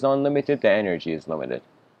form is unlimited, the energy is limited.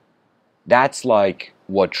 That's like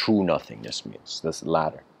what true nothingness means, this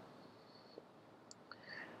latter.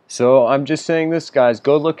 So I'm just saying this, guys.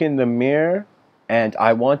 Go look in the mirror, and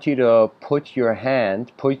I want you to put your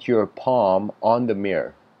palm on the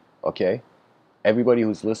mirror, okay? Everybody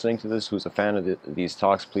who's listening to this, who's a fan of these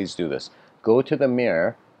talks, please do this. Go to the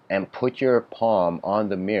mirror and put your palm on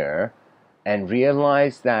the mirror and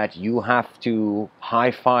realize that you have to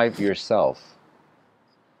high five yourself.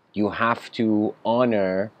 You have to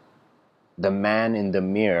honor the man in the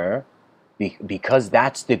mirror, because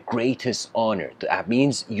that's the greatest honor. That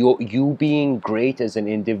means you being great as an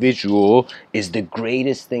individual is the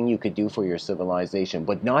greatest thing you could do for your civilization,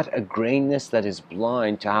 but not a greatness that is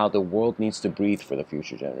blind to how the world needs to breathe for the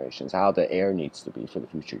future generations, how the air needs to be for the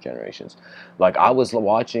future generations. Like, I was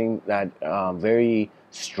watching that very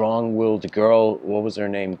strong-willed girl, what was her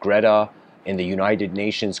name, Greta, in the United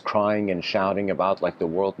Nations, crying and shouting about like the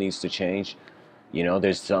world needs to change. You know,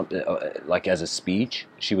 there's some, like, as a speech,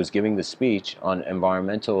 she was giving the speech on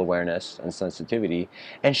environmental awareness and sensitivity,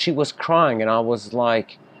 and she was crying, and I was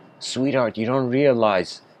like, sweetheart, you don't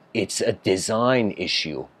realize It's a design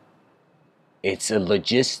issue. It's a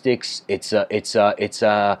logistics. It's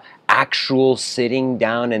a actual sitting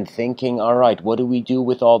down and thinking, all right, what do we do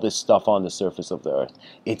with all this stuff on the surface of the earth?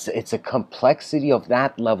 It's a complexity of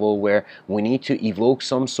that level where we need to evoke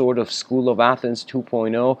some sort of School of Athens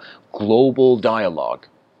 2.0 global dialogue,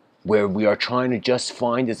 where we are trying to just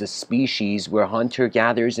find, as a species, we're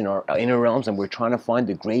hunter-gatherers in our inner realms, and we're trying to find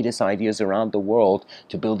the greatest ideas around the world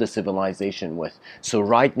to build a civilization with. So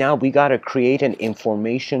right now we got to create an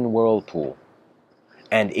information whirlpool.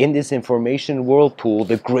 And in this information whirlpool,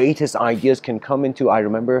 the greatest ideas can come into. I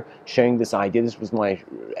remember sharing this idea. This was my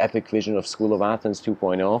epic vision of School of Athens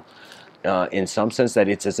 2.0. In some sense, that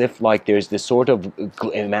it's as if like there's this sort of,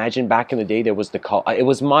 imagine back in the day there was it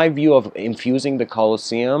was my view of infusing the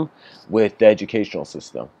Colosseum with the educational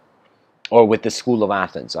system, or with the School of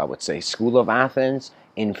Athens, I would say. School of Athens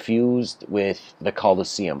infused with the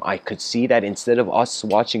Colosseum. I could see that instead of us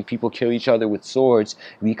watching people kill each other with swords,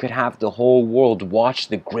 we could have the whole world watch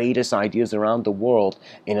the greatest ideas around the world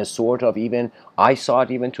in a sort of, even, I saw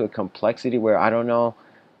it even to a complexity where I don't know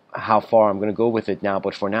how far I'm going to go with it now,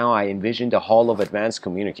 but for now I envisioned a hall of advanced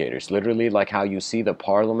communicators, literally like how you see the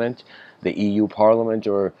Parliament, the EU Parliament,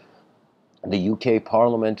 or the UK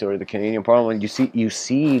Parliament, or the Canadian Parliament. You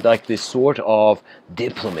see like this sort of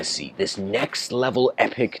diplomacy, this next level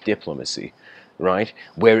epic diplomacy, right?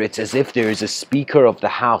 Where it's as if there is a speaker of the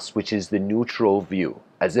house, which is the neutral view,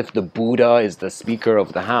 as if the Buddha is the speaker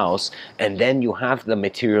of the house, and then you have the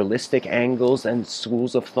materialistic angles and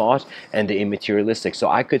schools of thought and the immaterialistic. So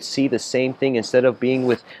I could see the same thing, instead of being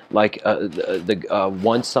with like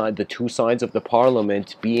one side, the two sides of the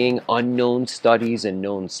parliament being unknown studies and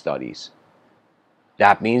known studies.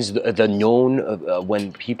 That means the known,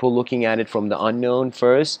 when people looking at it from the unknown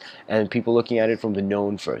first, and people looking at it from the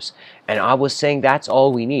known first. And I was saying that's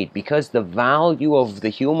all we need, because the value of the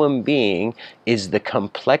human being is the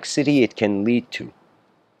complexity it can lead to.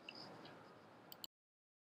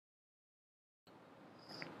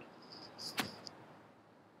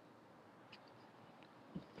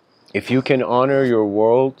 If you can honor your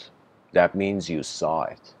world, that means you saw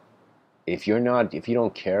it. If you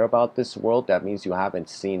don't care about this world, that means you haven't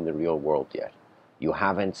seen the real world yet. You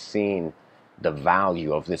haven't seen the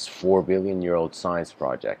value of this 4 billion-year-old science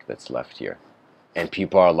project that's left here. And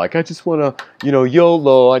people are like, I just want to,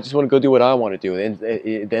 YOLO, I just want to go do what I want to do.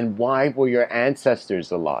 And then why were your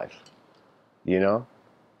ancestors alive? You know?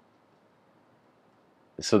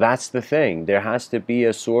 So that's the thing. There has to be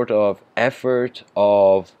a sort of effort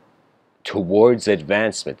of towards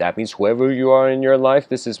advancement. That means whoever you are in your life,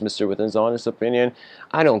 this is Mr. Within's honest opinion,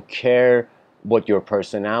 I don't care what your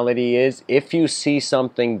personality is. If you see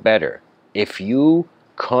something better, if you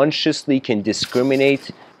consciously can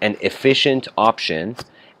discriminate an efficient option,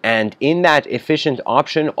 and in that efficient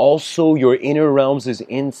option also your inner realms is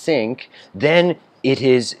in sync, then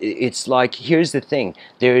it's like, here's the thing,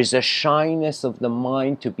 there is a shyness of the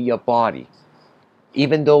mind to be a body.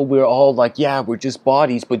 Even though we're all like, yeah, we're just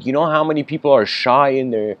bodies, but you know how many people are shy in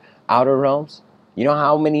their outer realms? You know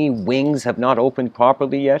how many wings have not opened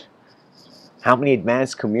properly yet? How many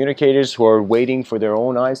advanced communicators who are waiting for their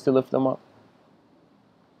own eyes to lift them up?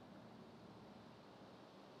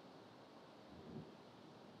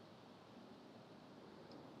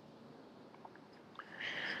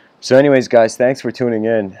 So anyways, guys, thanks for tuning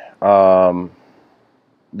in. The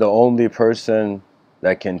only person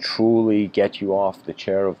that can truly get you off the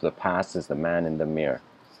chair of the past is the man in the mirror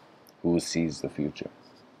who sees the future.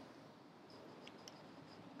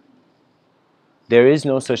 There is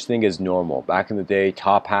no such thing as normal. Back in the day,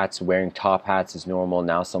 wearing top hats is normal.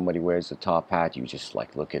 Now somebody wears a top hat, you just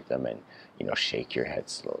like look at them and, shake your head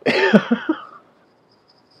slowly.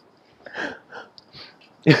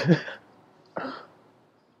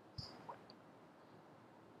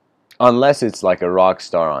 Unless it's like a rock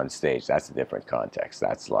star on stage, that's a different context.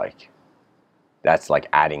 That's like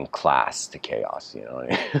adding class to chaos, you know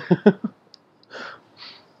what I mean?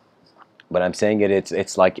 But I'm saying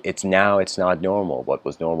it's like it's not normal what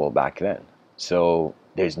was normal back then. So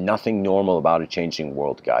there's nothing normal about a changing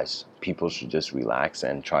world, guys. People should just relax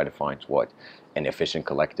and try to find what an efficient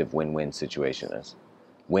collective win-win situation is.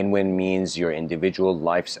 Win-win means your individual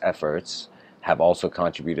life's efforts have also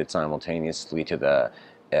contributed simultaneously to the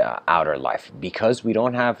outer life. Because we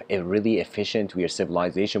don't have a really efficient, we are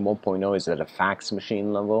civilization 1.0 is at a fax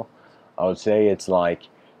machine level. I would say it's like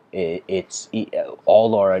it's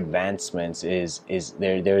all our advancements is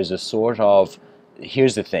there's a sort of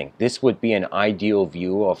here's the thing. This would be an ideal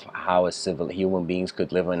view of how human beings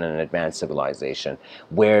could live in an advanced civilization,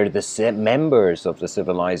 where the members of the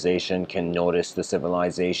civilization can notice the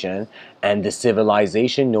civilization, and the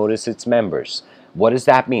civilization notice its members. What does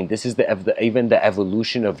that mean? This is even the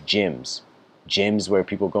evolution of gyms. Gyms where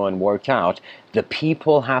people go and work out. The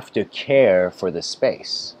people have to care for the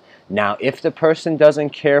space. Now, if the person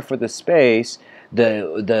doesn't care for the space,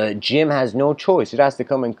 the gym has no choice. It has to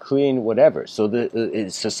come and clean whatever. So the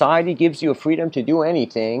society gives you a freedom to do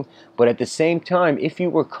anything, but at the same time, if you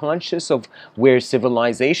were conscious of where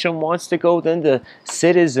civilization wants to go, then the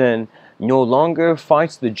citizen no longer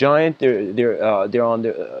fights the giant. They're on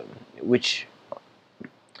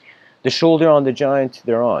the shoulder on the giant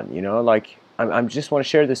they're on. You know, like I'm just want to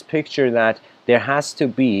share this picture that there has to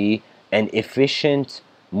be an efficient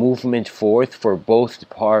movement forth for both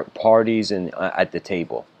parties and at the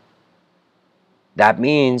table. That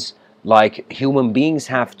means, like, human beings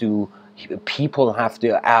have to, people have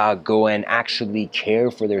to go and actually care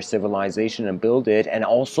for their civilization and build it, and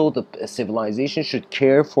also the civilization should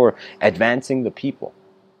care for advancing the people.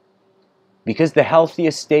 Because the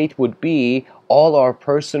healthiest state would be all our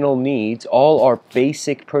personal needs, all our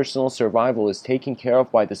basic personal survival is taken care of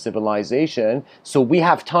by the civilization, so we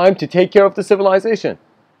have time to take care of the civilization.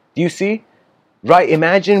 Do you see? Right?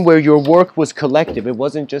 Imagine where your work was collective. It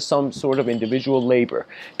wasn't just some sort of individual labor.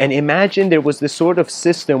 And imagine there was this sort of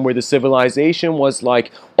system where the civilization was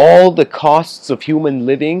like all the costs of human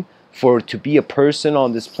living to be a person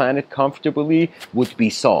on this planet comfortably would be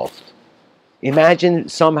solved. Imagine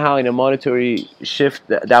somehow in a monetary shift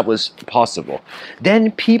that was possible.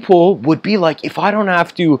 Then people would be like, if I don't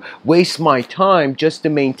have to waste my time just to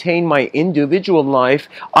maintain my individual life,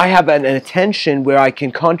 I have an attention where I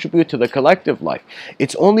can contribute to the collective life.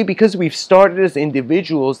 It's only because we've started as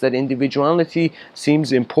individuals that individuality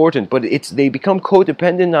seems important, but they become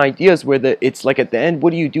codependent ideas where it's like at the end,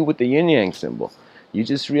 what do you do with the yin-yang symbol? You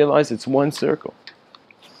just realize it's one circle.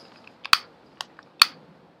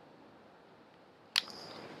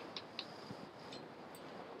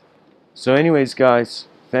 So anyways, guys,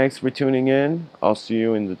 thanks for tuning in. I'll see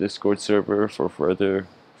you in the Discord server for further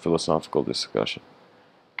philosophical discussion.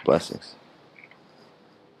 Blessings.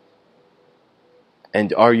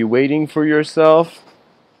 And are you waiting for yourself?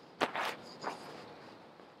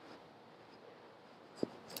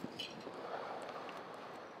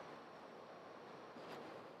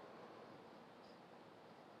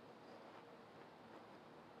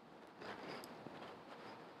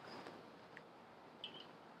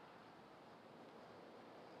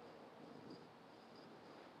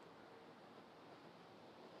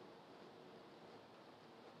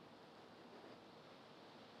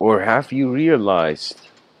 Or have you realized,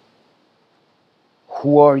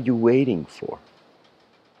 who are you waiting for?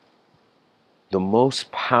 The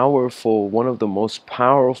most powerful, one of the most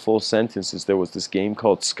powerful sentences, there was this game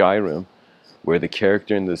called Skyrim, where the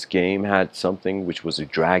character in this game had something which was a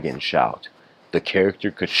dragon shout. The character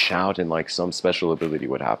could shout and like some special ability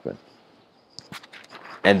would happen.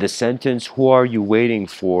 And the sentence, who are you waiting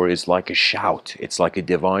for, is like a shout. It's like a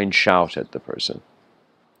divine shout at the person.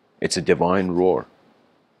 It's a divine roar.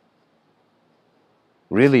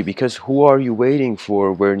 Really, because who are you waiting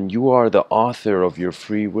for when you are the author of your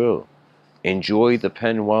free will? Enjoy the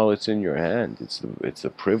pen while it's in your hand. It's the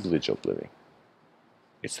privilege of living.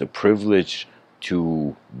 It's the privilege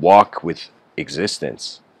to walk with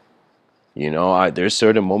existence. You know, there's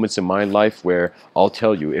certain moments in my life where I'll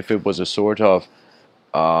tell you, if it was a sort of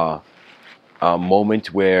a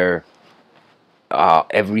moment where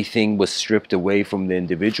everything was stripped away from the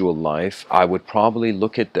individual life, I would probably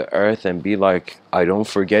look at the earth and be like, I don't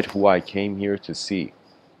forget who I came here to see.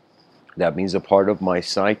 That means a part of my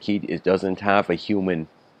psyche, it doesn't have a human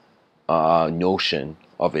notion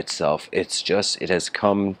of itself. It's just, it has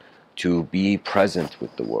come to be present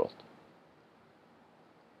with the world.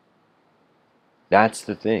 That's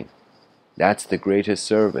the thing. That's the greatest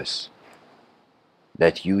service.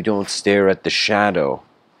 That you don't stare at the shadow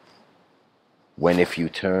when, if you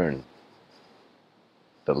turn,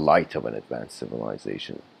 the light of an advanced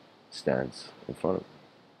civilization stands in front of you.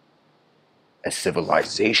 A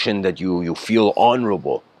civilization that you feel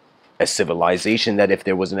honorable. A civilization that if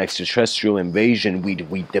there was an extraterrestrial invasion,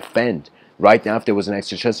 we'd defend. Right now, if there was an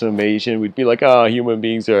extraterrestrial invasion, we'd be like, human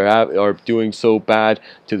beings are doing so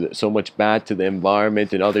much bad to the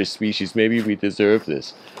environment and other species. Maybe we deserve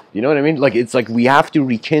this. You know what I mean? Like, it's like we have to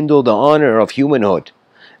rekindle the honor of humanhood.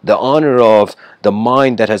 The honor of the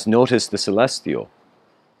mind that has noticed the celestial.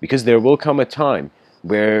 Because there will come a time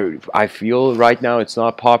where I feel right now it's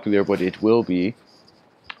not popular, but it will be.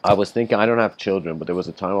 I was thinking, I don't have children, but there was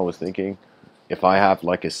a time I was thinking, If I have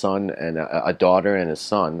like a son and a daughter and a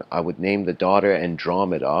son, I would name the daughter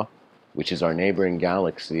Andromeda, which is our neighboring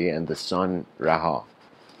galaxy, and the son Raha.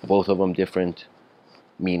 Both of them different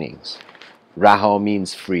meanings. Raha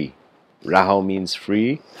means free. Raha means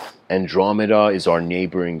free. Andromeda is our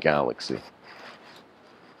neighboring galaxy.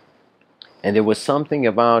 And there was something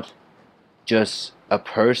about just a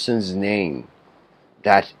person's name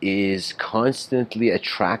that is constantly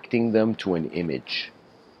attracting them to an image.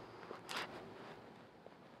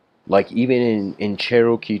 Like even in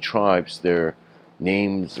Cherokee tribes, their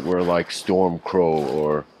names were like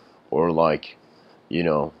Stormcrow or like, you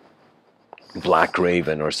know, Black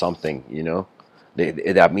Raven or something, you know.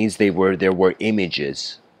 That means there were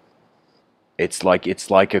images. It's like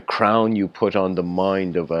a crown you put on the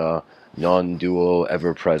mind of a non-dual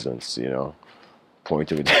ever-presence, you know.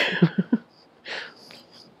 Point of it.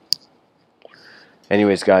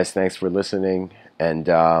 Anyways, guys, thanks for listening. And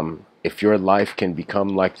if your life can become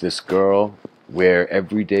like this girl, where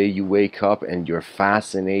every day you wake up and you're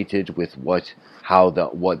fascinated with what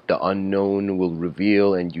the unknown will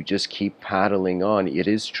reveal, and you just keep paddling on. It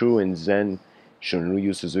is true in Zen.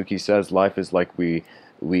 Shunryu Suzuki says life is like we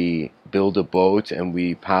build a boat and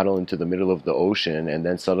we paddle into the middle of the ocean, and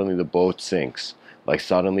then suddenly the boat sinks. Like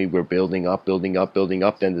suddenly we're building up, building up, building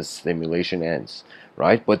up, then the simulation ends,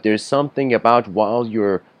 right? But there's something about while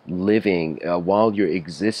you're living, while you're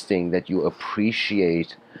existing, that you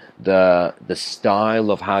appreciate the style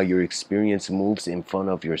of how your experience moves in front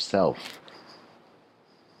of yourself.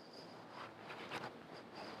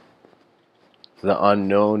 The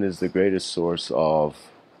unknown is the greatest source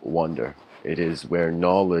of wonder. It is where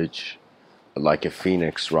knowledge, like a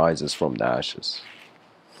phoenix, rises from the ashes.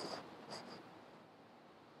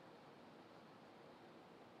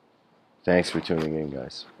 Thanks for tuning in,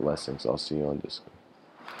 guys. Blessings. I'll see you on Discord.